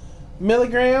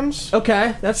 milligrams.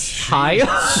 Okay, that's high.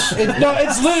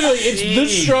 It's literally it's the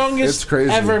Jeez. strongest It's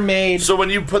crazy. ever made. So when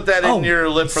you put that in Oh, your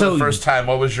lip for so- the first time,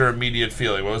 what was your immediate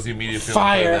feeling? What was the immediate feeling?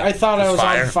 Fire. Like that? I thought I Just was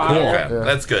on fire. Okay, Yeah.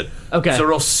 that's good. Okay. It's a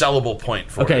real sellable point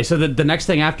for Okay, it. so the next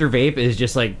thing after vape is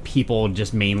just like people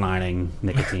just mainlining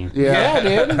nicotine. Yeah,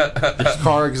 Yeah, dude.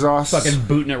 car exhaust. Fucking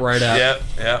booting it right up.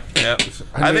 Yep.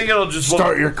 I think it'll just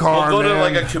Start your car, We'll go to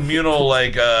man. like a communal,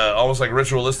 like almost like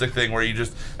ritualistic thing where you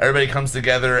just everybody comes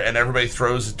together and everybody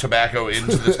throws tobacco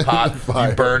into this pot,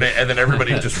 you burn it, and then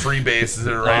everybody just freebases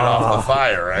it right off the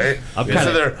fire, right? I'm You kinda-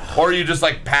 sit there, or you just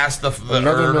like pass the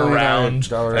Another urn $1 million around.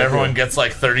 idea. Everyone gets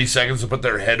like 30 seconds to put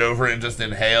their head over it and just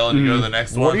inhale, and you go to the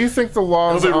next one. What do you think the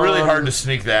laws It'll be really on- hard to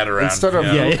sneak that around. Instead of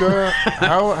yeah. hookah,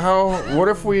 how? What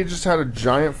if we just had a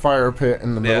giant fire pit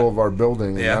in the middle Yeah. of our building,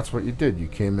 and Yeah. that's what you did? You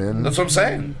came in. That's what I'm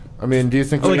saying. I mean, do you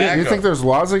think Tobacco. there's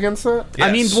laws against that?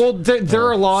 I mean, Yes. well, there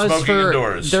are laws Smoking for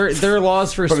indoors. there are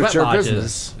laws for But sweat it's your lodges,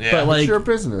 business. Yeah. but It's like It's your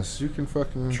business. You can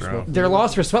fucking smoke. there are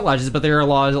laws for sweat lodges, but there are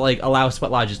laws that like allow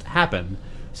sweat lodges to happen.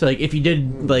 So like if you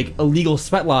did like a legal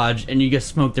sweat lodge and you just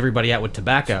smoked everybody out with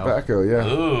tobacco, Tobacco, yeah.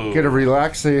 Ooh. Get a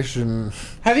relaxation.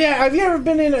 Have you ever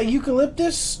been in a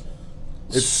eucalyptus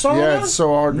sauna? Yeah, it's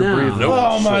so hard to No. breathe. Nope.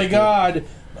 Oh my Shit, god.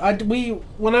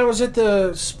 When I was at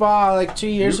the spa like 2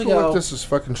 years ago. Eucalyptus is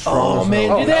fucking strong. Oh as man,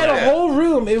 hell. dude, they had yeah. a whole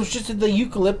room. It was just the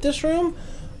eucalyptus room.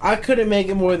 I couldn't make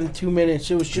it more than 2 minutes.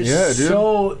 It was just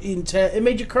so intense. It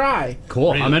made you cry.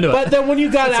 Cool. I'm into it. But then when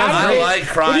you got out of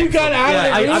it, when you got out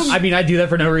of the room, I mean, I do that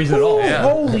for no reason at all. Yeah.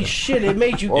 holy shit! It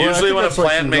made you. Well, Usually when a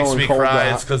plant like makes me going cry,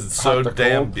 cold it's because it's to so hot to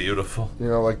damn cold. beautiful. You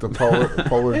know, like the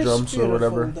polar It's jumps or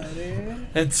whatever. beautiful, Daddy.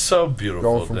 It's so beautiful.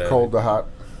 Going from Daddy. cold to hot,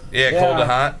 Yeah, cold to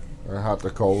hot. or hot to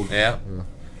cold. Yeah.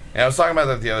 Yeah, I was talking about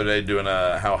that the other day, doing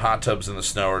how hot tubs in the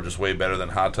snow are just way better than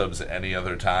hot tubs at any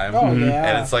other time. Oh, yeah.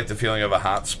 And it's like the feeling of a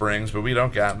hot springs, but we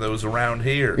don't got those around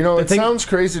here. You know, it sounds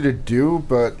crazy to do,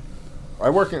 but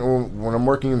when I'm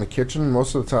working in the kitchen,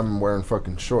 most of the time I'm wearing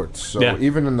fucking shorts. So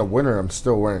even in the winter, I'm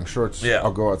still wearing shorts. Yeah.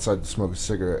 I'll go outside to smoke a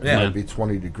cigarette. Yeah. It might be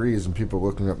 20 degrees, and people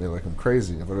looking at me like I'm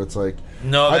crazy. But it's like,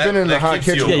 No, I've been in the hot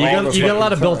kitchen. Yeah, all you the got a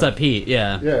lot of fucking built up heat.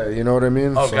 Yeah. Yeah, you know what I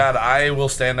mean? Oh, So- God, I will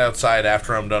stand outside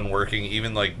after I'm done working,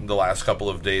 even, like, the last couple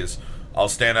of days. I'll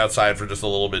stand outside for just a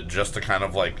little bit just to kind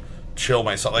of, like, chill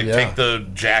myself. Like, take the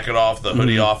jacket off, the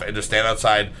hoodie off, and just stand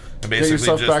outside and basically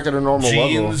yourself just back at a normal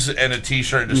jeans and a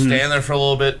T-shirt, just stand there for a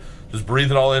little bit, just breathe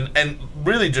it all in, and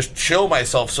really just chill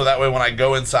myself so that way when I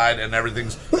go inside and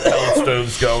everything's pellet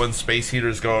stoves going, space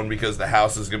heaters going, because the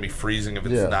house is going to be freezing if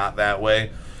it's not that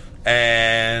way.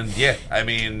 And yeah, I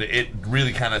mean, it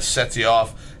really kind of sets you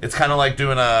off. It's kind of like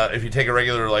doing if you take a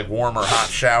regular like warm or hot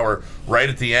shower, right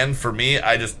at the end, for me,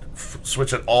 I just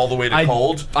switch it all the way to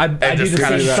cold I and do just the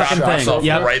kind of same shock fucking thing. myself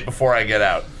Yep. right before I get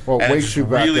out. Well, it and wakes you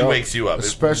back really up. wakes you up.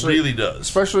 Especially, it really does.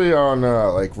 Especially on,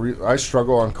 I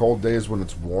struggle on cold days when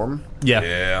it's warm. Yeah.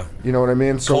 Yeah. You know what I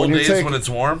mean? So Cold when you days when it's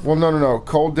warm? Well, no.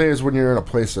 Cold days when you're in a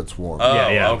place that's warm. Oh,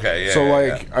 yeah. okay. Yeah, so, yeah,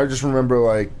 like, I just remember,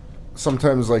 like,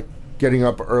 sometimes, like, getting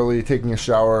up early, taking a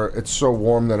shower, it's so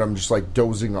warm that I'm just, like,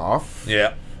 dozing off.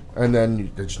 yeah. And then you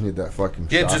just need that fucking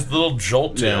Yeah, shot. just a little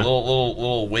jolt to you, Yeah. a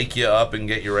little wake you up and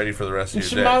get you ready for the rest of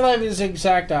So your my day. life is the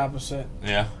exact opposite.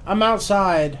 Yeah. I'm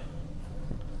outside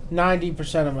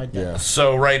 90% of my day. Yeah.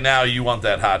 So right now you want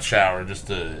that hot shower just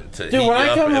to heat Dude, you when I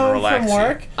up come and home relax from you.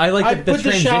 work, I like the put the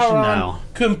transition shower on now.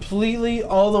 completely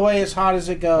all the way as hot as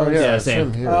it goes. Oh, yeah, Yeah,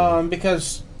 same same. here.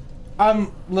 Because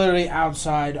I'm literally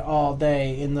outside all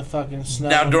day in the fucking snow.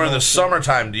 Now and during the bullshit.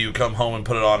 summertime, do you come home and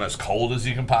put it on as cold as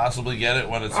you can possibly get it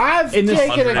when it's I've In the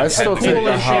taken I a I still Cool take cooler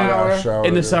a hot shower.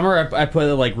 In the yeah. summer, I put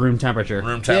it like room temperature,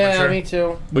 room temperature? Yeah, me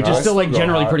too. which I is still like still go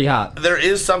generally hot. pretty hot. There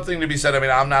is something to be said. I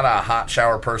mean, I'm not a hot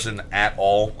shower person at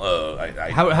all.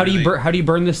 How do you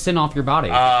burn the sin off your body?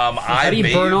 How do you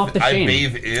burn off the shame? I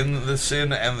bathe in the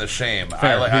sin and the shame.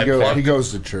 Fair. He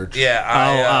goes to church.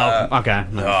 Yeah. Okay.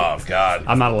 No. Oh God.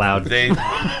 I'm not allowed. They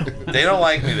don't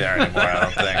like me there anymore. I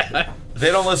don't think they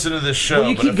don't listen to this show. Well,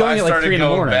 you but keep if going I at, like, started 3 in the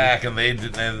going morning. back and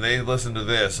they listen to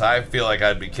this, I feel like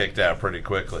I'd be kicked out pretty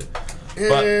quickly.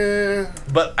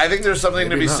 But I think there's something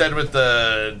to be not. said with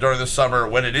during the summer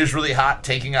when it is really hot,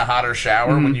 taking a hotter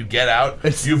shower when you get out,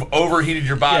 you've overheated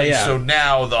your body. Yeah, yeah. So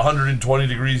now the 120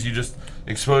 degrees you just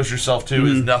expose yourself to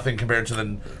is nothing compared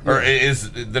to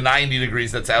is the 90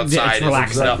 degrees that's outside is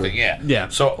relaxing. nothing. Yeah. Yeah.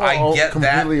 So I get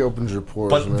that. Completely opens your pores.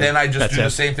 But man. then I just That's do it. the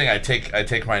same thing. I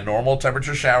take my normal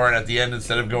temperature shower, and at the end,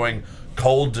 instead of going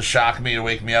cold to shock me to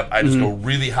wake me up, I just go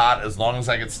really hot as long as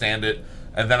I can stand it,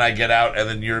 and then I get out, and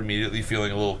then you're immediately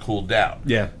feeling a little cooled down.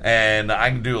 Yeah. And I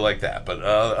can do it like that. But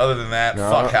other than that, No,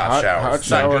 fuck hot showers. Hot It's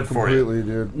not shower good for you.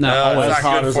 completely, dude. No, No, always. it's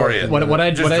hot not good as for I you. can What I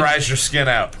Just what I dries your skin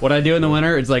out. what I do in the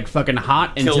winter is like fucking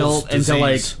hot Kills until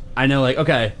like disease. I know like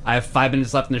okay I have 5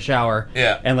 minutes left in the shower.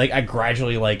 Yeah. And like I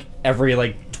gradually like every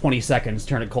like 20 seconds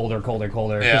turn it colder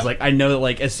because Yeah. like I know that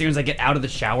like as soon as I get out of the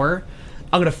shower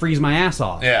I'm gonna freeze my ass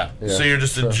off. Yeah. Yeah, So you're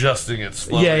just sure. adjusting it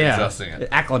slowly. Yeah. Adjusting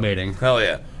it. Acclimating. Hell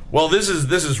yeah. Well, this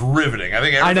is riveting. I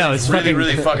think I know, everybody's it's really, fucking-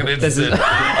 really fucking this is-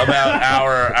 interested about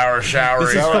our showering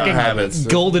This is fucking habits.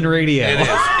 golden radio. It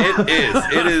is.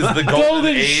 It is the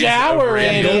Golden age shower of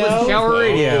radio. radio. Golden shower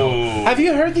radio. Oh. Have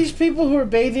you heard these people who are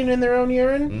bathing in their own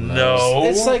urine? No.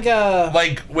 It's like a.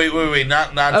 Like wait.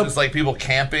 Not just like people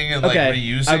camping and like Okay,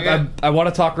 reusing it. I want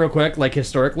to talk real quick. Like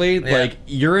historically, Yeah. like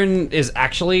urine is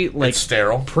actually like It's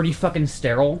sterile. pretty fucking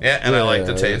sterile. Yeah, and I like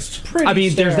the Yeah. taste. Pretty I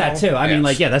mean, there's that sterile. too. I mean, Yes.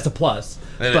 like, yeah, that's a plus.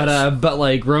 It But is. but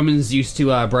like Romans used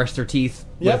to brush their teeth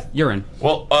Yep. with urine.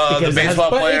 Well, the Because it has- baseball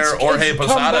but player it's Jorge come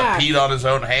Posada back. peed on his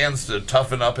own hands to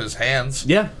toughen up his hands.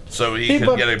 Yeah, So he People-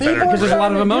 could get a people better because there's a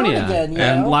lot of Trying to do it ammonia again, you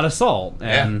and know? a lot of salt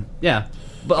and yeah.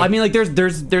 But I mean, like, there's They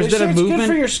been say a it's good for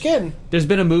movement. your skin. There's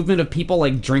been a movement of people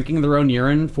like drinking their own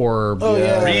urine for Oh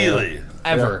yeah. Really?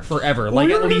 forever. We Like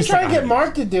were at gonna least try like to get 100.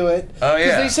 Mark to do it. Oh, yeah.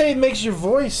 Because they say it makes your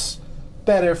voice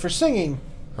better for singing.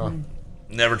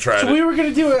 Never tried So it. we were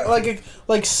gonna do it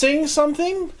like sing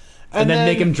something, And then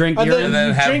make him drink urine? And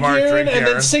then have drink Mark urine, drink and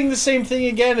urine. then sing the same thing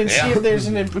again and see Yeah. if there's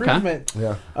an improvement.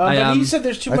 Yeah. But he said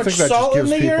there's too I much think that just salt in gives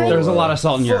the people- urine. There's a lot of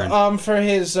salt in urine. For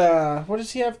his what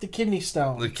does he have? The kidney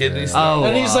stone. The kidney stone. Oh,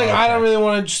 And he's like, I don't really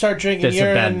want to start drinking That's a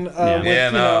urine. bad- yeah. With, Yeah,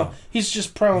 you no. know, he's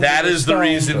just prone. That to is the stone.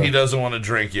 reason he doesn't want to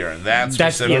drink urine. That's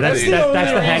That's specifically. That's that's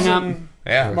the the hang up. reason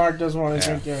Yeah. Mark doesn't want to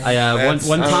drink urine. One That's-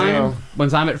 one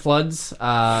time at Floods,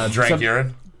 Drank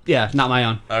urine? Yeah, not my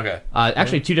own. Okay.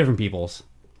 Actually, two different people's.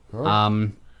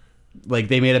 Like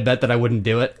they made a bet that I wouldn't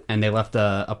do it, and they left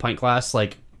a pint glass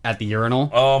like at the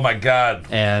urinal, Oh my god.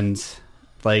 and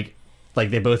like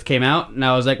they both came out, and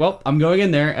I was like, well, I'm going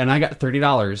in there, and I got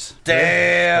 $30.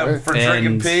 Damn. For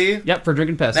drinking pee? Yep, for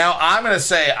drinking piss. Now, I'm going to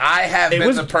say I have been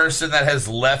was- the person that has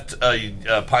left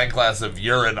a pint glass of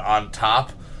urine on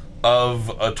top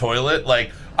of a toilet.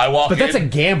 Like, I walk but that's a in,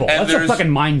 gamble. and That's a there's- fucking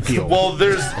minefield. Well,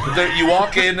 you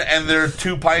walk in and there are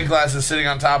two pint glasses sitting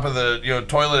on top of the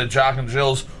toilet at Jock and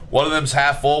Jill's. One of them's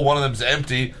half full, one of them's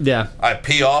empty. Yeah. I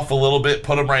pee off a little bit,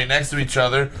 put them right next to each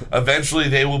other. Eventually,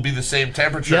 they will be the same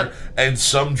temperature, Yep. and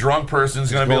some drunk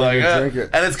person's going to be going like, to drink it.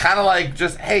 and it's kind of like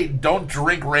just, hey, don't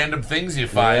drink random things you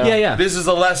find. Yeah, yeah. This is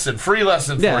a lesson, free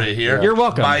lesson Yeah. for you here. You're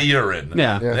welcome. My urine.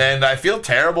 Yeah. Yeah. And I feel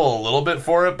terrible a little bit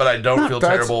for it, but I don't feel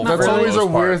terrible. That's for the always a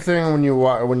most part. weird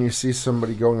thing when you see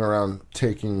somebody going around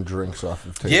taking drinks off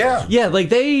of tables. Yeah. yeah, like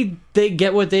they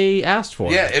get what they asked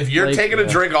for. Yeah, if you're Like, taking a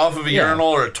drink off of a Yeah. urinal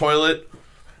or a toilet,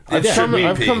 it should come- be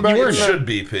I've pee. come back It in should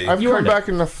be pee. I've You come earned it. back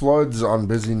in the Floods on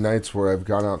busy nights where I've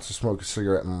gone out to smoke a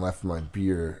cigarette and left my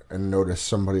beer and noticed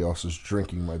somebody else is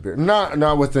drinking my beer.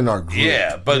 Not within our group.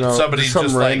 Yeah, but somebody some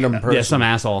just, like- random person. Yeah, some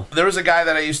asshole. There was a guy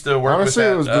that I used to work Honestly,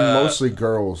 with. it was been mostly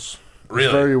girls. Really?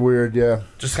 It's very weird, yeah.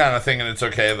 Just kind of thinking it's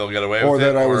okay, they'll get away Or with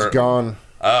it. that I was gone.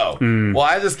 Oh. Well,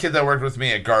 I had this kid that worked with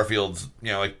me at Garfield's,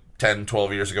 like 10,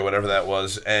 12 years ago, whatever that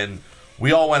was. And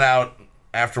we all went out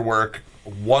after work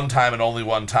one time and only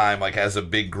one time, like as a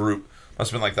big group.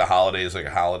 Must have been like the holidays, like a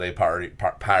holiday party.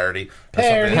 Party.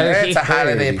 It's a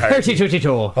holiday party.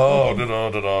 Party. Oh,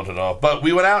 da-da. But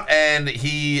we went out and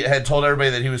he had told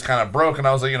everybody that he was kind of broke, and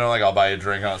I was like, I'll buy you a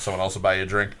drink. Someone else will buy you a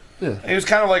drink. Yeah. And he was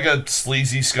kind of like a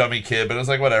sleazy, scummy kid, but it was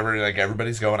like, whatever, like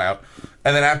everybody's going out.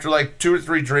 And then after like 2 or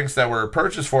 3 drinks that were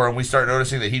purchased for him, we started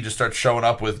noticing that he just starts showing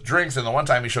up with drinks. And the one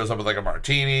time he shows up with like a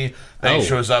martini, then he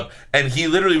shows up, and he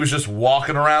literally was just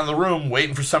walking around the room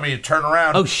waiting for somebody to turn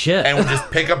around. Oh, shit. And would just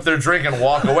pick up their drink and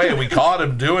walk away. And we caught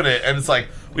him doing it, and it's like,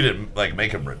 we didn't like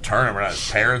make him return him. We're not his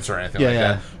parents or anything like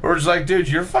that. We're just like, dude,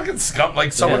 you're fucking scum.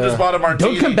 Like someone just bought a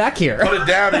martini. Don't come back here. Put it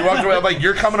down. He walked away. I'm like,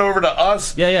 you're coming over to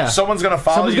us. Yeah. Someone's gonna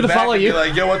follow Someone's you gonna back follow and you. be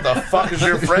like, yo, what the fuck is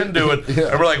your friend doing?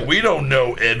 And we're like, we don't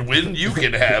know, Edwin. You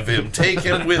can have him. Take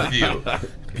him with you.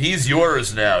 He's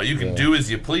yours now. You can do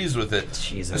as you please with it.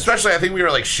 Jesus. Especially, I think we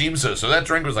were like Shimsa, so that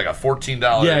drink was like a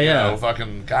 $14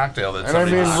 fucking cocktail. That And I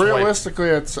somebody mean, just swiped. realistically,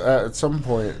 at some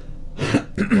point,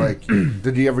 like,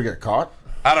 did he ever get caught?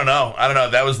 I don't know.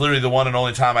 That was literally the one and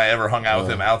only time I ever hung out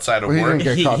with him outside of Well, he work.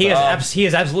 didn't get caught. He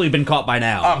has absolutely been caught by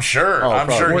now. I'm sure. I'm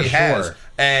probably. sure he For has. sure.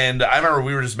 And I remember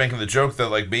we were just making the joke that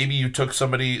like maybe you took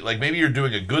somebody, like maybe you're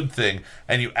doing a good thing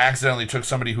and you accidentally took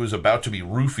somebody who was about to be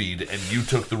roofied and you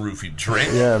took the roofied drink.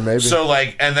 Yeah, maybe. So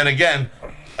like, and then again,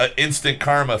 instant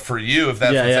karma for you if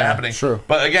that's what's happening. True.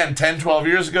 But again, 10, 12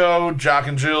 years ago, Jock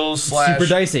and Jill's / Super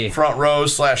dicey. front row /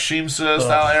 Shimsa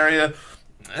style area.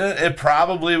 It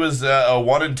probably was a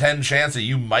 1 in 10 chance that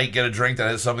you might get a drink that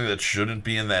has something that shouldn't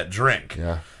be in that drink.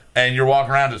 Yeah. And you're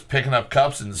walking around just picking up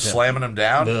cups and slamming them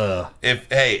down. Ugh.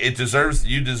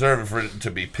 You deserve it for it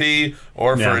to be pee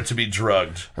or for it to be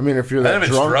drugged. I mean, if you're And that if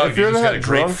it's drunk, drugged, if you you're just got a that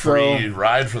great drunk, free though,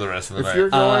 ride for the rest of the if night. you're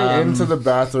going into the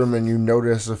bathroom and you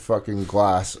notice a fucking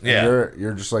glass, and Yeah.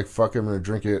 you're just like, fuck, I'm gonna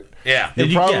drink it. yeah. You're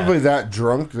you- probably that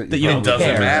drunk that you you probably don't doesn't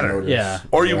care. matter. notice. Yeah.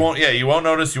 Or you won't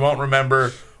notice, you won't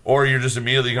remember, or you're just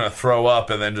immediately going to throw up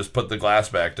and then just put the glass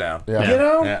back down. Yeah. You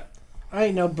know, Yeah. I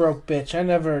ain't no broke bitch. I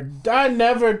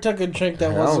never took a drink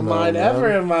that Hell wasn't no, mine man. ever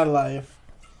in my life.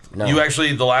 No. You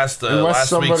actually, the last week's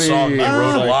somebody- song, you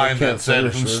wrote a I line can't that said,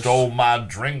 finish "Who this. stole my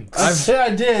drinks?" I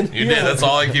did. You did. That's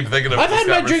all I keep thinking of. I've this had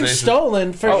my drink conversation.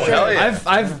 stolen for Oh, sure. hell yeah.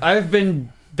 I've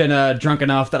been drunk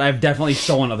enough that I've definitely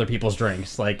stolen other people's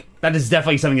drinks. Like that is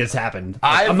definitely something that's happened.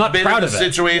 Like, I'm not been proud in of a it.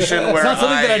 situation It's where not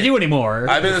something that I do anymore.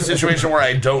 I've been in a situation where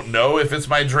I don't know if it's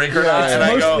my drink or not, It's and I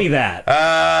go, mostly that.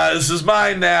 This is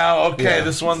mine now. Okay, Yeah.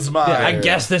 this one's mine. Yeah, I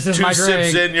guess this is Two my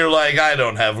sips drink. in, you're like, I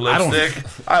don't have lipstick.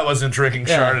 I wasn't drinking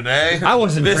Yeah. Chardonnay. I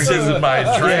wasn't This drinking- isn't my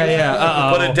drink. Yeah,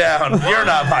 uh-oh. Put it down. You're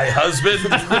not my husband.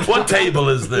 What table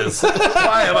is this?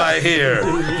 Why am I here?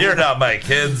 You're not my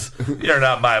kids. You're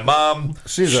not my mom.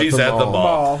 She's at the at the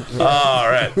mall. mall. All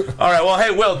right. Well,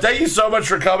 hey, Will, thank thank you so much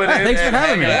for coming in thanks for and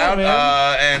having hanging me.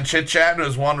 out and chit-chatting. It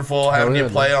was wonderful having you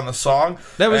play on the song.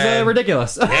 That was And-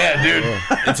 ridiculous. Yeah, dude.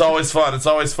 It's always fun. It's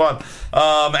always fun.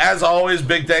 As always,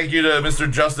 big thank you to Mr.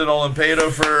 Justin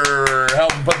Olimpedo for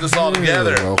helping put this all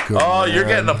together. welcome, You're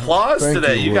man. getting applause Thank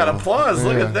today. you, You got Will. applause.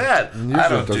 Look Yeah. at that. Usually I it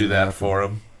don't do doesn't that happen. for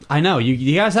him. I know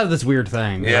you guys have this weird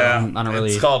thing. Yeah. I don't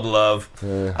really. It's called love.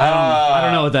 I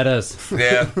don't know what that is.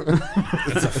 Yeah.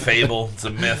 It's a fable. It's a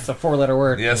myth. It's a 4-letter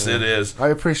word. Yes, it is. I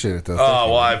appreciate it though. Oh, Thank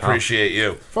you. well, I appreciate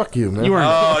you. Fuck you, man. You weren't.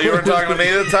 Oh, you weren't talking to me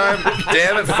at the time?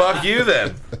 Damn it, fuck you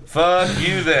then. Fuck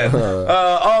you then.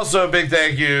 Also, a big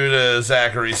thank you to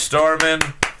Zachary Storman.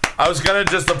 I was going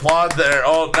to just applaud there.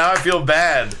 Oh, now I feel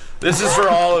bad. This is for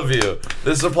all of you.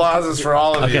 This applause is for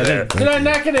all of you there. Did I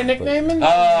not get a nickname in?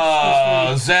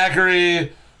 Oh,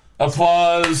 Zachary,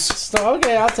 applause.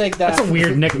 Okay, I'll take that. That's a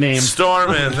weird nickname.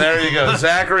 Stormin. There you go.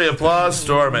 Zachary, applause,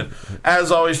 Stormin.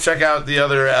 As always, check out the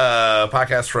other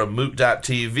podcasts from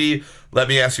Moot.tv. Let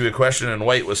Me Ask You a Question and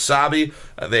White Wasabi.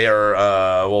 They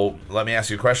are, Let Me Ask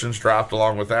You Questions dropped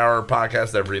along with our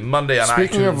podcast every Monday on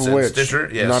Speaking iTunes of and which, Stitcher.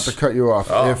 Yes. not to cut you off,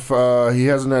 if he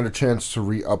hasn't had a chance to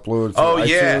re-upload to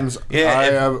iTunes,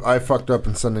 I fucked up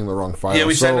in sending the wrong file. Yeah,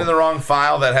 we sent in the wrong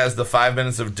file that has the 5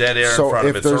 minutes of dead air So in front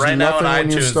of if it. So there's right now on nothing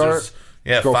when you iTunes, start,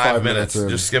 there's go 5 5 minutes. minutes in.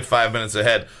 Just skip 5 minutes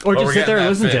ahead. Or But just we're sit there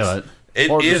and getting listen that to fixed. it. It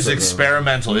Or is just-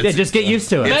 experimental. Yeah, just get used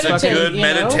to it. It's a Meditate, good you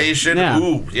know? meditation. Yeah.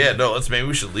 Ooh, yeah, no, maybe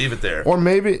we should leave it there. Or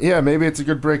maybe it's a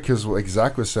good break because, like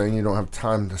Zach was saying, you don't have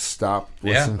time to stop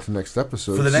listening to the next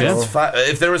episode. For the next so- five,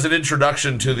 if there was an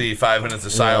introduction to the 5 minutes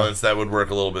of silence, that would work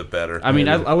a little bit better. I mean,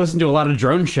 I listen to a lot of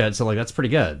drone shit, so like that's pretty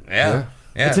good. Yeah.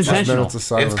 It's just- intentional. minutes of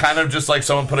silence. It's kind of just like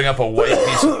someone putting up a white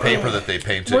piece of paper that they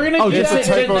painted. We're gonna Oh, do just, that.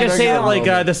 typo just say that negative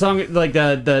like the song, like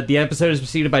the episode is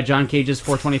preceded by John Cage's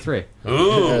 423.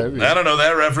 Ooh, I don't know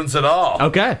that reference at all.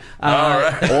 Okay. All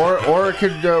right. or it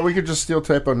could we could just steal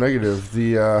typo negative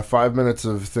the 5 minutes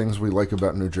of things we like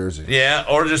about New Jersey. Yeah,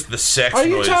 or just the sex Are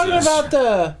you noises. talking about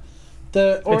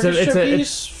the orchestra it's-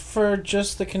 piece for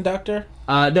just the conductor?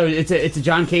 No, it's a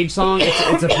John Cage song.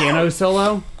 It's a piano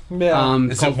solo. Yeah.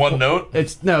 Is it called one note?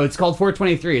 It's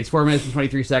 423. It's 4 minutes and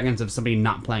 23 seconds of somebody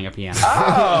not playing a piano.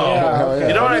 yeah, okay.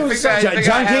 You know what? I think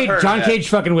I have John heard Cage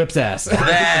fucking whips ass.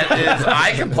 That is,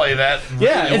 I can play that.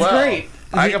 Yeah, really it's well. great.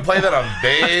 I can play that on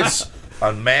bass,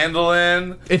 on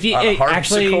mandolin, If you on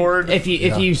actually, harpsichord. if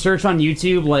you search on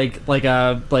YouTube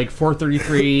like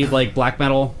 433 like black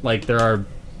metal, like there are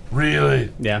Really,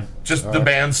 yeah. just the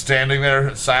band standing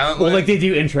there silently. Well, like they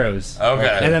do intros.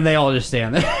 Okay. And then they all just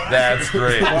stand there. That's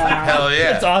great. Hell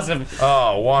yeah. It's awesome.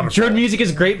 Oh, wonderful. Drone music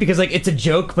is great because like it's a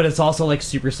joke, but it's also like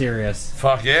super serious.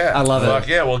 Fuck yeah. I love it. Fuck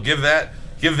yeah. Well, give that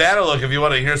a look if you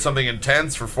want to hear something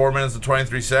intense for 4 minutes and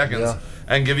 23 seconds. Yeah.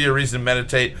 And give you a reason to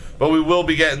meditate. But we will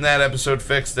be getting that episode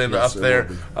fixed and Yes, up it there. will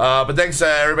be. But thanks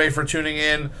everybody for tuning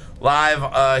in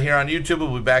live here on YouTube.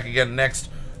 We'll be back again next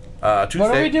Tuesday.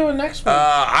 What are we doing next week?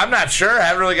 I'm not sure. I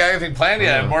haven't really got anything planned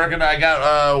yet. I'm working. I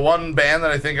got one band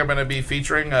that I think I'm going to be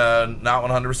featuring. Not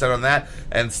 100% on that,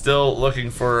 and still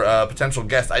looking for potential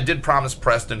guests. I did promise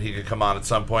Preston he could come on at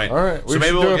some point. All right, we so maybe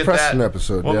should we'll do a get Preston that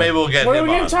episode, Well, yeah. maybe we'll get what are him we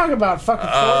going on. to talk about? Fucking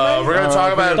Fortnite? We're going to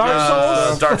talk about Dark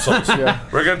Souls? Dark Souls.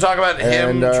 We're going to talk about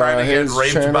him And, trying to get his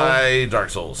raped channel. by Dark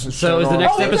Souls. So is the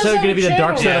next Oh, he does episode have going to be a the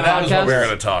Dark channel. Side Yeah, of that was what we were podcast?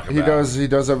 going to talk about. He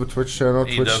does have a Twitch channel,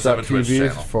 He does have a Twitch channel.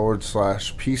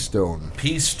 twitch.tv/P-Stone.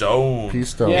 P-Stone.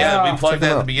 P-Stone. Yeah, Yeah. we plugged Check that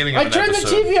him at the out. beginning of I an turned the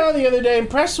episode. TV on the other day, and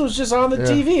Preston was just on the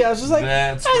TV. I was just like,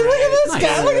 That's hey, look at this great.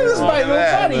 guy. Look at this my little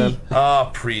that, buddy. Oh,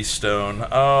 Pre-Stone.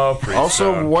 Oh, Pre-Stone.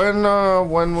 Also,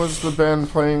 when was the band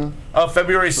playing? Oh,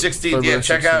 February 16th. February Yeah,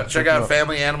 check 16th. out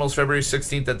Family Animals February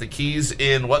 16th at the Keys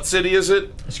in what city is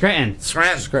it? Scranton.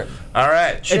 Scranton. Scranton. All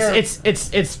right. Sure.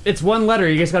 It's one letter.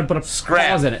 You just got to put a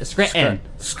pause in it. Scranton.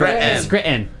 Scranton.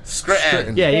 Scranton.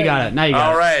 Scranton. Yeah, you got it. Now you got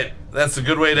All it. right. That's a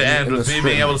good way to end in with the me Scranton.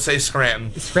 being able to say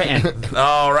Scranton. Scranton.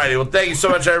 All righty. Well, thank you so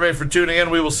much, everybody, for tuning in.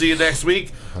 We will see you next week.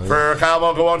 For Kyle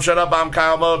Mocha Won't Shut Up, I'm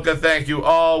Kyle Mocha. Thank you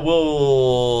all.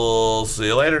 We'll see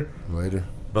you later. Later.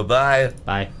 Bye-bye.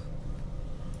 Bye.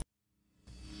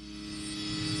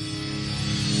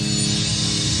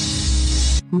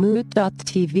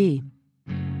 Mood.tv.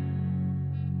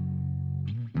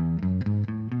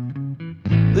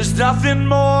 There's nothing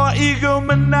more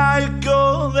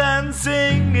egomaniacal than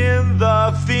singing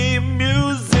the theme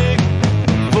music.